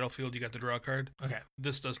entered the battlefield, you got to draw a card. Okay.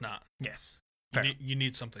 This does not. Yes. You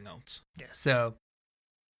need something else. Yeah. So,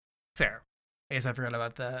 fair. I guess I forgot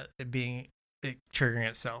about it triggering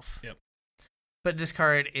itself. Yep. But this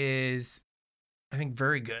card is, I think,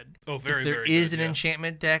 very good. Oh, very, very good. If there is an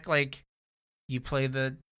enchantment deck, like, you play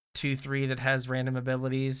the 2/3 that has random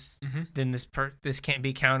abilities, then this can't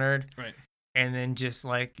be countered. Right. And then just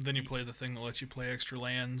like... Then you play the thing that lets you play extra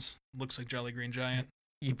lands. Looks like Jolly Green Giant.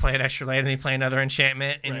 You play an extra land, and then you play another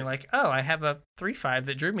enchantment, and you're like, oh, I have a 3/5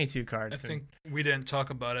 that drew me 2 cards. I think we didn't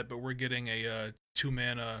talk about it, but we're getting a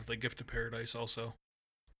 2-mana like Gift of Paradise also.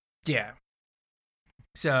 Yeah.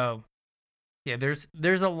 So, yeah, there's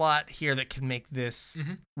a lot here that can make this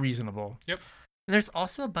reasonable. Yep. And there's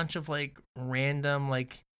also a bunch of like random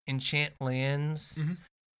like enchant lands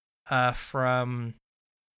from...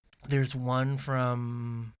 There's one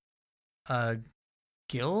from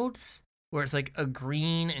Guilds where it's like a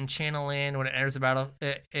green enchant land when it enters the battle,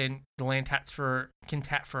 and the land can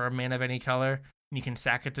tap for a mana of any color, and you can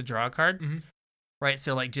sack it to draw a card. Right?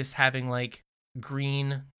 So like just having like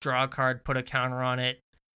green, draw a card, put a counter on it,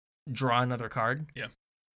 draw another card. Yeah.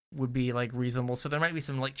 Would be like reasonable. So there might be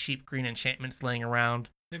some like cheap green enchantments laying around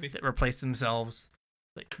that replace themselves.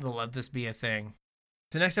 Like, they'll let this be a thing.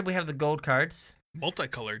 So next up we have the gold cards.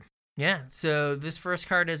 Multicolored. Yeah. So this first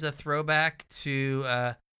card is a throwback to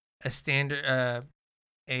a standard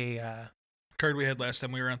card we had last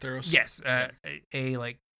time we were on Theros. Yes. A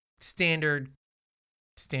like standard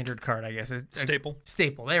card, I guess. Staple.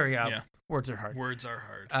 There we go. Yeah. Words are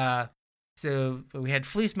hard. So we had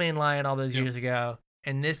Fleecemane Lion all those years ago,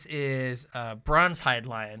 and this is Bronzehide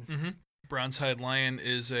Lion. Bronzehide Lion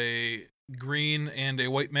is a green and a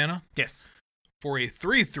white mana. Yes. For a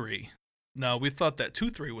 3/3. Now, we thought that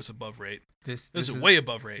 2/3 was above rate. This is way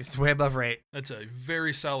above rate. It's way above rate. That's a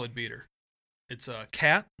very solid beater. It's a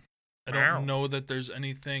cat. I don't know that there's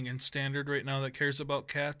anything in Standard right now that cares about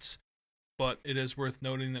cats, but it is worth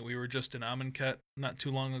noting that we were just in Amonkhet not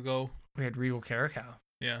too long ago. We had Regal Caracal.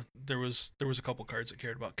 Yeah, there was a couple cards that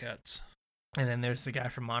cared about cats. And then there's the guy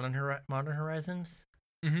from Modern Horizons.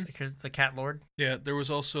 Because the Cat Lord. Yeah, there was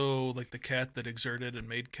also like the cat that exerted and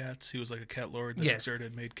made cats. He was like a cat lord that exerted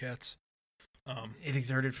and made cats.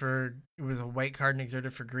 It was a white card and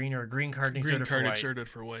exerted for green, or a green card and exerted for white. Green card exerted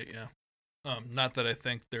for white, yeah. Not that I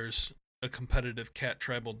think there's a competitive cat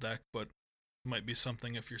tribal deck, but it might be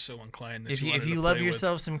something if you're so inclined that if you love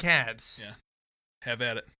yourself some cats. Yeah. Have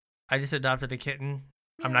at it. I just adopted a kitten.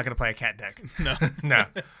 I'm not going to play a cat deck. No. No.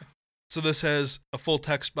 So this has a full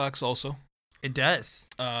text box also. It does.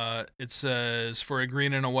 It says, for a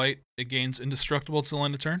green and a white, it gains indestructible till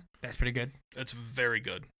end of turn. That's pretty good. That's very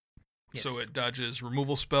good. Yes. So it dodges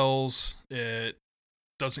removal spells. It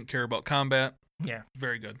doesn't care about combat. Yeah.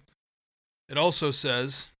 Very good. It also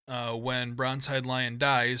says, when Bronzehide Lion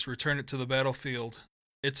dies, return it to the battlefield.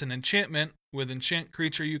 It's an enchantment with enchant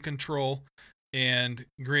creature you control, and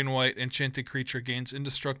green-white enchanted creature gains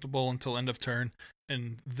indestructible until end of turn,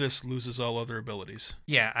 and this loses all other abilities.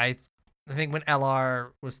 Yeah, I think when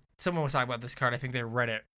someone was talking about this card, I think they read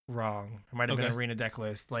it wrong. It might have been Arena deck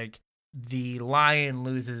list. Like, the lion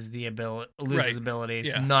loses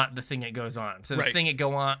abilities, not the thing it goes on. So the thing it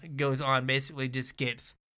goes on basically just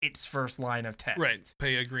gets its first line of text. Right.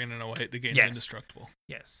 Pay a green and a white to gain indestructible.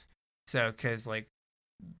 Yes. So, because like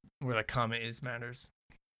where the comma is matters.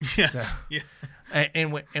 Yes. So, yeah.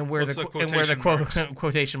 And where the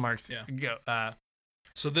quotation marks go.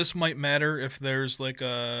 So this might matter if there's like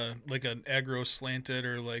an aggro slanted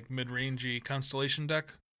or like mid-rangey constellation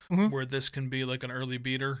deck, where this can be like an early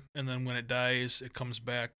beater, and then when it dies, it comes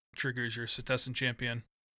back, triggers your Setessan Champion.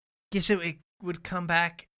 Yeah, so it would come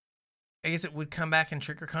back. I guess it would come back and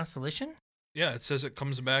trigger Constellation? Yeah, it says it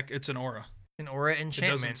comes back. It's an aura. An aura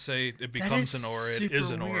enchantment. It doesn't say it becomes an aura. It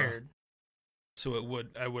is an aura. Weird. So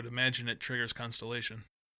I would imagine it triggers Constellation.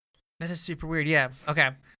 That is super weird. Yeah. Okay.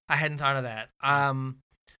 I hadn't thought of that. I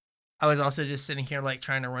was also just sitting here like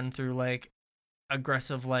trying to run through like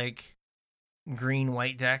aggressive like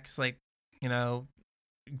green-white decks, like, you know,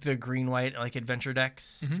 the green-white like adventure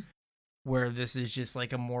decks, where this is just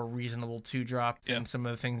like a more reasonable 2-drop than some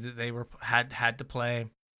of the things that they had to play,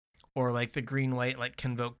 or like the green-white like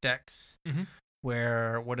Convoke decks,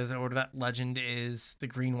 where what that legend is the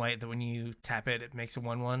green-white that when you tap it, it makes a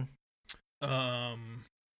 1/1.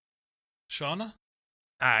 Shauna?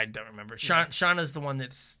 I don't remember. Shauna's the one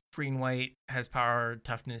that's green-white, has power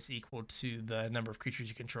toughness equal to the number of creatures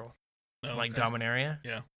you control. Like Dominaria?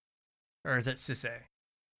 Yeah. Or is that Sisay?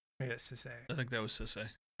 Maybe that's Sisay. I think that was Sisay.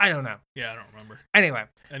 I don't know. Yeah, I don't remember. Anyway.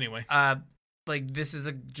 Like this is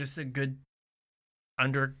just a good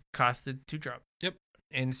undercosted 2-drop. Yep.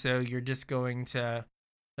 And so you're just going to,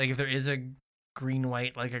 like, if there is a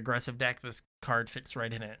green-white like aggressive deck, this card fits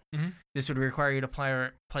right in it. This would require you to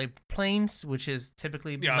play Plains, which has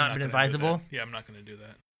typically not been advisable. Yeah, I'm not going to do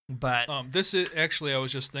that. But this is actually, I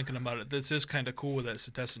was just thinking about it. This is kind of cool with that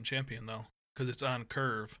Setessan Champion though, because it's on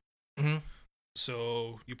curve.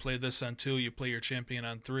 So you play this on 2, you play your champion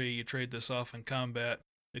on 3, you trade this off in combat.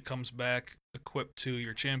 It comes back equipped to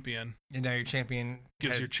your champion, and now your champion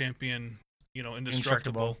gives your champion,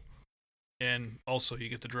 indestructible. And also you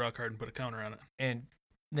get to draw a card and put a counter on it. And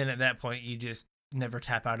then at that point, you just never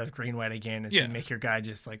tap out of green-white again, and you make your guy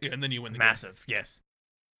just like and then you win the massive. Game. Yes.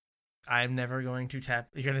 I'm never going to tap.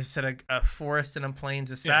 You're going to set a forest and a plains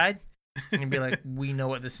aside, and you'd be like, we know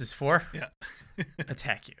what this is for. Yeah.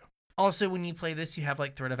 Attack you. Also, when you play this, you have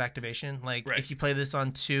like threat of activation. Like if you play this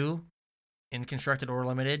on 2 in constructed or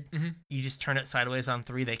limited, you just turn it sideways on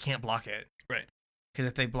 3. They can't block it. Right. Because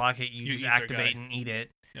if they block it, you just activate and eat it.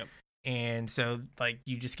 Yep. And so like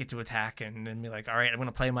you just get to attack and then be like, all right, I'm going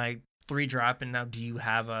to play my 3-drop, and now do you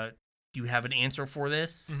have an answer for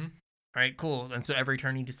this? All right, cool. And so every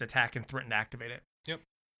turn you just attack and threaten to activate it. Yep.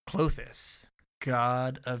 Klothys,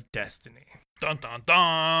 God of Destiny. Dun dun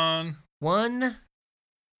dun. 1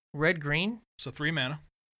 red-green. So 3 mana.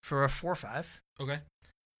 For a 4/5. Okay.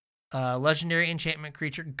 Legendary enchantment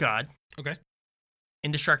creature, God. Okay.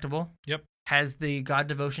 Indestructible. Yep. Has the God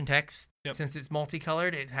Devotion text. Yep. Since it's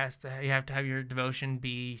multicolored, you have to have your devotion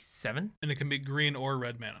be 7. And it can be green or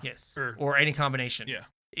red mana. Yes. Or any combination. Yeah.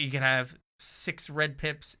 You can have 6 red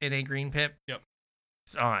pips and a green pip. Yep.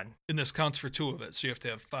 It's on. And this counts for 2 of it, so you have to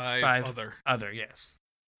have 5 other. Other, yes.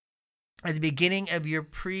 At the beginning of your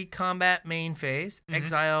pre-combat main phase,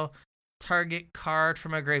 exile target card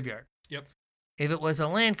from a graveyard. Yep. If it was a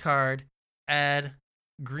land card, add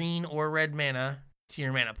green or red mana to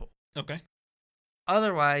your mana pool. Okay.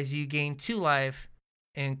 Otherwise, you gain 2 life,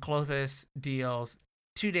 and Klothys deals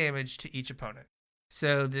 2 damage to each opponent.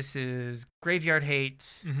 So this is Graveyard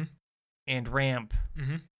Hate and Ramp.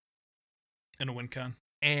 And a win con.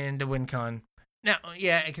 And a win con. Now,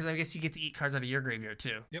 yeah, because I guess you get to eat cards out of your graveyard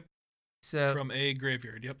too. Yep. So from a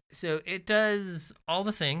graveyard, yep. So it does all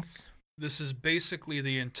the things. This is basically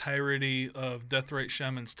the entirety of Deathrite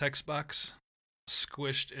Shaman's text box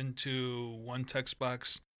squished into one text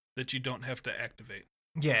box that you don't have to activate.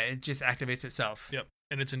 Yeah, it just activates itself. Yep,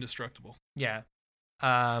 and it's indestructible. Yeah.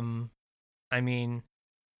 I mean,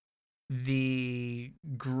 the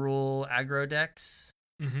Gruul aggro decks,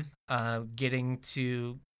 getting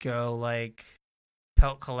to go like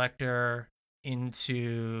Pelt Collector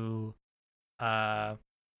into,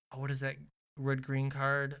 what is that red green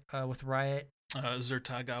card with Riot?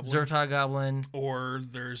 Zerta Goblin. Zerta Goblin. Or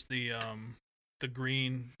there's the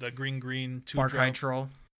green 2-drop. Barkhide Troll.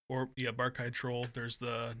 Or Barkhide Troll. There's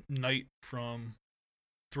the Knight from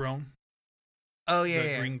Throne. Oh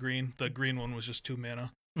yeah, the green. The green one was just 2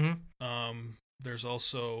 mana. Mm-hmm. There's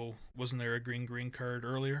also, wasn't there a green card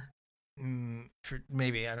earlier?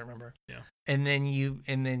 Maybe, I don't remember. Yeah. And then you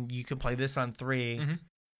can play this on 3, mm-hmm.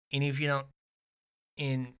 and if you don't,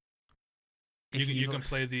 you can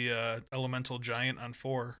play the elemental giant on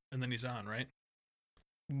 4, and then he's on, right?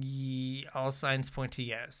 All signs point to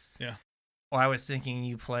yes. Yeah. Well, I was thinking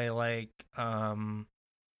you play like Girl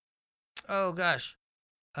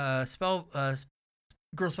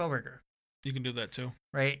Spellbreaker. You can do that too.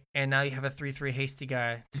 Right? And now you have a 3/3 hasty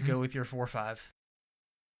guy to go with your 4/5.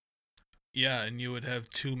 Yeah, and you would have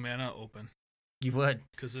 2 mana open. You would.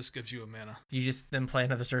 Because this gives you a mana. You just then play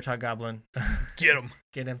another Surtog Goblin. Get him.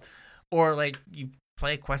 Get him. Or like you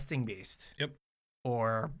play a Questing Beast. Yep.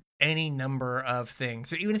 Or any number of things.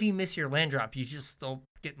 So even if you miss your land drop, you just still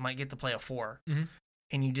might get to play a 4. Mm-hmm.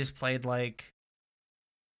 And you just played like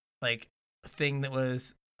a thing that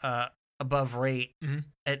was above rate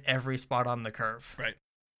at every spot on the curve. Right.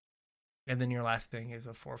 And then your last thing is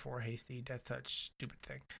a 4/4 hasty death touch stupid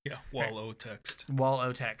thing. Yeah, wall O text. Wall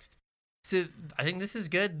O text. So I think this is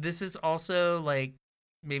good. This is also like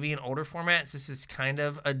maybe in older formats, this is kind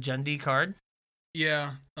of a Jundi card.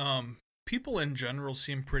 Yeah. People in general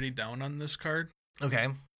seem pretty down on this card. Okay.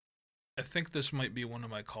 I think this might be one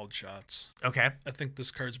of my called shots. Okay. I think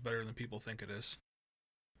this card's better than people think it is.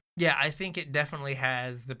 Yeah, I think it definitely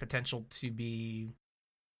has the potential to be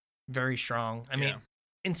very strong. I mean,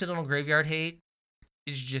 Incidental Graveyard Hate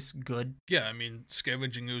is just good. Yeah, I mean,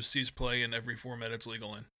 Scavenging Ooze sees play in every format it's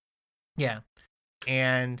legal in. Yeah.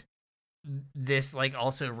 And this, like,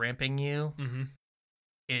 also ramping you,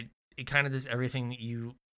 it kind of does everything that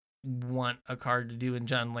you want a card to do in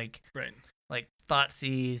Jund. Like, right. Like,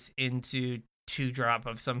 Thoughtseize into 2-drop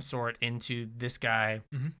of some sort into this guy.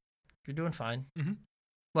 You're doing fine.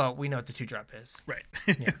 Well, we know what the 2-drop is. Right.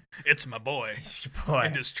 Yeah. It's my boy. It's your boy.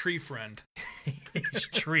 And his tree friend. His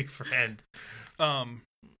tree friend.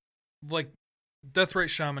 Like, Deathrite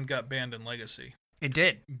Shaman got banned in Legacy. It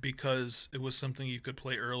did. Because it was something you could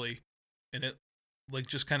play early. And it, like,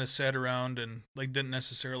 just kind of sat around and, like, didn't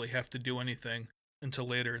necessarily have to do anything until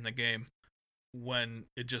later in the game when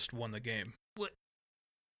it just won the game.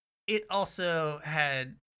 It also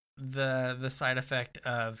had the side effect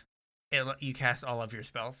of you cast all of your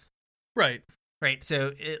spells. Right. Right.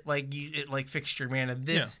 So it fixed your mana.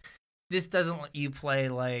 This doesn't let you play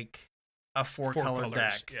like a 4-color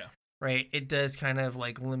deck. Yeah. Right. It does kind of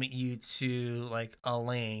like limit you to like a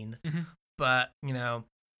lane. But, you know,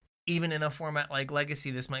 even in a format like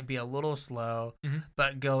Legacy, this might be a little slow.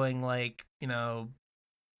 But going like, you know,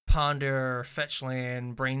 Ponder,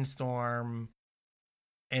 Fetchland, Brainstorm,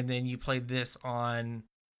 and then you play this on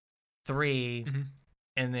 3,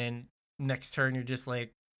 and then next turn you're just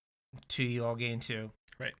like, 2, you all gain 2.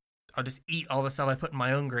 Right. I'll just eat all the stuff I put in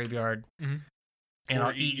my own graveyard, and or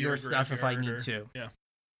I'll eat your stuff if I need to. Yeah.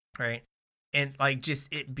 Right. And like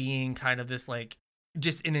just it being kind of this like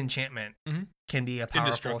just an enchantment can be a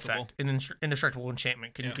powerful effect. An indestructible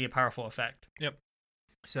enchantment can be a powerful effect. Yep.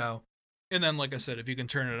 So. And then, like I said, if you can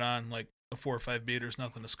turn it on, like a 4 or 5 beater's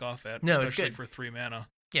nothing to scoff at. No, especially it's good. For 3 mana.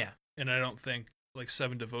 Yeah. And I don't think like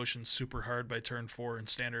 7 Devotion's super hard by turn 4 in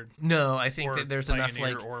Standard. No, I think that there's Pioneer enough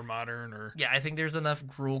like or Modern or I think there's enough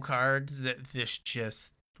Gruul cards that this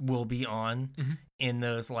just will be on in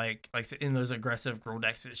those like in those aggressive Gruul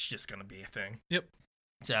decks. It's just gonna be a thing. Yep.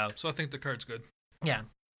 So I think the card's good. Yeah.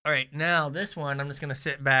 All right, now this one I'm just gonna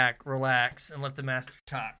sit back, relax, and let the master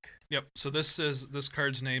talk. Yep. So this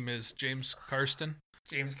card's name is James Karsten.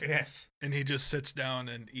 Yes. And he just sits down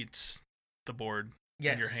and eats the board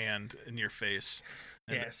in your hand, in your face.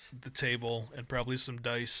 And the table, and probably some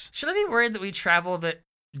dice. Should I be worried that we travel that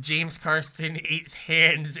James Karsten eats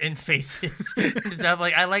hands and faces and stuff?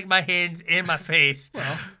 Like, I like my hands and my face.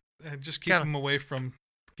 Well, just keep him away from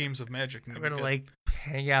games of Magic. I'm gonna like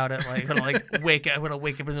hang out at like, I'm gonna wake up in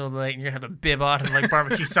the middle of the night and you're gonna have a bib on and like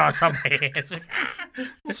barbecue sauce on my hands.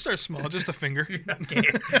 We'll start small, just a finger. Okay.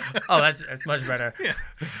 Oh, that's much better. Yeah.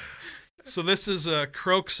 So this is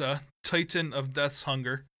Kroxa, Titan of Death's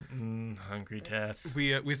Hunger. Hungry Death.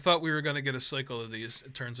 We thought we were gonna get a cycle of these.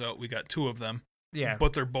 It turns out we got 2 of them. Yeah.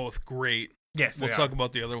 But they're both great. Yes. We'll talk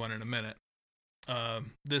about the other one in a minute.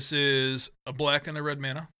 This is a black and a red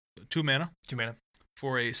mana. 2 mana. 2 mana.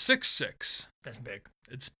 For a 6/6. That's big.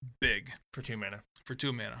 It's big. For 2 mana. For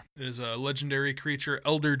 2 mana. It is a legendary creature,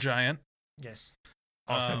 Elder Giant. Yes.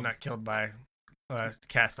 Also not killed by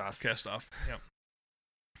Cast Off. Cast Off, yep.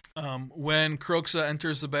 When Kroxa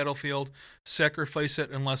enters the battlefield, sacrifice it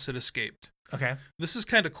unless it escaped. Okay. This is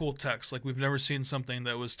kind of cool text. Like, we've never seen something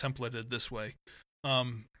that was templated this way.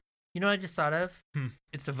 You know what I just thought of?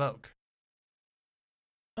 It's Evoke.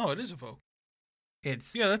 Oh, it is Evoke.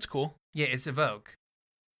 It's that's cool. Yeah, it's Evoke.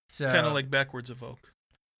 So kind of like backwards Evoke.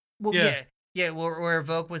 Well, yeah. Where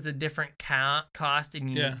Evoke was a different cost,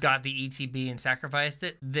 and you got the ETB and sacrificed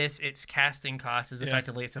it. Its casting cost is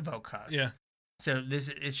effectively its Evoke cost. Yeah. So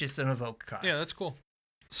it's just an Evoke cost. Yeah, that's cool.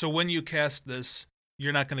 So when you cast this,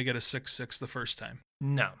 you're not going to get a 6/6 the first time.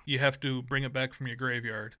 No. You have to bring it back from your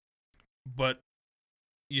graveyard, but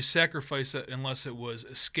you sacrifice it unless it was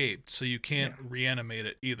escaped, so you can't reanimate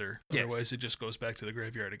it either. Yes. Otherwise, it just goes back to the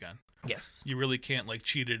graveyard again. Yes. You really can't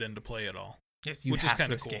cheat it into play at all. Yes, you which have is kind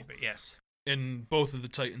to of cool. escape it. Yes. And both of the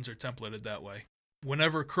Titans are templated that way.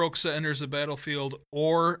 Whenever Kroxa enters the battlefield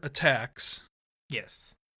or attacks,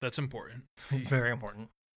 yes, that's important. It's very important.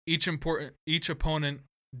 Each opponent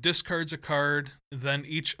discards a card, then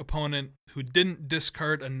each opponent who didn't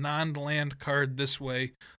discard a non-land card this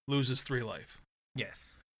way loses 3 life.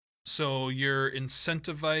 Yes. So you're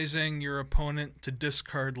incentivizing your opponent to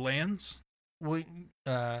discard lands? Well,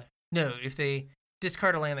 no, if they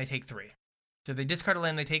discard a land, they take 3. So if they discard a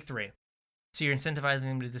land, they take 3. So you're incentivizing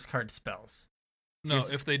them to discard spells. No,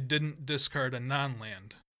 if they didn't discard a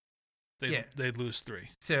non-land, they'd lose 3.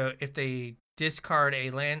 So if they discard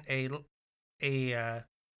a land, they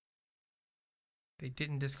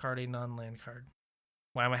didn't discard a non-land card.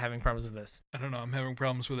 Why am I having problems with this? I don't know. I'm having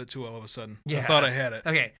problems with it too all of a sudden. Yeah. I thought I had it.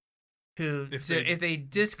 Okay. If they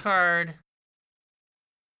discard,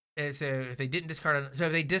 if they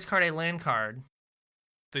discard a land card,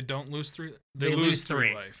 they don't lose 3. They lose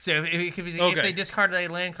 3 life. So if they discard a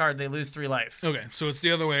land card, they lose 3 life. Okay, so it's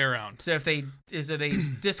the other way around. So if they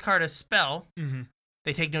discard a spell,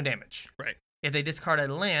 they take no damage. Right. If they discard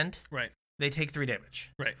a land, right, they take 3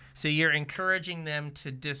 damage. Right. So you're encouraging them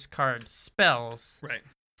to discard spells, right,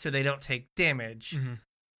 so they don't take damage,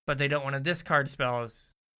 but they don't want to discard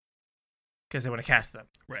spells because they want to cast them.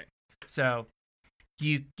 Right. So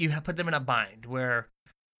you have put them in a bind where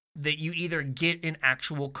that you either get an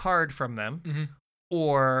actual card from them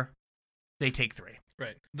or they take 3.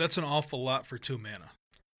 Right. That's an awful lot for 2 mana.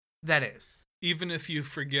 That is. Even if you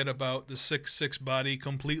forget about the 6/6 body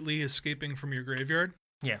completely escaping from your graveyard.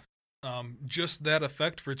 Yeah. Just that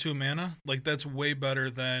effect for 2 mana, that's way better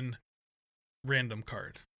than random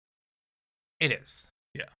card. It is.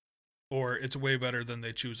 Yeah. Or it's way better than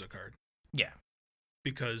they choose a card. Yeah.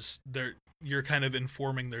 Because you're kind of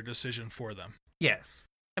informing their decision for them. Yes.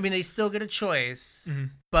 I mean, they still get a choice,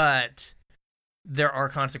 but there are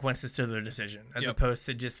consequences to their decision, as opposed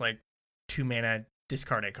to just 2 mana,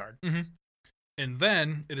 discard a card. And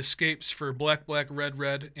then it escapes for black,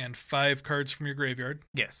 red, and 5 cards from your graveyard.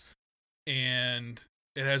 Yes. And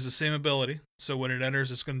it has the same ability, so when it enters,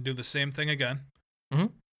 it's going to do the same thing again.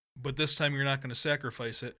 But this time you're not going to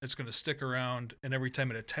sacrifice it. It's going to stick around, and every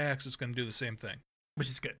time it attacks, it's going to do the same thing. Which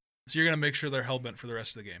is good. So you're going to make sure they're hellbent for the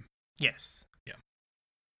rest of the game. Yes. Yeah.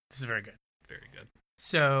 This is very good. Very good.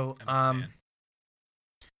 So, I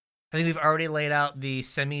think we've already laid out the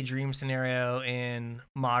semi-dream scenario in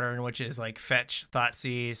Modern, which is fetch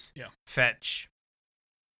Thoughtseize, fetch,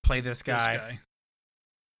 play this guy,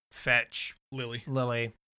 fetch Lily,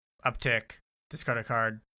 uptick, discard a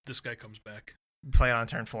card. This guy comes back. Play it on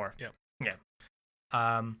turn 4. Yep.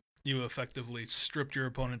 Yeah. You effectively stripped your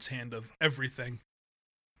opponent's hand of everything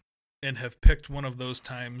and have picked one of those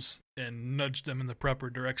times and nudged them in the proper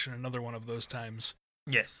direction another one of those times.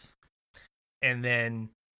 Yes. And then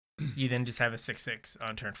you then just have a 6/6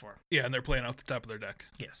 on turn 4. Yeah, and they're playing off the top of their deck.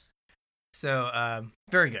 Yes. So,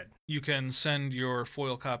 very good. You can send your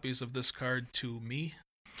foil copies of this card to me.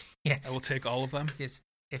 Yes. I will take all of them. Yes.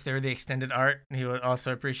 If they're the extended art, he would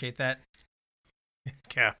also appreciate that.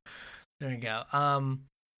 Yeah. There you go.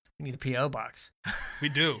 We need a P.O. box. We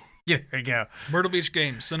do. Yeah, there you go. Myrtle Beach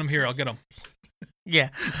Games. Send them here. I'll get them. Yeah.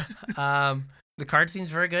 The card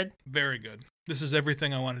seems very good. Very good. This is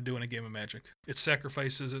everything I want to do in a game of Magic. It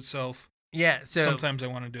sacrifices itself. Yeah. So sometimes I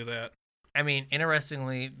want to do that. I mean,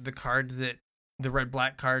 interestingly, the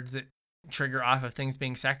red-black cards that trigger off of things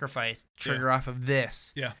being sacrificed trigger off of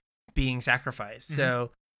this being sacrificed.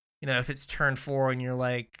 So, if it's turn 4 and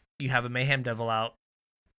you're you have a Mayhem Devil out,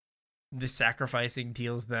 the sacrificing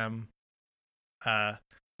deals them a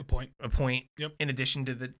point. Yep. In addition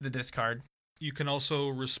to the discard. You can also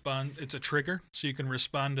respond. It's a trigger, so you can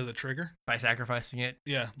respond to the trigger by sacrificing it.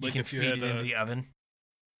 Yeah, you can feed it in the oven.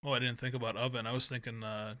 Oh, I didn't think about oven. I was thinking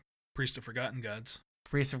Priest of Forgotten Gods.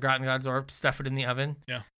 Priest of Forgotten Gods, or stuff it in the oven.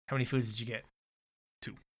 Yeah. How many foods did you get?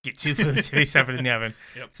 2. Get 2 foods to stuff it in the oven.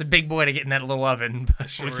 Yep. It's a big boy to get in that little oven,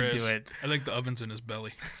 but sure we can is. do it. I think the oven's in his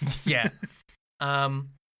belly. Yeah.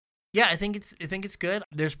 Yeah, I think it's good.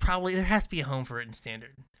 There has to be a home for it in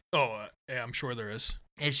Standard. Oh, yeah, I'm sure there is.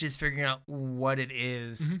 It's just figuring out what it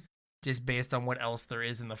is, just based on what else there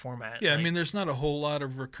is in the format. Yeah, like, I mean, there's not a whole lot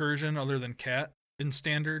of recursion other than cat in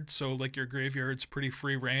standard, so like your graveyard's pretty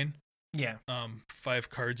free reign. Yeah. 5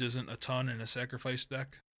 cards isn't a ton in a sacrifice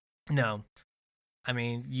deck. No. I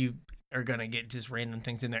mean, you are going to get just random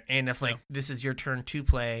things in there. And if, like, this is your turn to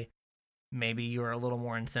play, maybe you're a little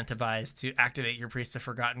more incentivized to activate your Priest of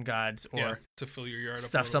Forgotten Gods or to fill your yard up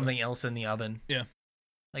stuff something else in the oven. Yeah.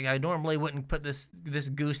 Like, I normally wouldn't put this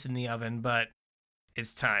goose in the oven, but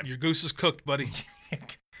it's time. Your goose is cooked, buddy.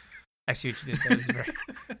 I see what you did. That was very,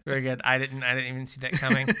 very good. I didn't even see that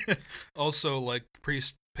coming. Also, like,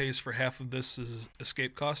 Priest pays for half of this as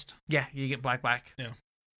escape cost. Yeah, you get black. Yeah.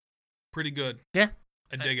 Pretty good. Yeah.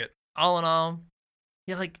 I dig it. All in all,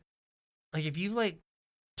 yeah, like if you like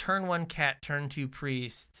turn 1 cat, turn 2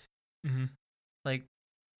 priest, like,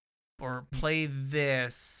 or play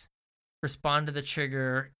this, respond to the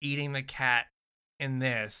trigger, eating the cat in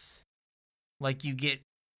this, like, you get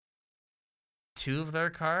 2 of their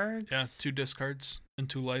cards. Yeah, 2 discards and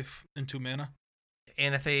 2 life and 2 mana.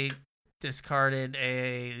 And if they discarded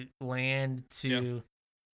a land to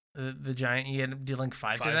the giant, you end up dealing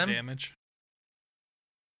 5 to them. 5 damage.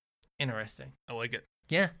 Interesting. I like it.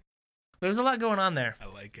 Yeah. There's a lot going on there.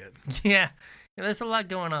 I like it. Yeah. There's a lot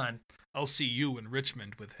going on. I'll see you in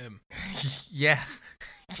Richmond with him. Yeah.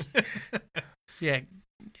 Yeah.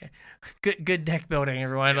 Good deck building,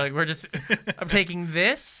 everyone. Like, I'm taking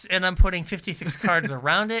this and I'm putting 56 cards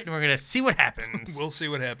around it, and we're gonna see what happens. We'll see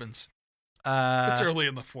what happens. It's early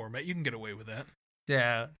in the format. You can get away with that.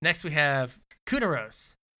 Yeah. Next we have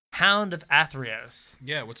Kudaros, Hound of Athreos.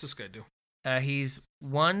 Yeah. What's this guy do? He's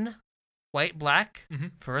 1 white-black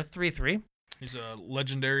for a 3/3. He's a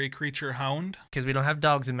legendary creature hound. Because we don't have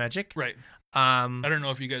dogs in Magic. Right. I don't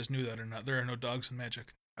know if you guys knew that or not. There are no dogs in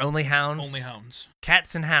Magic. Only hounds? Only hounds.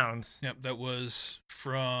 Cats and hounds. Yep, that was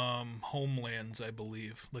from Homelands, I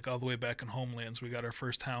believe. Like, all the way back in Homelands, we got our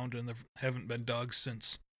first hound, and there haven't been dogs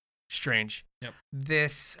since. Strange. Yep.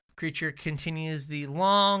 This creature continues the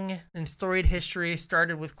long and storied history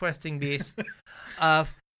started with Questing Beast of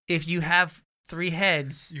if you have 3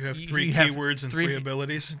 heads. You have 3 keywords and 3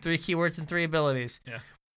 abilities. 3 keywords and 3 abilities. Yeah.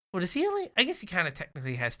 Well, does he only? I guess he kind of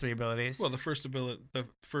technically has 3 abilities. Well, the first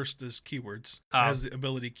is keywords. It has the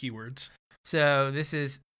ability keywords. So this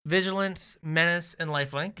is Vigilance, Menace, and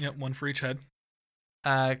Lifelink. Yep, 1 for each head.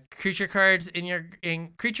 Creature cards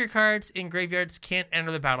in graveyards can't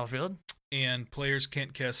enter the battlefield. And players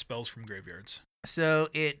can't cast spells from graveyards. So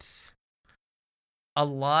it's a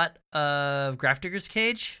lot of Grafdigger's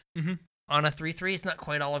Cage on a 3/3. It's not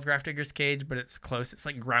quite all of Grafdigger's Cage, but it's close. It's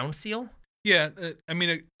like Ground Seal. Yeah, I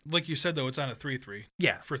mean, like you said, though, it's on a 3/3.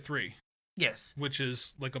 Yeah. For 3. Yes. Which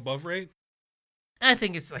is, like, above rate? I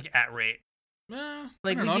think it's, like, at rate. I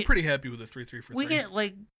don't know. I'm pretty happy with the 3/3 for 3. We get,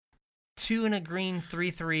 like, 2 and a green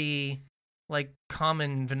 3/3, like,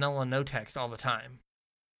 common vanilla no text all the time.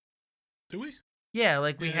 Do we? Yeah,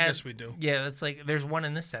 like we had. I guess we do. Yeah, it's like there's 1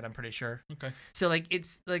 in this set. I'm pretty sure. Okay. So like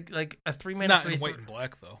it's like a 3-mana. Not in white and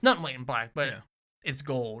black though. Not in white and black, but it's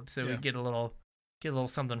gold, so we get a little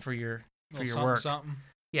something for your work. Something.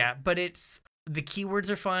 Yeah, but it's the keywords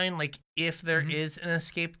are fine. Like if there is an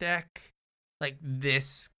escape deck, like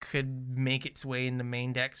this could make its way into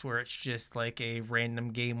main decks where it's just like a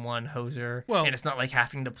random game 1 hoser. Well, and it's not like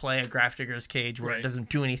having to play a Grafdigger's Cage where it doesn't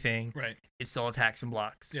do anything. Right. It still attacks and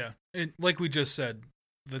blocks. Yeah. And like we just said,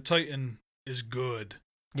 the Titan is good.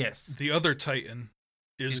 Yes. The other Titan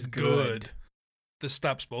is good. This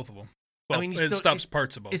stops both of them. Well, I mean, it stops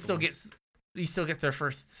parts of both of them. You still get their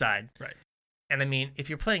first side. Right. And I mean, if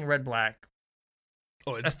you're playing red-black,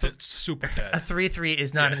 oh, it's super dead. A 3/3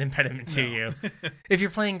 is not an impediment to you. If you're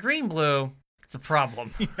playing green-blue, it's a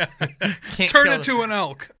problem. Turn it to an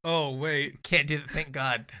elk. Oh, wait. Can't do that. Thank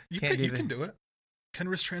God. You can do it.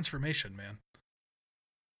 Kenris Transformation, man.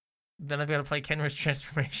 Then I've got to play Kenris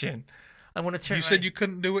Transformation. I want to turn. You said you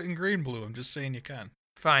couldn't do it in green-blue. I'm just saying you can.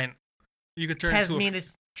 Fine. You could turn into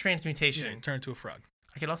transmutation. Yeah, turn into a frog.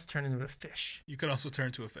 I could also turn into a fish. You could also turn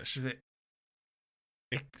into a fish. Is it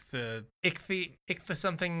Ichthy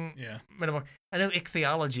something? Yeah. Minimal. I know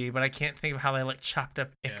ichthyology, but I can't think of how they like chopped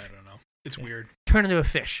up. Yeah, I don't know. It's weird. Turn into a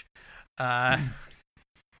fish.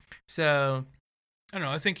 So. I don't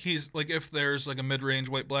know. I think he's like if there's like a mid-range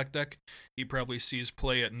white-black deck, he probably sees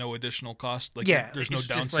play at no additional cost. Like there's no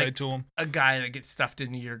downside to him. A guy that gets stuffed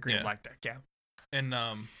into your green-black deck. Yeah. And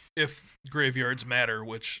if graveyards matter,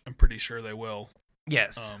 which I'm pretty sure they will.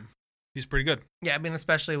 Yes. He's pretty good. Yeah, I mean,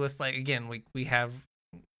 especially with like again, we have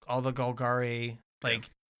all the Golgari. Like,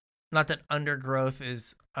 not that Undergrowth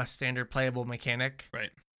is a standard playable mechanic,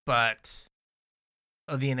 right? But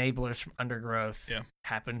the enablers from Undergrowth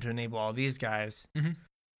happen to enable all these guys. Mm-hmm.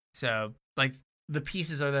 So, like, the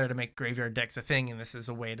pieces are there to make graveyard decks a thing, and this is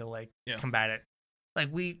a way to, like, combat it. Like,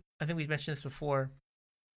 I think we've mentioned this before.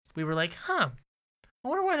 We were like, I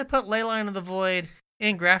wonder why they put Leyline of the Void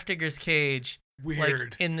in Grafdigger's Cage.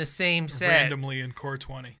 Weird. Like, in the same set. Randomly in Core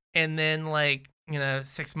 20. And then, like,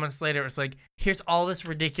 6 months later, it's like, here's all this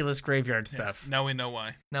ridiculous graveyard stuff. Now we know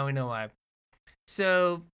why.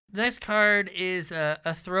 So, the next card is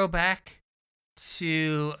a throwback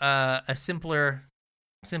to a simpler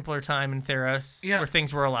time in Theros, where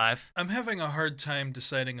things were alive. I'm having a hard time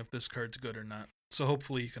deciding if this card's good or not, so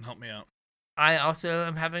hopefully you can help me out. I also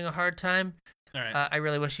am having a hard time. All right. I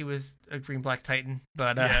really wish he was a green-black Titan,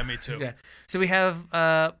 but... yeah, me too. Yeah. So we have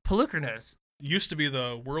Polukranos. Used to be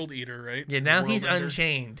the World Eater, right? Yeah, now he's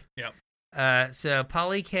Unchained. Yep. So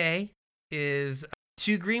Poly K is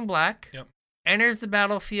 2 green-black. Yep. Enters the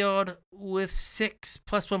battlefield with 6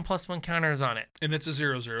 +1/+1 counters on it. And it's a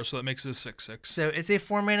 0/0, so that makes it a 6/6. So it's a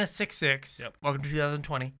 4-mana 6/6. Yep. Welcome to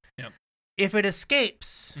 2020. Yep. If it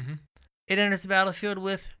escapes, it enters the battlefield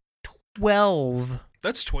with 12.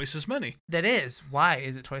 That's twice as many. That is. Why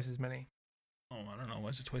is it twice as many? Oh, I don't know. Why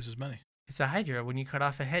is it twice as many? It's a Hydra. When you cut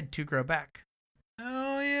off a head, 2 grow back.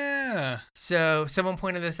 Oh, yeah. So someone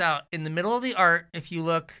pointed this out. In the middle of the art, if you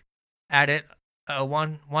look at it,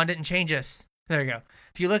 Juan didn't change us. There you go.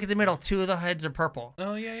 If you look at the middle, 2 of the heads are purple.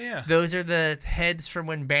 Oh, yeah. Those are the heads from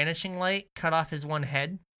when Banishing Light cut off his 1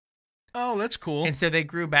 head. Oh, that's cool. And so they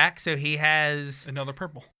grew back, so he has... Another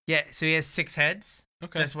purple. Yeah, so he has 6 heads.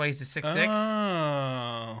 Okay. That's why he's a 6/6.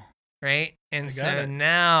 Oh. Right? And so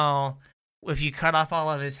now, if you cut off all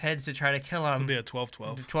of his heads to try to kill him... It'll be a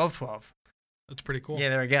 12/12. 12/12. That's pretty cool. Yeah,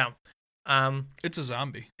 there we go. It's a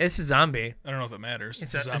zombie. It's a zombie. I don't know if it matters.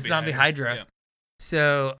 It's a zombie Hydra. Yeah.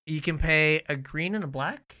 So you can pay a green and a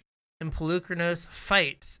black, and Polukranos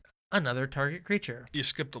fights another target creature. You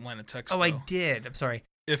skipped a line of text, Oh, though. I did. I'm sorry.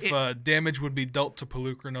 If damage would be dealt to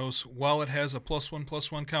Polukranos while it has a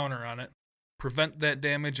 +1/+1 counter on it, prevent that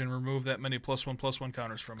damage and remove that many +1/+1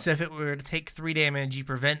 counters from it. So if it were to take 3 damage, you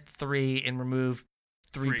prevent 3 and remove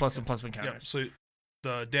 3 +1/+1 counters. Yep. So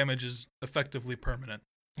the damage is effectively permanent.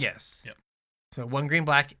 Yes. Yep. So 1 green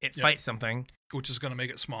black, it fights something. Which is going to make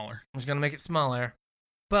it smaller. Which is going to make it smaller.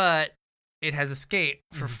 But it has escape.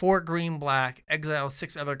 For 4 green black, exile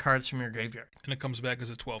 6 other cards from your graveyard. And it comes back as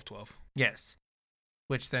a 12/12. Yes.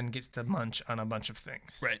 Which then gets to munch on a bunch of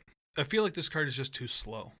things. Right. I feel like this card is just too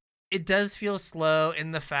slow. It does feel slow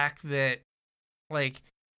in the fact that, like,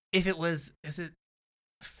 if it was... Is it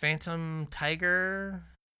Phantom Tiger?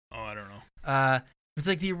 Oh, I don't know. It's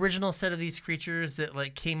like the original set of these creatures that,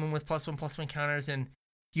 like, came in with +1/+1 counters, and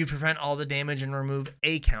you prevent all the damage and remove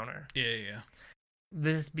a counter. Yeah.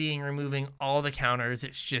 This being removing all the counters,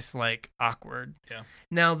 it's just, like, awkward. Yeah.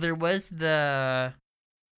 Now, there was the...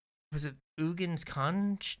 Was it Ugin's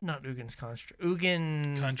Not Ugin's Construct.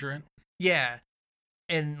 Ugin's... Conjurant? Yeah.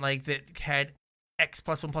 And, like, that had X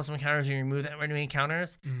 +1/+1 counters, and you remove that many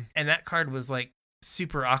counters. And that card was, like,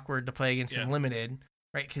 super awkward to play against in limited.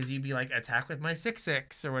 Right, because you'd be like, attack with my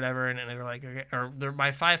 6/6 or whatever, and they're like, okay, or they're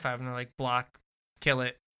my 5/5, and they're like, block, kill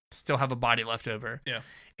it, still have a body left over. Yeah.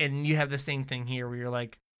 And you have the same thing here where you're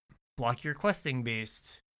like, block your questing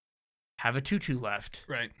beast, have a 2/2 left.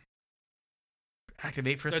 Right.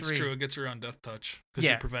 Activate for 3. That's true. It gets around Death Touch because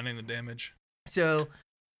you're preventing the damage. So,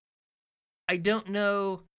 I don't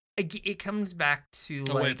know. It comes back to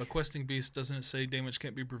Oh, wait, but Questing Beast, doesn't it say damage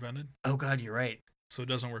can't be prevented? Oh, God, you're right. So it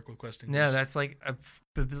doesn't work with Questing Beast. No, that's like a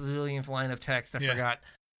billionth line of text. I forgot.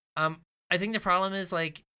 I think the problem is,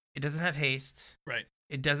 like, it doesn't have haste. Right.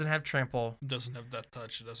 It doesn't have trample. It doesn't have Death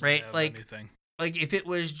Touch. It doesn't have anything. Like, if it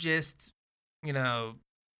was just,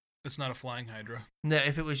 It's not a Flying Hydra. No,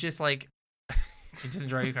 if it was just, like, it doesn't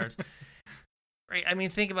draw you cards. Right? I mean,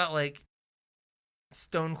 think about, like,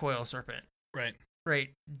 Stone Coil Serpent. Right.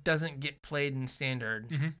 Right. Doesn't get played in Standard.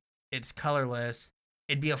 Mm-hmm. It's colorless.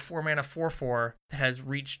 It'd be a 4-mana 4/4 that has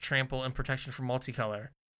reach, trample, and protection from multicolor.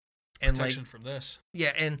 And protection from this.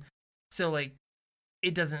 Yeah, and so, like,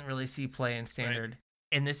 it doesn't really see play in Standard. Right.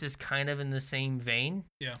 And this is kind of in the same vein.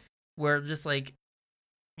 Yeah. Where just, like,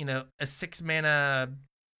 a 6-mana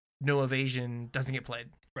no evasion doesn't get played.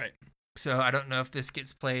 Right. So I don't know if this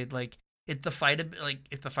gets played, like, if the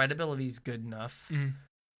fightability is good enough.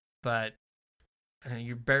 But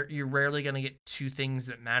you're rarely going to get 2 things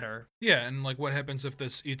that matter. Yeah, and, like, what happens if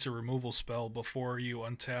this eats a removal spell before you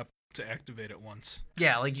untap to activate it once?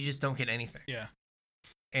 Yeah, like, you just don't get anything. Yeah.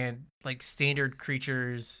 And, like, Standard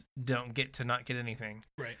creatures don't get to not get anything.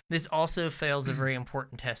 Right. This also fails a very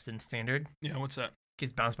important test in Standard. Yeah, what's that?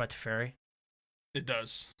 Gets bounced by Teferi. It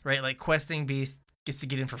does. Right, like, Questing Beast gets to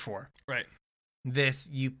get in for 4. Right. This,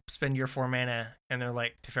 you spend your 4 mana, and they're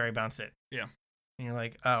like, Teferi bounce it. Yeah. And you're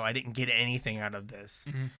like, oh, I didn't get anything out of this,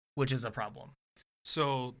 which is a problem.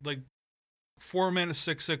 So, like, 4 mana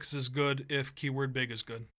 6/6 is good if keyword big is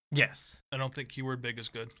good. Yes. I don't think keyword big is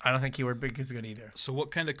good. I don't think keyword big is good either. So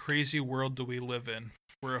what kind of crazy world do we live in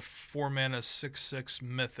where a 4 mana 6/6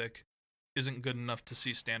 mythic isn't good enough to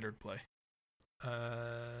see standard play?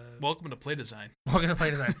 Welcome to play design. Welcome to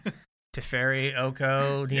play design. Teferi,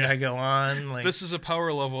 Oko, need I go on? Like, this is a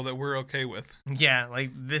power level that we're okay with. Yeah,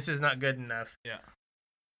 like, this is not good enough. Yeah.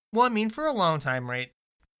 Well, I mean, for a long time, right,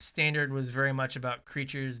 standard was very much about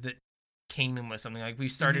creatures that came in with something. Like, we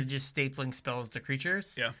started just stapling spells to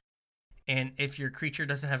creatures. Yeah. And if your creature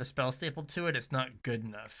doesn't have a spell stapled to it, it's not good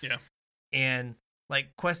enough. Yeah. And, like,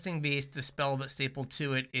 Questing Beast, the spell that's stapled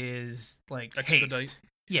to it is, like, Expedite. haste.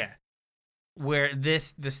 Yeah. Where the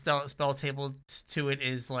spell stapled to it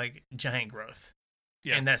is, like, Giant Growth.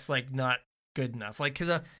 Yeah. And that's, like, not good enough. Like, because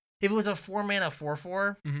if it was a 4 mana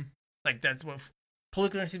 4/4, like, that's what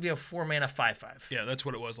Polukranos used to be a 4 mana 5/5. Yeah, that's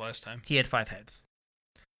what it was last time. He had 5 heads.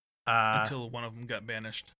 Until one of them got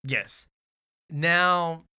banished. Yes.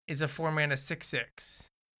 Now it's a 4 mana 6/6.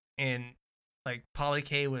 And, like,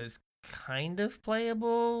 Polyk was kind of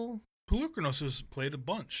playable. Polukranos has played a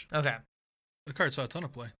bunch. Okay. The card saw a ton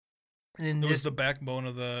of play. And it was the backbone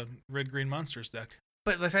of the red-green monsters deck.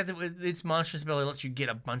 But the fact that its monstrous ability lets you get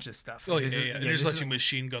a bunch of stuff. Oh, yeah. It just lets you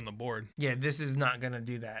machine gun the board. Yeah, this is not going to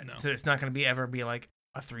do that. No. So it's not going to ever be like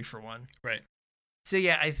a 3-for-1. Right. So,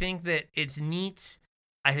 yeah, I think that it's neat.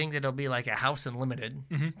 I think that it'll be like a house in limited.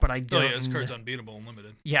 But I don't. Oh, yeah, this card's unbeatable in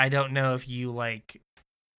limited. Yeah, I don't know if you, like,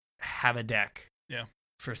 have a deck. Yeah.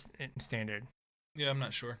 For standard. Yeah, I'm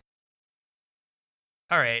not sure.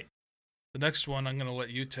 All right. The next one I'm going to let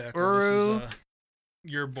you tackle. Uru, this is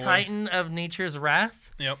your boy. Titan of Nature's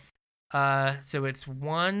Wrath. Yep. So it's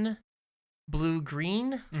 1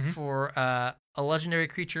 blue-green for a legendary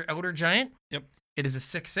creature, Elder Giant. Yep. It is a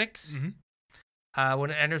 6/6.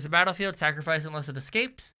 When it enters the battlefield, sacrifice unless it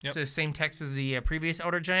escaped. Yep. So same text as the previous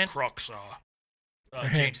Elder Giant. Kroxa.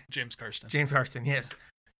 James Karsten. James Karsten, yes.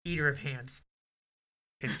 Eater of hands.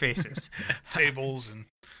 It faces. Tables and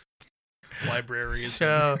libraries.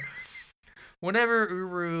 So whenever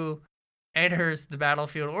Uru enters the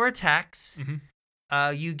battlefield or attacks,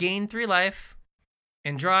 you gain 3 life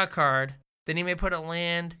and draw a card. Then you may put a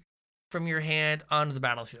land from your hand onto the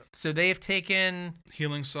battlefield. So they've taken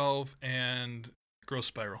Healing Salve and Growth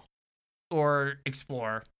Spiral. Or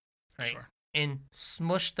Explore, right? Sure. And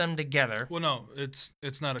smushed them together. Well, no, it's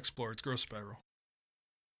not Explore, it's Growth Spiral.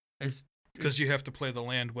 Because you have to play the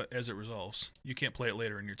land as it resolves. You can't play it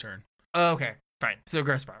later in your turn. Oh, okay, fine. So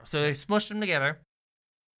Growth Spiral. So they smushed them together.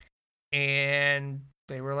 And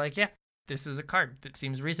they were like, yeah, this is a card that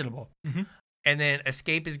seems reasonable. And then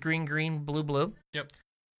Escape is green, blue. Yep.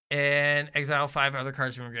 And exile 5 other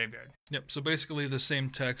cards from your graveyard. Yep, so basically the same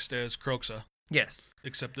text as Kroxa. Yes.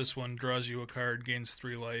 Except this one draws you a card, gains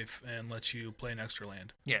 3 life, and lets you play an extra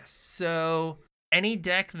land. Yes. So any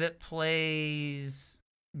deck that plays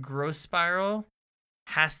Growth Spiral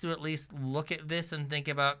has to at least look at this and think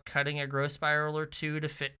about cutting a Growth Spiral or 2 to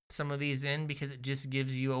fit some of these in, because it just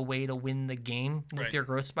gives you a way to win the game with your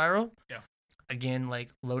Growth Spiral. Yeah. Again,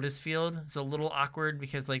 like Lotus Field, it's a little awkward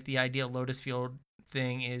because, like, the ideal Lotus Field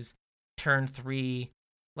thing is turn 3,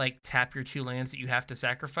 like, tap your 2 lands that you have to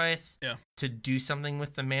sacrifice to do something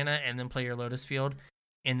with the mana, and then play your Lotus Field.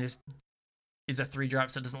 And this is a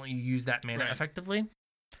 3-drop, so it doesn't let you use that mana effectively.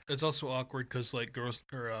 It's also awkward because, like,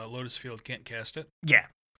 Lotus Field can't cast it. Yeah,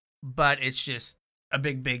 but it's just a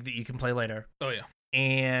big that you can play later. Oh yeah.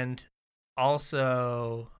 And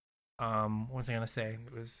also, what was I gonna say?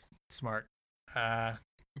 It was smart. It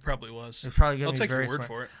probably was. It's probably gonna be very smart. I'll take your word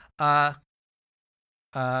for it.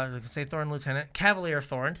 I was gonna say Thorn Lieutenant, Cavalier of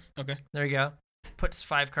Thorns. Okay. There you go. Puts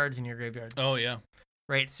 5 cards in your graveyard. Oh yeah.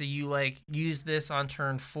 Right. So you, like, use this on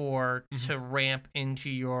turn 4 to ramp into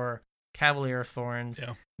your Cavalier of Thorns.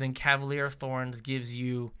 Yeah. Then Cavalier of Thorns gives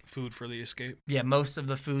you food for the escape. Yeah, most of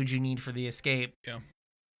the food you need for the escape. Yeah.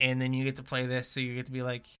 And then you get to play this, so you get to be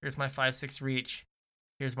like, here's my 5/6 reach.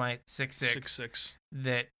 Here's my 6/6. 6/6.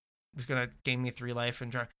 That is gonna gain me 3 life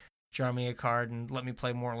and draw me a card and let me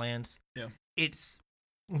play more lands. Yeah. It's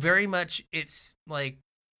very much like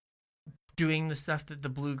doing the stuff that the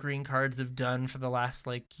blue-green cards have done for the last,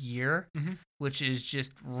 like, year, which is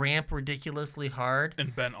just ramp ridiculously hard.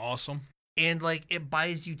 And been awesome. And, like, it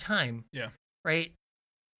buys you time. Yeah. Right?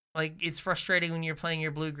 Like, it's frustrating when you're playing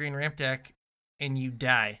your blue-green ramp deck and you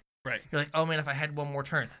die. Right. You're like, oh man, if I had one more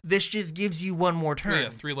turn. This just gives you one more turn. Yeah,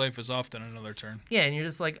 3 life is often another turn. Yeah, and you're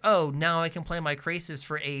just like, oh, now I can play my Krasis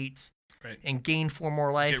for 8 and gain 4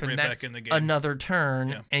 more life, Get right and that's back in the game. another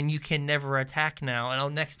turn, and you can never attack now.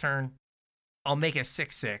 And next turn, I'll make a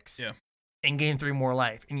 6/6 and gain 3 more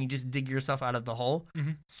life, and you just dig yourself out of the hole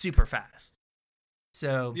super fast.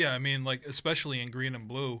 So yeah, I mean, like, especially in green and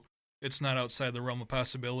blue, it's not outside the realm of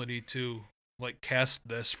possibility to like cast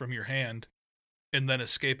this from your hand and then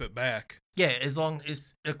escape it back. Yeah, as long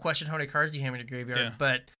as a question how many cards you have in your graveyard,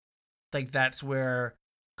 but like that's where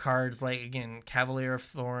cards like, again, Cavalier of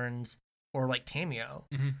Thorns or like Tameo,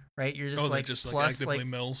 right? You're just plus actively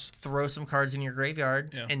mills. Throw some cards in your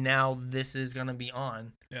graveyard, and now this is gonna be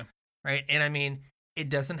on. Yeah. Right, and I mean, it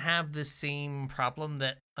doesn't have the same problem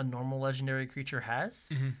that a normal legendary creature has.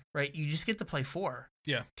 Right, you just get to play 4.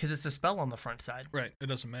 Yeah, because it's a spell on the front side. Right, it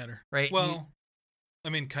doesn't matter. Right. Well, I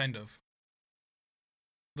mean, kind of.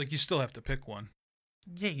 Like, you still have to pick one.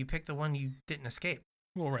 Yeah, you pick the one you didn't escape.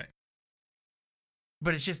 Well, right.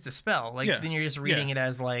 But it's just a spell. Like, then you're just reading it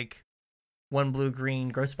as, like, 1 blue-green,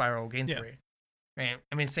 growth spiral, gain 3. Right?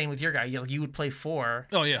 I mean, same with your guy. You would play 4.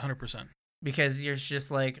 Oh, yeah, 100%. Because you're just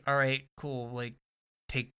like, all right, cool, like,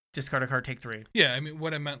 discard a card, take 3. Yeah, I mean,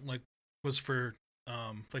 what I meant, like, was for,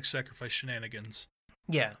 like, sacrifice shenanigans.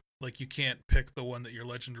 Yeah. Like, you can't pick the one that you're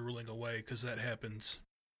legend ruling away, because that happens,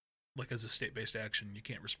 like, as a state-based action. You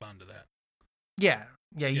can't respond to that. Yeah,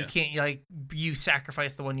 you can't, like, you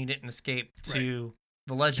sacrifice the one you didn't escape to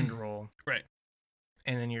the legend roll. Right.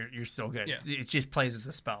 And then you're still good. Yeah. It just plays as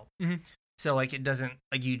a spell. So, like, it doesn't,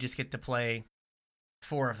 like, you just get to play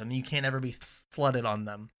 4 of them. You can't ever be flooded on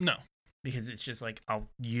them. No. Because it's just like, I'll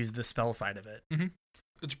use the spell side of it.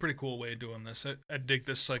 It's a pretty cool way of doing this. I dig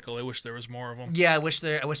this cycle. I wish there was more of them. Yeah, I wish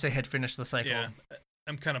they had finished the cycle. Yeah,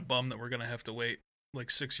 I'm kind of bummed that we're gonna have to wait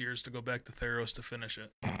like 6 years to go back to Theros to finish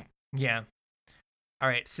it. Yeah. All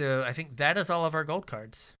right, so I think that is all of our gold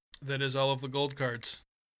cards. That is all of the gold cards.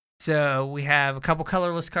 So we have a couple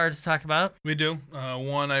colorless cards to talk about. We do.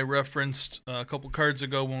 One I referenced a couple cards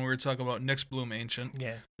ago when we were talking about Nyx Bloom Ancient.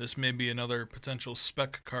 Yeah. This may be another potential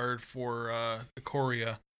spec card for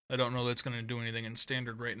Ikoria. I don't know that it's going to do anything in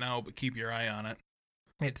Standard right now, but keep your eye on it.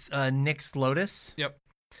 It's Nyx Lotus. Yep.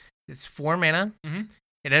 It's 4 mana.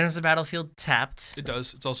 It enters the battlefield tapped. It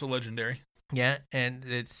does. It's also legendary. Yeah, and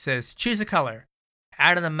it says, choose a color.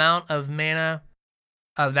 Add an amount of mana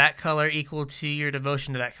of that color equal to your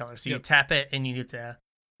devotion to that color. So you tap it, and you get to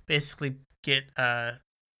basically get a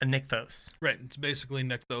Nykthos. Right. It's basically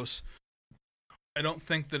Nykthos. I don't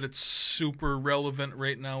think that it's super relevant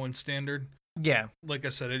right now in Standard. Yeah. Like I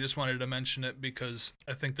said, I just wanted to mention it because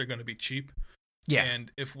I think they're going to be cheap. Yeah.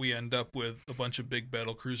 And if we end up with a bunch of big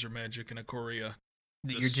battle cruiser magic in Ikoria,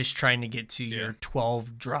 you're just trying to get to your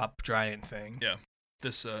 12-drop giant thing. Yeah.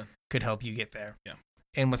 This could help you get there. Yeah.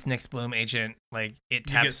 And with Nyx Bloom Ancient, like, it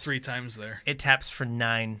taps. You get 3 times there. It taps for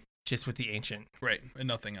 9 just with the Ancient. Right. And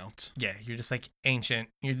nothing else. Yeah. You're just like Ancient.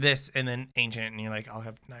 You're this and then Ancient, and you're like, I'll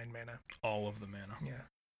have 9 mana. All of the mana.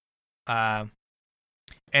 Yeah.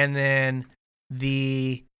 And then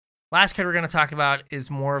the last card we're going to talk about is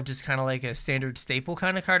more of just kind of like a standard staple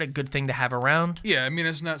kind of card, a good thing to have around. Yeah, I mean,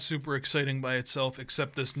 it's not super exciting by itself,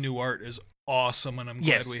 except this new art is awesome, and I'm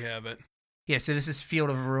glad we have it. Yeah, so this is Field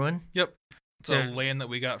of Ruin. Yep. It's a land that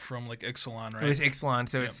we got from, like, Ixalan, right? It was Ixalan,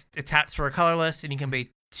 so it taps for a colorless, and you can pay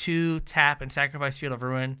 2 tap and sacrifice Field of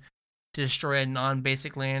Ruin to destroy a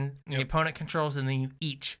non-basic land the opponent controls, and then you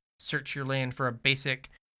each search your land for a basic,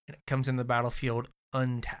 and it comes in the battlefield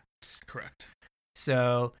untapped. Correct.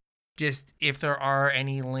 So, just if there are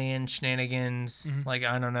any land shenanigans, like,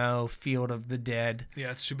 I don't know, Field of the Dead.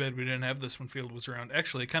 Yeah, it's too bad we didn't have this when Field was around.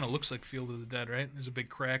 Actually, it kind of looks like Field of the Dead, right? There's a big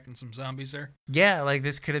crack and some zombies there. Yeah, like,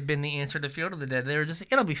 this could have been the answer to Field of the Dead. They were just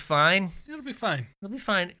like, it'll be fine. It'll be fine. It'll be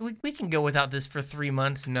fine. We can go without this for 3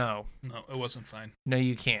 months. No, it wasn't fine. No,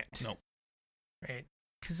 you can't. Nope. Right?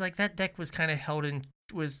 Because, like, that deck was kind of held in,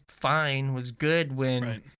 was fine, was good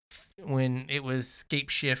when it was Scape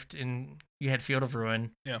Shift and you had Field of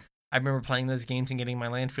Ruin. Yeah. I remember playing those games and getting my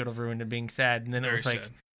land Field of Ruin and being sad. And then it was like,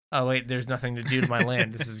 sad. Oh, wait, there's nothing to do to my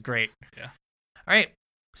land. This is great. Yeah. All right.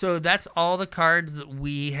 So that's all the cards that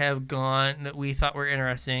we have gone that we thought were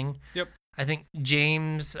interesting. Yep. I think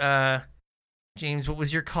James, what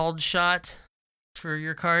was your called shot for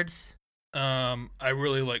your cards? I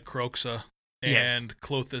really like Kroxa, and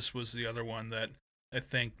Klothys was the other one that I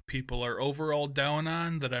think people are overall down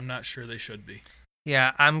on that I'm not sure they should be.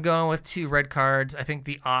 Yeah, I'm going with 2 red cards. I think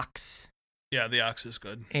the Ox. Yeah, the Ox is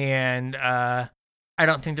good. And I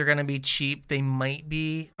don't think they're going to be cheap. They might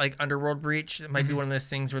be, like, Underworld Breach. It might be one of those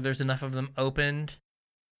things where there's enough of them opened.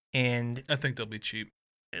 And I think they'll be cheap.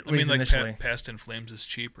 I mean, like, Past in Flames is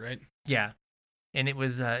cheap, right? Yeah. And it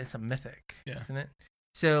was, it's a mythic, isn't it?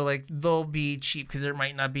 So, like, they'll be cheap because there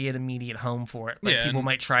might not be an immediate home for it. Like, people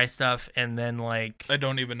might try stuff and then, like... I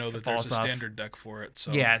don't even know that there's a standard deck for it.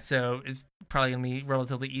 So yeah, so it's probably going to be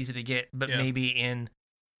relatively easy to get. But maybe in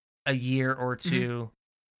a year or two,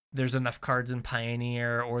 there's enough cards in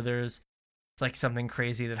Pioneer, or there's, like, something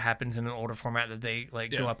crazy that happens in an older format that they,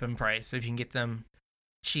 like, go up in price. So if you can get them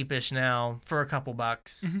cheapish now for a couple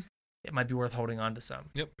bucks, it might be worth holding on to some.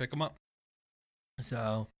 Yep, pick them up.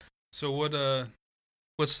 So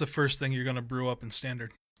what's the first thing you're going to brew up in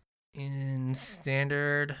Standard? In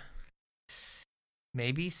Standard,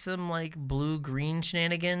 maybe some, like, blue-green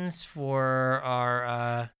shenanigans for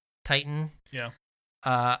our Titan. Yeah.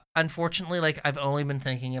 Unfortunately, like, I've only been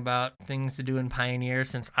thinking about things to do in Pioneer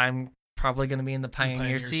since I'm probably going to be in the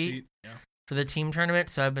Pioneer seat for the team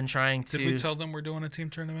tournament, so I've been trying to... Did we tell them we're doing a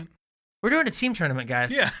team tournament? We're doing a team tournament,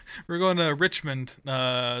 guys. Yeah, we're going to Richmond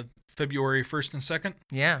February 1st and 2nd.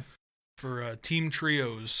 Yeah. For team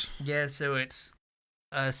trios. Yeah, so it's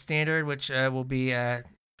Standard, which will be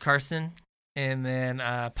Carson, and then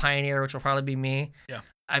Pioneer, which will probably be me. Yeah.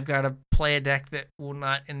 I've got to play a deck that will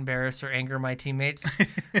not embarrass or anger my teammates,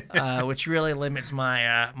 which really limits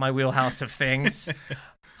my my wheelhouse of things.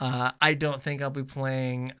 I don't think I'll be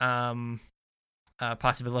playing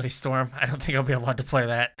Possibility Storm. I don't think I'll be allowed to play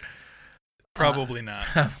that. Probably not.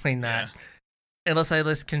 Probably not. Yeah. Unless I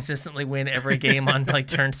just consistently win every game on, like,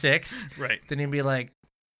 turn 6. Right. Then you'd be like,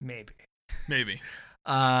 maybe.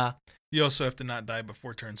 You also have to not die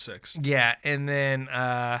before turn 6. Yeah, and then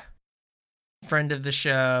friend of the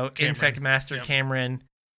show, Cameron. Infect Master Cameron,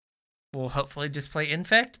 will hopefully just play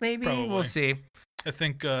Infect, maybe? Probably. We'll see. I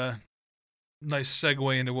think nice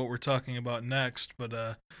segue into what we're talking about next, but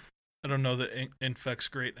I don't know that Infect's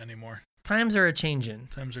great anymore. Times are a-changin'.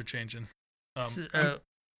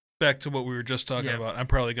 Back to what we were just talking about, I'm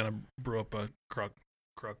probably going to brew up a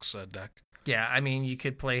Crux deck. Yeah, I mean, you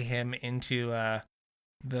could play him into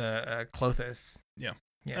the Klothys. Yeah.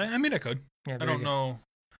 I mean, I could. Yeah, I don't know.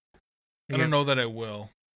 I don't know that I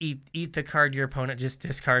will. Eat the card your opponent just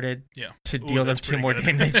discarded to deal them 2 more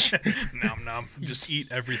damage. Nom. Just eat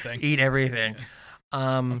everything. Eat everything. Yeah.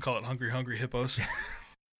 I'll call it Hungry Hippos.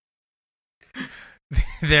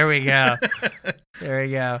 There we go. There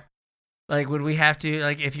we go. Like, would we have to,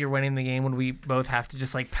 like, if you're winning the game, would we both have to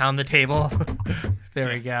just, like, pound the table? There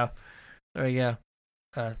we go.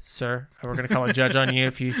 Sir, we're going to call a judge on you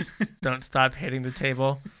if you don't stop hitting the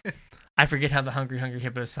table. I forget how the Hungry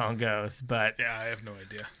Hippo song goes, but... Yeah, I have no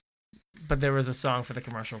idea. But there was a song for the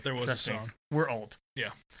commercial. There was a song. We're old.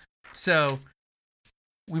 Yeah. So,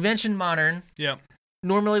 we mentioned Modern. Yeah.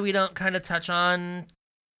 Normally, we don't kind of touch on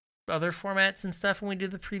other formats and stuff when we do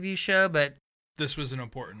the preview show, but... This was an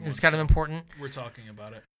important one. It's kind of important. We're talking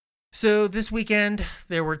about it. So this weekend,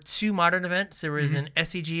 there were 2 Modern events. There was an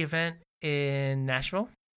SEG event in Nashville,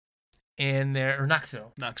 or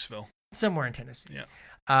Knoxville. Somewhere in Tennessee. Yeah.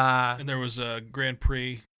 And there was a Grand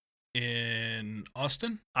Prix in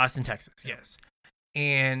Austin, Texas, yes.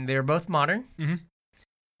 And they were both Modern. Mm-hmm.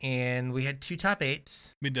 And we had 2 top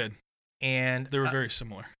 8s. We did. And they were very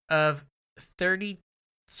similar. Of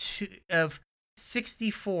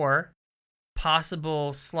 64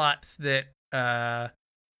 possible slots that a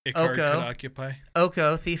card could occupy.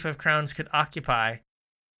 Oko, Thief of Crowns, could occupy.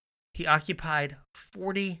 He occupied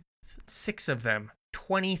 46 of them,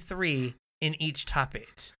 23 in each top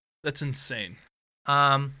 8. That's insane.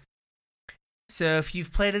 So if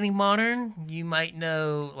you've played any Modern, you might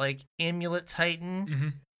know, like, Amulet Titan. Mm-hmm.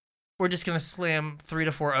 We're just gonna slam 3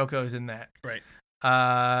 to 4 Okos in that. Right.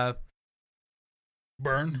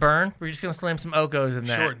 Burn. We're just going to slam some Okos in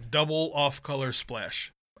that. Sure. Double off-color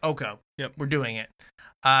splash. Oko. Yep. We're doing it.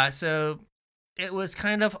 So it was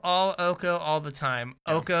kind of all Oko all the time.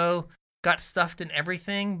 Yeah. Oko got stuffed in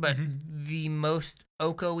everything, but the most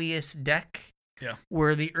Oko-iest deck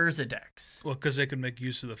were the Urza decks. Well, because they could make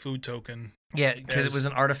use of the food token. Yeah, because it was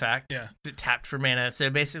an artifact that tapped for mana. So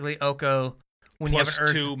basically Oko, when Plus you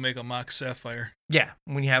have an Urza... 2, make a Mox Sapphire. Yeah,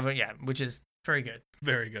 when you have which is very good.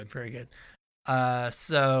 Very good. Very good.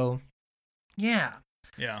 So, yeah.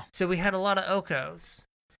 Yeah. So we had a lot of Okos,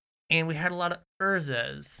 and we had a lot of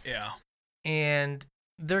Urzas. Yeah. And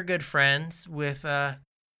they're good friends with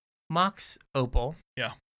Mox Opal.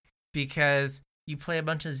 Yeah. Because you play a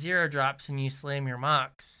bunch of 0 drops and you slam your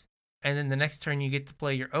Mox, and then the next turn you get to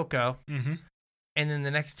play your Oko. Mm-hmm. And then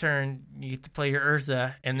the next turn you get to play your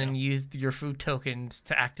Urza, and then use your food tokens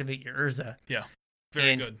to activate your Urza. Yeah.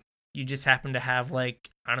 Very good. You just happen to have, like,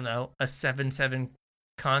 I don't know, a 7/7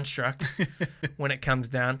 construct when it comes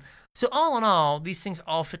down. So all in all, these things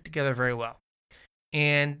all fit together very well.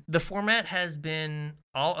 And the format has been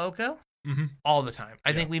all Oko all the time.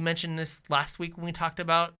 I think we mentioned this last week when we talked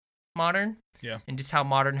about Modern. Yeah. And just how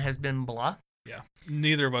Modern has been blah. Yeah.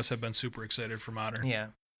 Neither of us have been super excited for Modern. Yeah.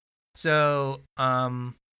 So,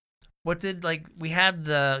 we had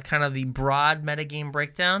the kind of the broad metagame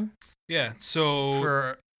breakdown. Yeah. So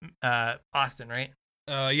for Austin, right?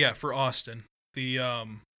 Yeah, for Austin. The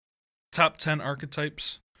top 10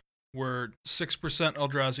 archetypes were 6%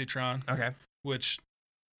 Eldrazi Tron. Okay. Which,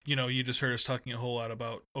 you just heard us talking a whole lot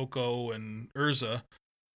about Oko and Urza,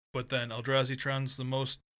 but then Eldrazi Tron's the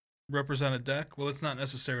most represented deck. Well, it's not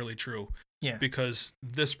necessarily true. Yeah. Because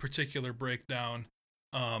this particular breakdown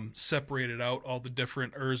separated out all the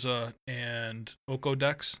different Urza and Oko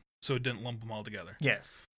decks, so it didn't lump them all together.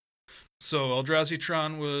 Yes. So Eldrazi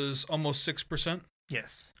Tron was almost 6%.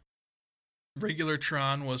 Yes. Regular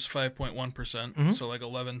Tron was 5.1%, so like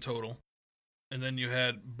 11 total. And then you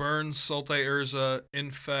had Burn, Sultai Urza,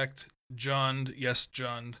 Infect, Jund, yes,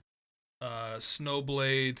 Jund,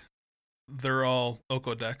 Snowblade. They're all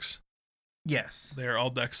Oko decks. Yes. They're all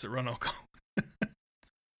decks that run Oko.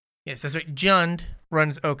 Yes, that's right. Jund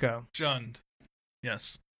runs Oko. Jund.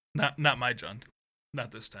 Yes. Not my Jund.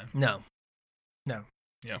 Not this time. No. Yeah.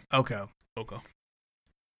 Oko.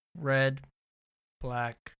 Red,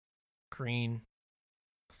 black, green.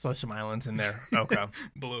 Throw some islands in there. Oko.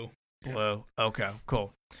 Blue. Oko.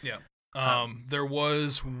 Cool. Yeah. There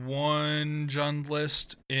was one Jund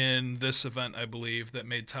list in this event, I believe, that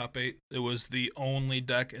made top 8. It was the only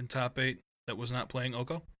deck in top 8 that was not playing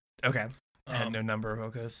Oko. Okay. It had no number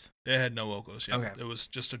of Okos. It had no Okos. Yeah. Okay. It was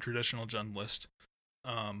just a traditional Jund list.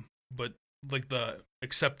 But like the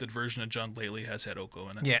accepted version of Jund lately has had Oko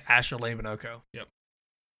in it. Yeah, Astrolabe and Oko. Yep.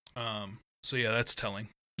 So yeah, that's telling.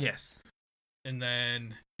 Yes. And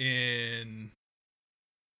then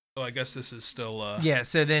I guess this is still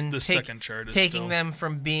so then the second chart is taking still... them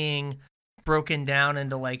from being broken down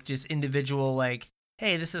into like just individual, like,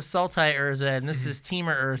 hey, this is Sultai Urza and this is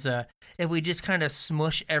Temur Urza. If we just kind of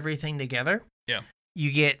smush everything together,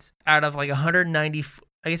 you get out of like 190,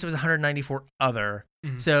 I guess it was 194 other.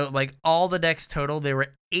 So like all the decks total, there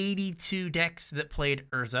were 82 decks that played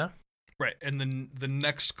Urza. Right, and then the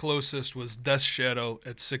next closest was Death Shadow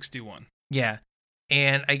at 61. Yeah,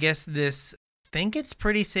 and I guess think it's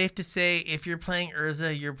pretty safe to say if you're playing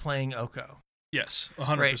Urza, you're playing Oko. Yes,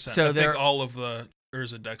 100%. Right, so I think all of the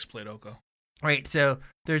Urza decks played Oko. Right, so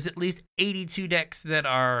there's at least 82 decks that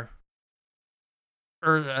are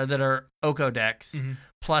Oko decks,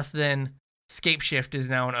 plus then Scapeshift is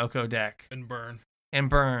now an Oko deck. And Burn.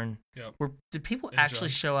 Yep. Did people actually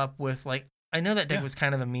show up with, like, I know that deck was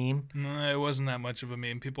kind of a meme. No, it wasn't that much of a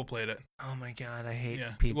meme. People played it. Oh my god, I hate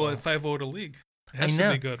people. Well, it 5-0'd a league. It has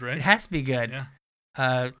to be good, right? It has to be good.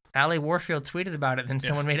 Yeah. Ali Warfield tweeted about it, then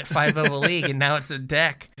someone made it 5-0 a league, and now it's a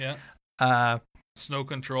deck. Yeah. Snow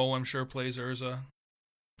Control, I'm sure, plays Urza.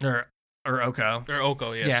 Or Oko. Or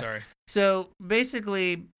Oko, sorry. So,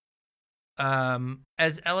 basically, as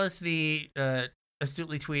LSV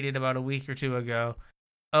astutely tweeted about a week or two ago,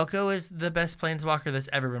 Oko is the best Planeswalker that's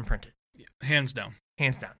ever been printed. Yeah. Hands down.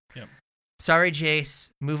 Yep. Sorry, Jace.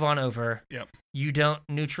 Move on over. Yep. You don't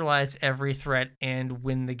neutralize every threat and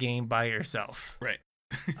win the game by yourself. Right.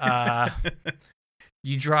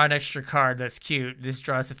 You draw an extra card. That's cute. This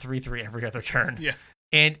draws a 3/3 every other turn. Yeah.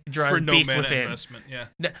 And draws for no Beast mana Within. Investment. Yeah.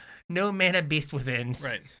 No mana Beast Within.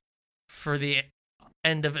 Right. For the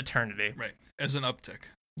end of eternity. Right. As an uptick.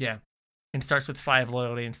 Yeah. And starts with 5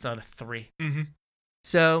 loyalty instead of 3. Mm-hmm.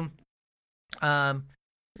 So,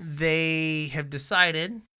 they have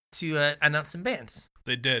decided to announce some bans.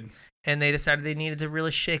 They did. And they decided they needed to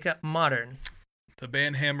really shake up Modern. The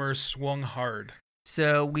ban hammer swung hard.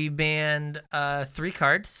 So we banned 3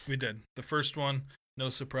 cards. We did. The first one, no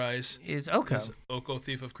surprise, is Oko.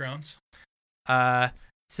 Thief of Crowns.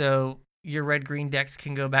 So your red-green decks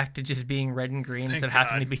can go back to just being red and green instead of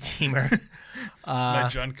having to be Temur. My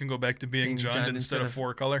Jund can go back to being Jund instead of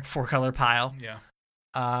 4-color. 4-color pile. Yeah.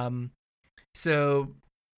 So,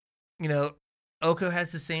 Oko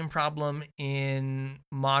has the same problem in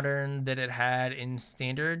Modern that it had in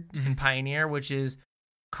Standard and Pioneer, which is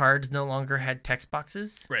cards no longer had text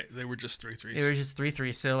boxes. Right, they were just 3/3s. They were just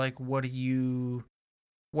 3/3. So, like, what are you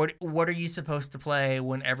supposed to play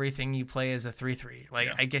when everything you play is a 3/3? Like,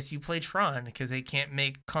 I guess you play Tron because they can't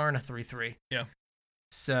make Karn a 3/3. Yeah.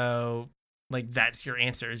 So, like, that's your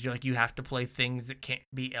answer. Is you're like, you have to play things that can't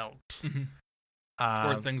be elked.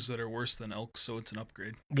 Or things that are worse than elk, so it's an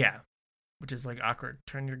upgrade. Yeah. Which is, like, awkward.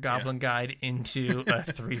 Turn your Goblin Guide into a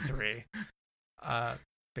 3/3.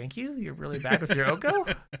 Thank you. You're really bad with your Oko.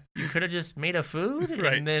 You could have just made a food,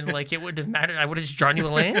 and then, like, it wouldn't have mattered. I would have just drawn you a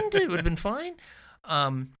land. It would have been fine.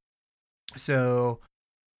 So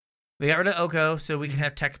They got rid of Oko, so we can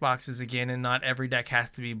have text boxes again, and not every deck has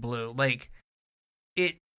to be blue. Like,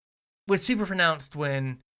 it was super pronounced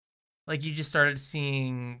when, like, you just started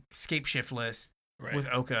seeing Scape Shift lists with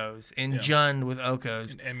Okos, and Jund with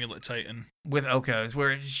Okos, and Amulet Titan with Okos,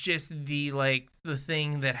 where it's just the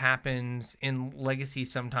thing that happens in Legacy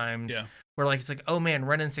sometimes, where like it's like, oh man,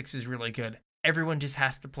 Wrenn and 6 is really good. Everyone just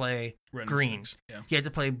has to play green. You have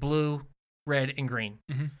to play blue, red, and green.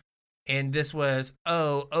 Mm-hmm. And this was,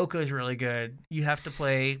 Oko's really good. You have to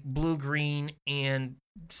play blue, green, and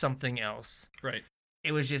something else. Right.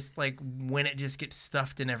 It was just like when it just gets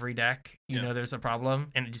stuffed in every deck, you know there's a problem,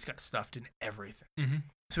 and it just got stuffed in everything. Mm-hmm.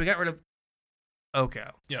 So we got rid of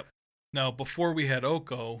Oko. Yep. Now, before we had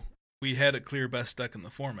Oko, we had a clear best deck in the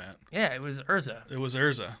format. Yeah, it was Urza. It was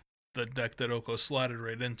Urza, the deck that Oko slotted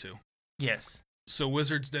right into. Yes. So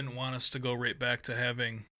Wizards didn't want us to go right back to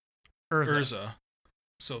having Urza.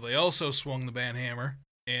 So they also swung the banhammer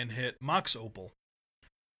and hit Mox Opal.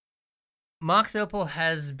 Mox Opal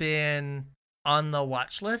has been on the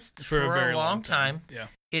watch list for a very long time. Yeah.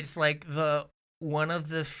 It's like one of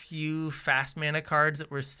the few fast mana cards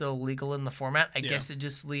that were still legal in the format. I guess it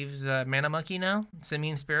just leaves Mana Monkey now.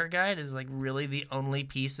 Simian Spirit Guide is like really the only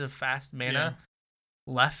piece of fast mana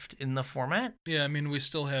left in the format. Yeah, I mean, we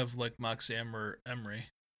still have like Mox Amber Emery.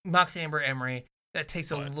 Mox Amber Emery. That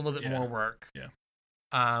takes a little bit more work. Yeah.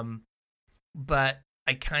 But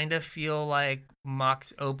I kind of feel like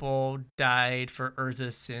Mox Opal died for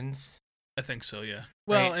Urza's sins. I think so, yeah.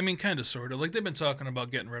 Well, right? I mean, kind of, sort of. Like, they've been talking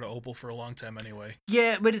about getting rid of Opal for a long time anyway.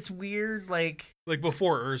 Yeah, but it's weird, like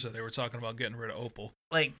before Urza, they were talking about getting rid of Opal.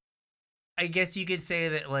 Like, I guess you could say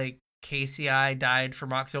that, like, KCI died for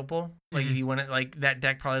Mox Opal. Like, if you want to, like, that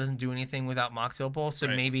deck probably doesn't do anything without Mox Opal, so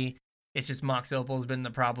maybe it's just Mox Opal's been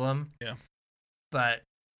the problem. Yeah. But...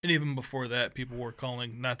 And even before that, people were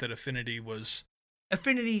calling, not that Affinity was...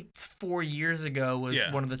 Affinity 4 years ago was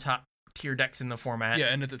one of the top tier decks in the format. Yeah,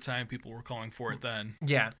 and at the time, people were calling for it then.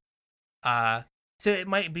 Yeah. So it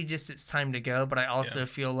might be just it's time to go, but I also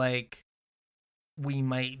feel like we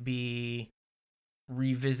might be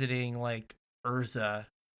revisiting, like, Urza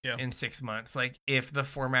in 6 months. Like, if the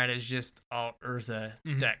format is just all Urza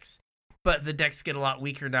decks. But the decks get a lot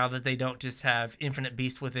weaker now that they don't just have Infinite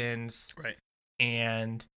Beast Withins. Right.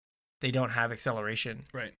 And they don't have acceleration.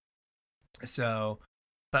 Right. So,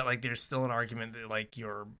 but, like, there's still an argument that, like,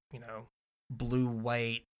 you're,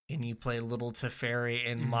 blue-white, and you play Little Teferi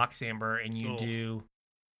and Mox Amber, and you do,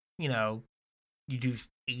 you do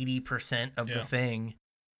 80% of the thing.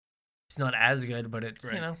 It's not as good, but it's,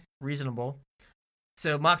 reasonable.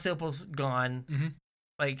 So, Mox Opal's gone. Mm-hmm.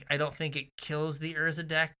 Like, I don't think it kills the Urza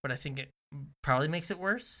deck, but I think it probably makes it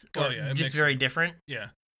worse. It just very different. Yeah.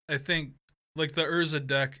 I think, like, the Urza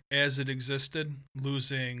deck, as it existed,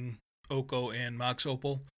 losing Oko and Mox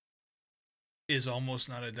Opal, is almost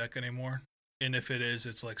not a deck anymore. And if it is,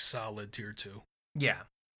 it's like solid tier 2. Yeah.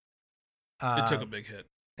 It took a big hit.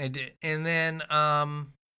 It did. And then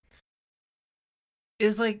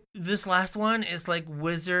it's like this last one is like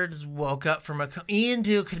Wizards woke up from Ian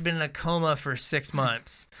Duke had been in a coma for 6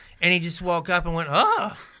 months, and he just woke up and went,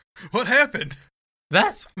 "Oh, what happened?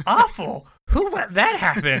 That's awful. Who let that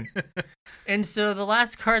happen?" And so the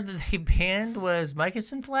last card that they banned was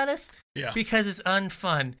Mycosynth Lattice. Yeah. Because it's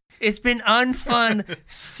unfun. It's been unfun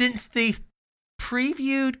since they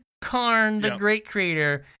previewed Karn, the Great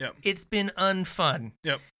Creator. Yep. It's been unfun.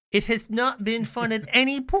 Yep. It has not been fun at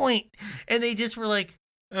any point. And they just were like,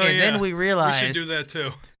 then we realized we should do that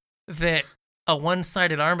too. That a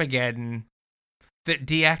one-sided Armageddon that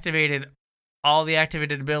deactivated all the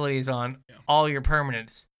activated abilities on all your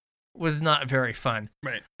permanents was not very fun.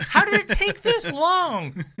 Right. How did it take this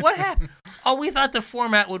long? What happened? Oh, we thought the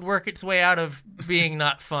format would work its way out of being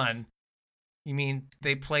not fun. You mean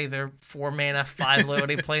they play their 4-mana 5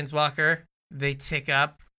 loyalty Planeswalker, they tick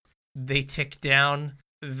up, they tick down,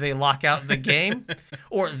 they lock out the game?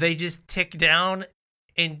 Or they just tick down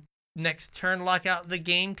and next turn lock out the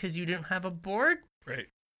game because you didn't have a board? Right.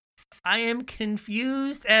 I am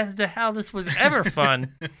confused as to how this was ever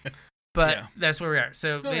fun. But that's where we are.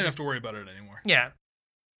 So they don't have to worry about it anymore. Yeah.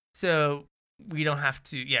 So we don't have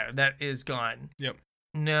to. Yeah, that is gone. Yep.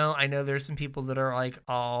 No, I know there's some people that are like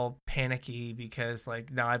all panicky because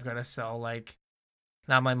like now I've got to sell like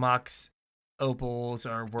now my Mox Opals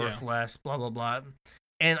are worth less, blah blah blah.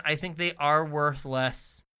 And I think they are worth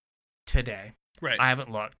less today. Right. I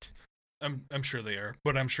haven't looked. I'm sure they are,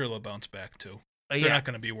 but I'm sure they'll bounce back too. They're not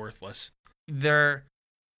going to be worthless. They're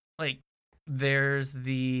like there's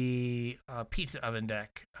the pizza oven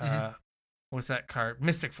deck. What's that card?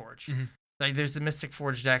 Mystic Forge. Mm-hmm. Like there's the Mystic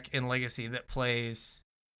Forge deck in Legacy that plays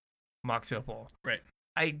Mox Opal. Right.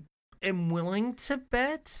 I am willing to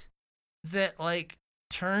bet that, like,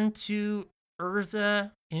 turn to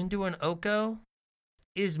Urza into an Oko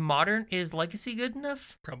is Legacy good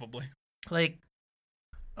enough? Probably. Like,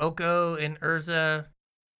 Oko and Urza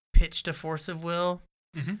pitched a Force of Will.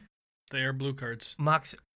 Mm-hmm. They are blue cards.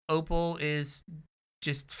 Mox Opal is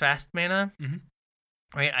just fast mana. Mm-hmm.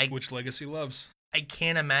 Right? Which Legacy loves. I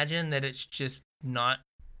can't imagine that it's just not,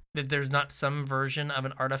 that there's not some version of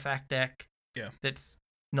an artifact deck that's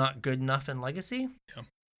not good enough in Legacy. Yeah.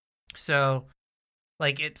 So,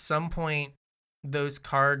 like, at some point, those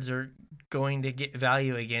cards are going to get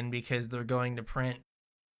value again because they're going to print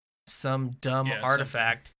some dumb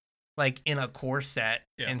artifact like in a core set,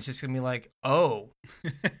 and it's just gonna be like, oh,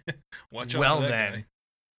 watch out. Well, then, guy.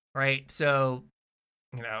 Right? So,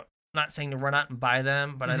 not saying to run out and buy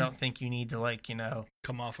them, but I don't think you need to, like,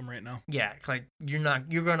 come off them right now. Yeah, like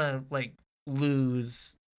you're gonna like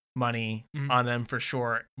lose money on them for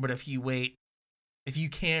sure. But if you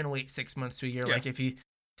can wait 6 months to a year, like if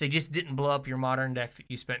they just didn't blow up your modern deck that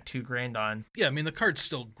you spent $2,000 on. Yeah, I mean the card's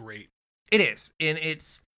still great. It is, and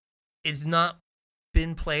it's not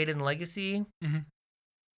been played in Legacy,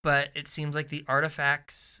 but it seems like the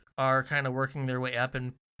artifacts are kind of working their way up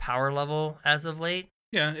in power level as of late.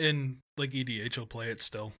 Yeah, and like EDH will play it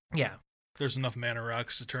still. Yeah. There's enough mana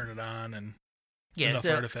rocks to turn it on, and enough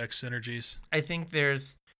artifact synergies. I think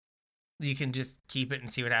you can just keep it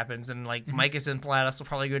and see what happens. And like Mycos Enthalatus will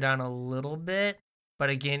probably go down a little bit. But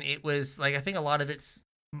again, it was like, I think a lot of its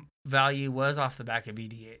value was off the back of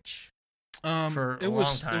EDH. For a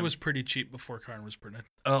long time. It was pretty cheap before Karn was printed.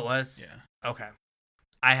 Oh, it was? Yeah. Okay.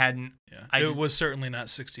 I hadn't. Yeah. It was certainly not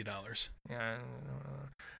 $60. Yeah.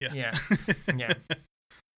 Yeah. Yeah.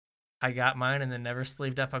 I got mine and then never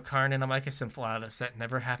sleeved up a Karn and a Mycos Enthalatus. That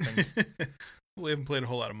never happened. We haven't played a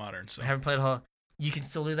whole lot of Modern, so. I haven't played a whole. You can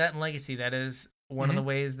still do that in Legacy. That is one of the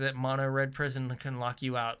ways that Mono Red Prison can lock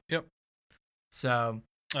you out. Yep. So.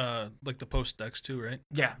 Like the post decks too, right?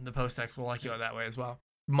 Yeah, the post decks will lock you out that way as well.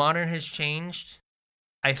 Modern has changed.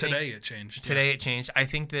 Today it changed. I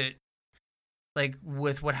think that, like,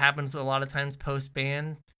 with what happens a lot of times post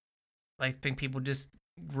ban, I think people just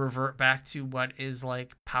revert back to what is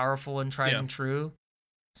like powerful and tried and true.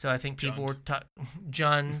 So I think people were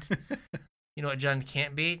Jund. You know what Jund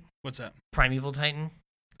can't beat? What's that? Primeval Titan.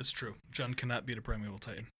 That's true. Jund cannot beat a Primeval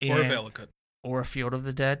Titan or a Valakut or a Field of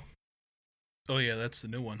the Dead. Oh yeah, that's the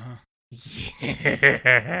new one, huh?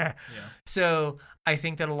 Yeah. So I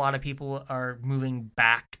think that a lot of people are moving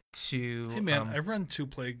back to. Hey man, I've run 2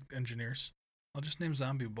 Plague Engineers. I'll just name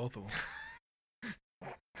Zombie both of them.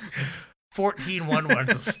 14 1/1s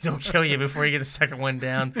will still kill you before you get the second one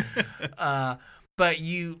down. But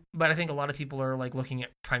I think a lot of people are like looking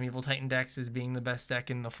at Primeval Titan decks as being the best deck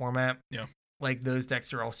in the format. Yeah. Like those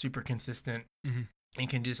decks are all super consistent and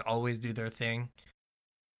can just always do their thing.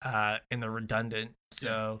 And they're redundant.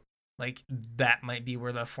 So like that might be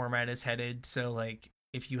where the format is headed. So like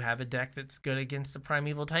if you have a deck that's good against the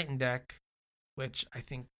Primeval Titan deck, which I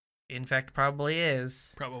think in fact probably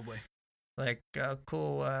is. Probably. Like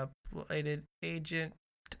cool Blighted Agent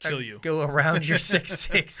kill you. Go around your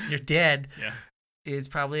 6/6, you're dead. Yeah. Is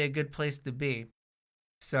probably a good place to be.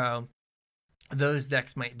 So those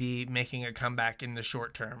decks might be making a comeback in the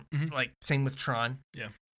short term. Like same with Tron. Yeah.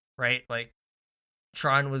 Right? Like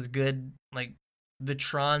Tron was good. Like the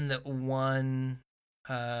Tron that won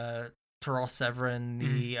Terrell Severin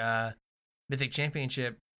the Mythic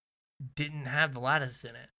Championship didn't have the lattice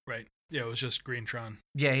in it. Right. Yeah, it was just green Tron.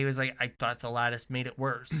 Yeah, he was like, I thought the lattice made it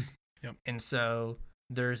worse. Yep. And so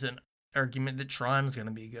there's an argument that Tron's going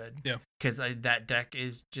to be good. Yeah. Because that deck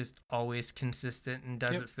is just always consistent and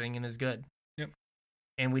does its thing and is good. Yep.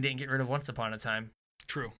 And we didn't get rid of Once Upon a Time.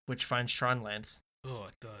 True. Which finds Tron lands. Oh,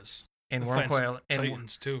 it does. And Wormcoil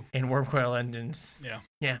Titans too. And Wormcoil engines. Yeah.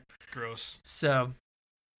 Yeah. Gross. So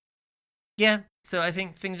yeah. So I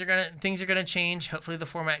think things are gonna change. Hopefully the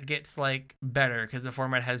format gets like better because the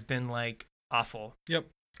format has been like awful. Yep.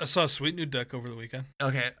 I saw a sweet new deck over the weekend.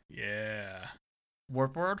 Okay. Yeah.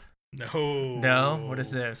 Warp World? No. No? What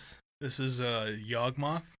is this? This is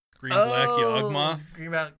Yawgmoth. Green-black Yawgmoth.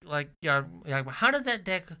 Green-black, like, Yawgmoth. How did that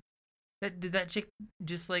deck... Did that chick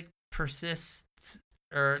just, like, persist?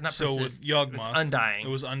 Or not persist. So with Yawgmoth... It was Undying. It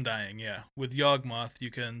was Undying, yeah. With Yawgmoth, you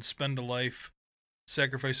can spend a life,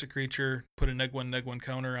 sacrifice a creature, put a neg1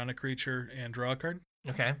 counter on a creature, and draw a card.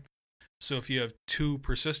 Okay. So if you have 2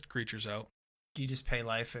 persist creatures out... You just pay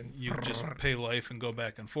life and... You just pay life and go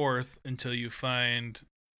back and forth until you find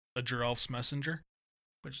a Geralf's Messenger.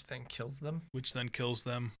 Which then kills them? Which then kills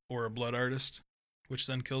them. Or a Blood Artist, which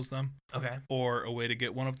then kills them. Okay. Or a way to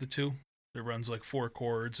get one of the 2 that runs like 4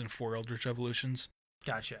 chords and 4 Eldritch Evolutions.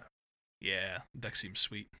 Gotcha. Yeah, deck seems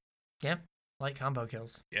sweet. Yeah, like combo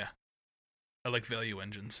kills. Yeah. I like value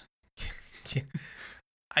engines.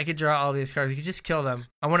 I could draw all these cards. You could just kill them.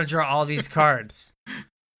 I want to draw all these cards.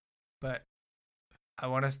 But I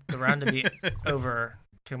want the round to be over.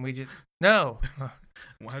 Can we just... No. I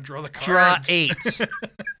want to draw the cards. Draw 8.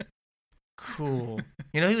 Cool.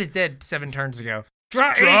 You know, he was dead 7 turns ago.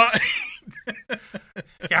 Draw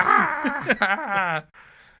 8!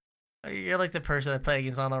 You're like the person I play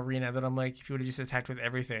against on Arena that I'm like, if you would have just attacked with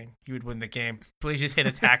everything, you would win the game. Please just hit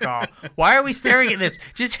attack all. Why are we staring at this?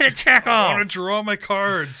 Just hit attack all. I want to draw my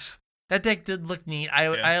cards. That deck did look neat.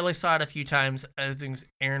 I only saw it a few times. I think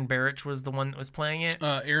Aaron Barrich was the one that was playing it.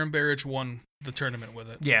 Aaron Barrich won the tournament with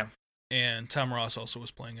it. Yeah. And Tom Ross also was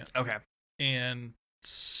playing it. Okay. And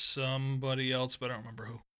somebody else, but I don't remember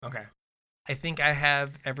who. Okay. I think I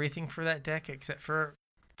have everything for that deck except for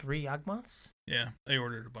 3 Yawgmoths. Yeah, I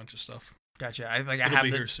ordered a bunch of stuff. Gotcha. It'll be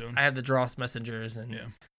here soon. I have the Dross Messengers and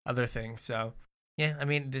other things. So, yeah, I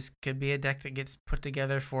mean, this could be a deck that gets put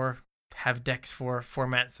together have decks for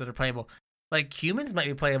formats that are playable. Like, humans might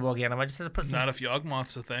be playable again. I might just have to put some... Not if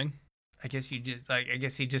Yawgmoth's a thing. I guess he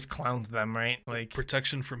just clowns them, right? Like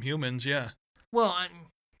protection from humans, yeah. Well,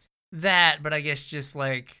 but I guess just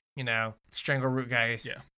like, you know, Strangle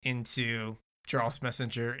Rootgeist into Dross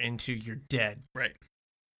Messenger into you're dead. Right.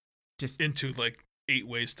 Just into like 8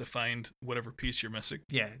 ways to find whatever piece you're missing.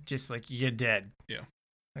 Yeah, just like you're dead. Yeah.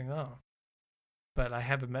 Like, oh. But I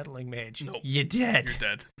have a meddling mage. Nope. You're dead. You're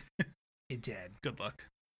dead. You're dead. Good luck.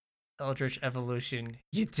 Eldritch Evolution.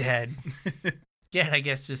 You're dead. Yeah, and I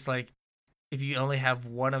guess just like if you only have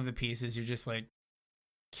one of the pieces, you just like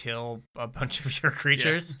kill a bunch of your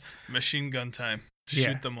creatures. Yeah. Machine gun time.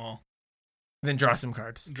 Shoot them all. Then draw some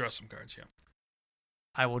cards. Draw some cards, yeah.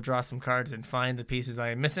 I will draw some cards and find the pieces I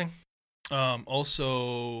am missing.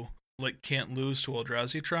 Also, like, can't lose to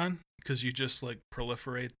Eldrazi-tron because you just, like,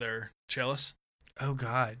 proliferate their chalice. Oh,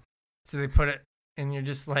 God. So they put it, and you're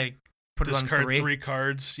just, like, put it on 3? Discard 3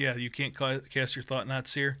 cards. Yeah, you can't cast your Thought-Knot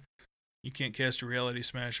Seer. You can't cast your Reality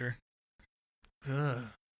Smasher. Ugh.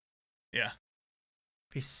 Yeah.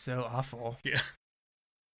 Be so awful. Yeah.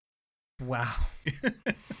 Wow.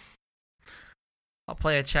 I'll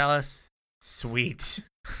play a chalice. Sweet.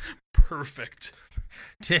 Perfect.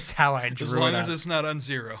 Just how I drew it. As long as it's not on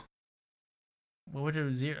 0. What would it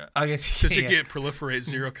be 0? I guess because you can't proliferate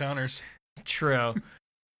 0 counters. True.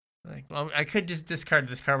 Like, well, I could just discard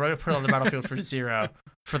this card, but I'm gonna put it on the battlefield for 0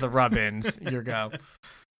 for the rub-ins. Your go.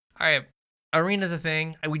 All right, Arena's a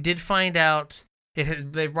thing. We did find out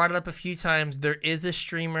they brought it up a few times. There is a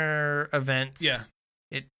streamer event. Yeah.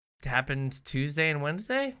 It happens Tuesday and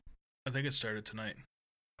Wednesday. I think it started tonight.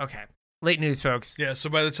 Okay. Late news, folks. Yeah,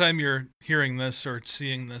 so by the time you're hearing this or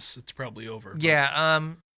seeing this, it's probably over. But... Yeah,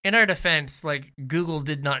 in our defense, like, Google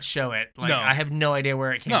did not show it. Like, no. I have no idea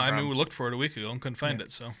where it came from. No, I mean, we looked for it a week ago and couldn't find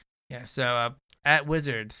it, so. Yeah, so, at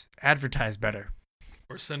Wizards, advertise better.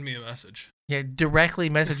 Or send me a message. Yeah, directly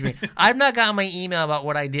message me. I've not gotten my email about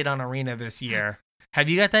what I did on Arena this year. Have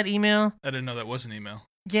you got that email? I didn't know that was an email.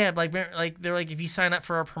 Yeah, like they're like, if you sign up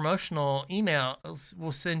for a promotional email,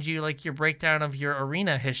 we'll send you like your breakdown of your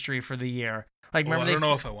Arena history for the year. Like, remember I don't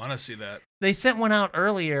know if I want to see that. They sent one out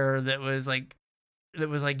earlier that was like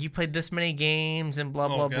you played this many games and blah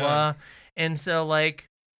blah blah, and so like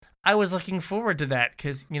I was looking forward to that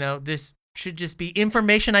because you know this should just be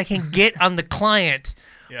information I can get on the client.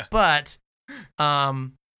 Yeah, but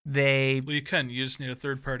you can. You just need a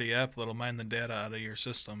third-party app that'll mine the data out of your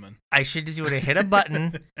system, and I should just would have hit a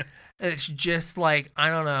button. It's just like, I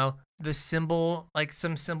don't know, the symbol, like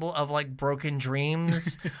some symbol of like broken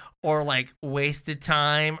dreams or like wasted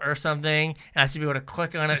time or something. And I should be able to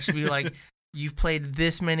click on it. It should be like, you've played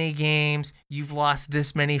this many games, you've lost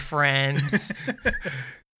this many friends,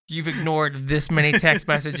 you've ignored this many text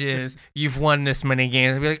messages, you've won this many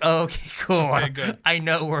games. I'd be like, oh, okay, cool. Okay, good. I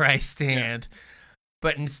know where I stand. Yeah.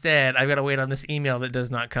 But instead, I've got to wait on this email that does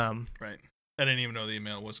not come. Right. I didn't even know the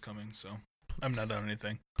email was coming, so I'm not on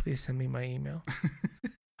anything. Please send me my email.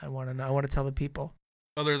 I want to know. I want to tell the people.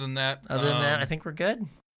 Other than that, I think we're good.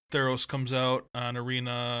 Theros comes out on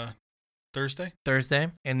Arena Thursday,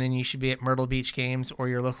 and then you should be at Myrtle Beach Games or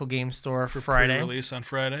your local game store for Friday. Pre-release on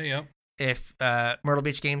Friday, yep. If Myrtle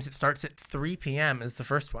Beach Games, it starts at 3 p.m. is the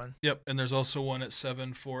first one. Yep, and there's also one at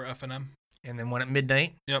 7 for FNM. And then one at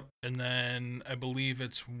midnight. Yep, and then I believe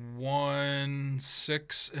it's 1,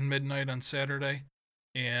 6, and midnight on Saturday,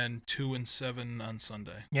 and 2 and 7 on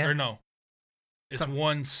Sunday. Yeah. Or no, it's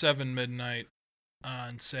 1, 7 midnight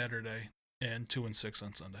on Saturday, and 2 and 6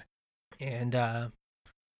 on Sunday. And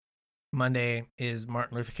Monday is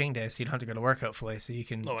Martin Luther King Day, so you don't have to go to work, hopefully, so you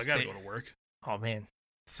can. Oh, I gotta go to work. Oh man,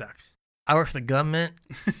 sucks. I work for the government.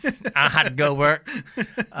 I don't have to go work.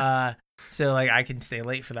 So like I can stay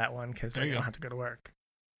late for that one because I don't have to go to work.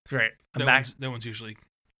 It's great. I'm back. That one's usually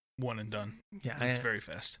one and done. Yeah, it's very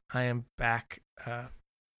fast. I am back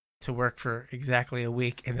to work for exactly a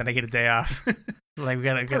week, and then I get a day off. Like we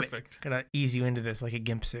gotta ease you into this like a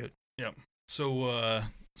gimp suit. Yep. So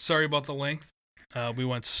sorry about the length. We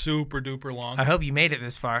went super duper long. I hope you made it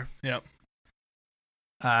this far. Yep.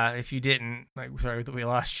 If you didn't, sorry that we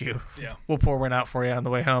lost you. Yeah. We'll pour one out for you on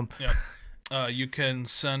the way home. Yep. You can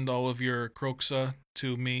send all of your Croxa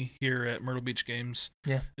to me here at Myrtle Beach Games.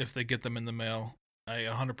 Yeah. If they get them in the mail, I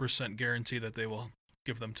 100% guarantee that they will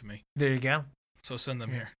give them to me. There you go. So send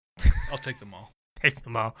them here. I'll take them all. Take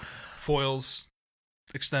them all. Foils,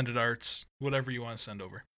 extended arts, whatever you want to send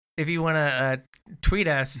over. If you want to tweet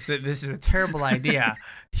us that this is a terrible idea,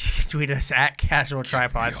 you can tweet us at Casual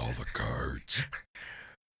Tripod. Give me all the cards.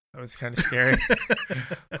 That was kind of scary.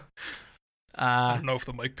 I don't know if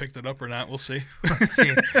the mic picked it up or not. We'll see. We'll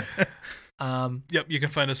see. Yep, you can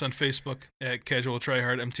find us on Facebook at Casual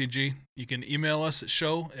Tryhard MTG. You can email us at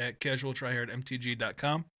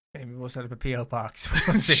show@casualtryhardmtg.com. Maybe we'll set up a P.O. box.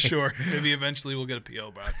 We'll see. Sure. Maybe eventually we'll get a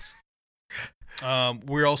P.O. box.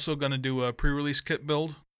 We're also going to do a pre-release kit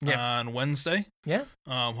build on Wednesday. Yeah.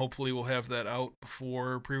 Hopefully we'll have that out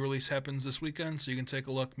before pre-release happens this weekend, so you can take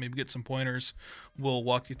a look, maybe get some pointers. We'll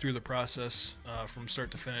walk you through the process from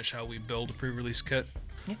start to finish, how we build a pre-release kit.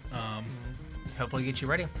 Yeah. Hopefully get you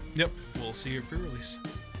ready. Yep. We'll see you at pre-release.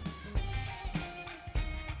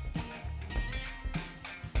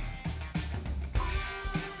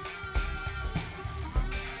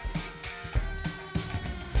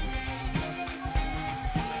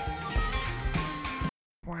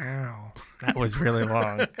 Wow. That was really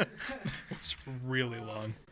long. It was really long.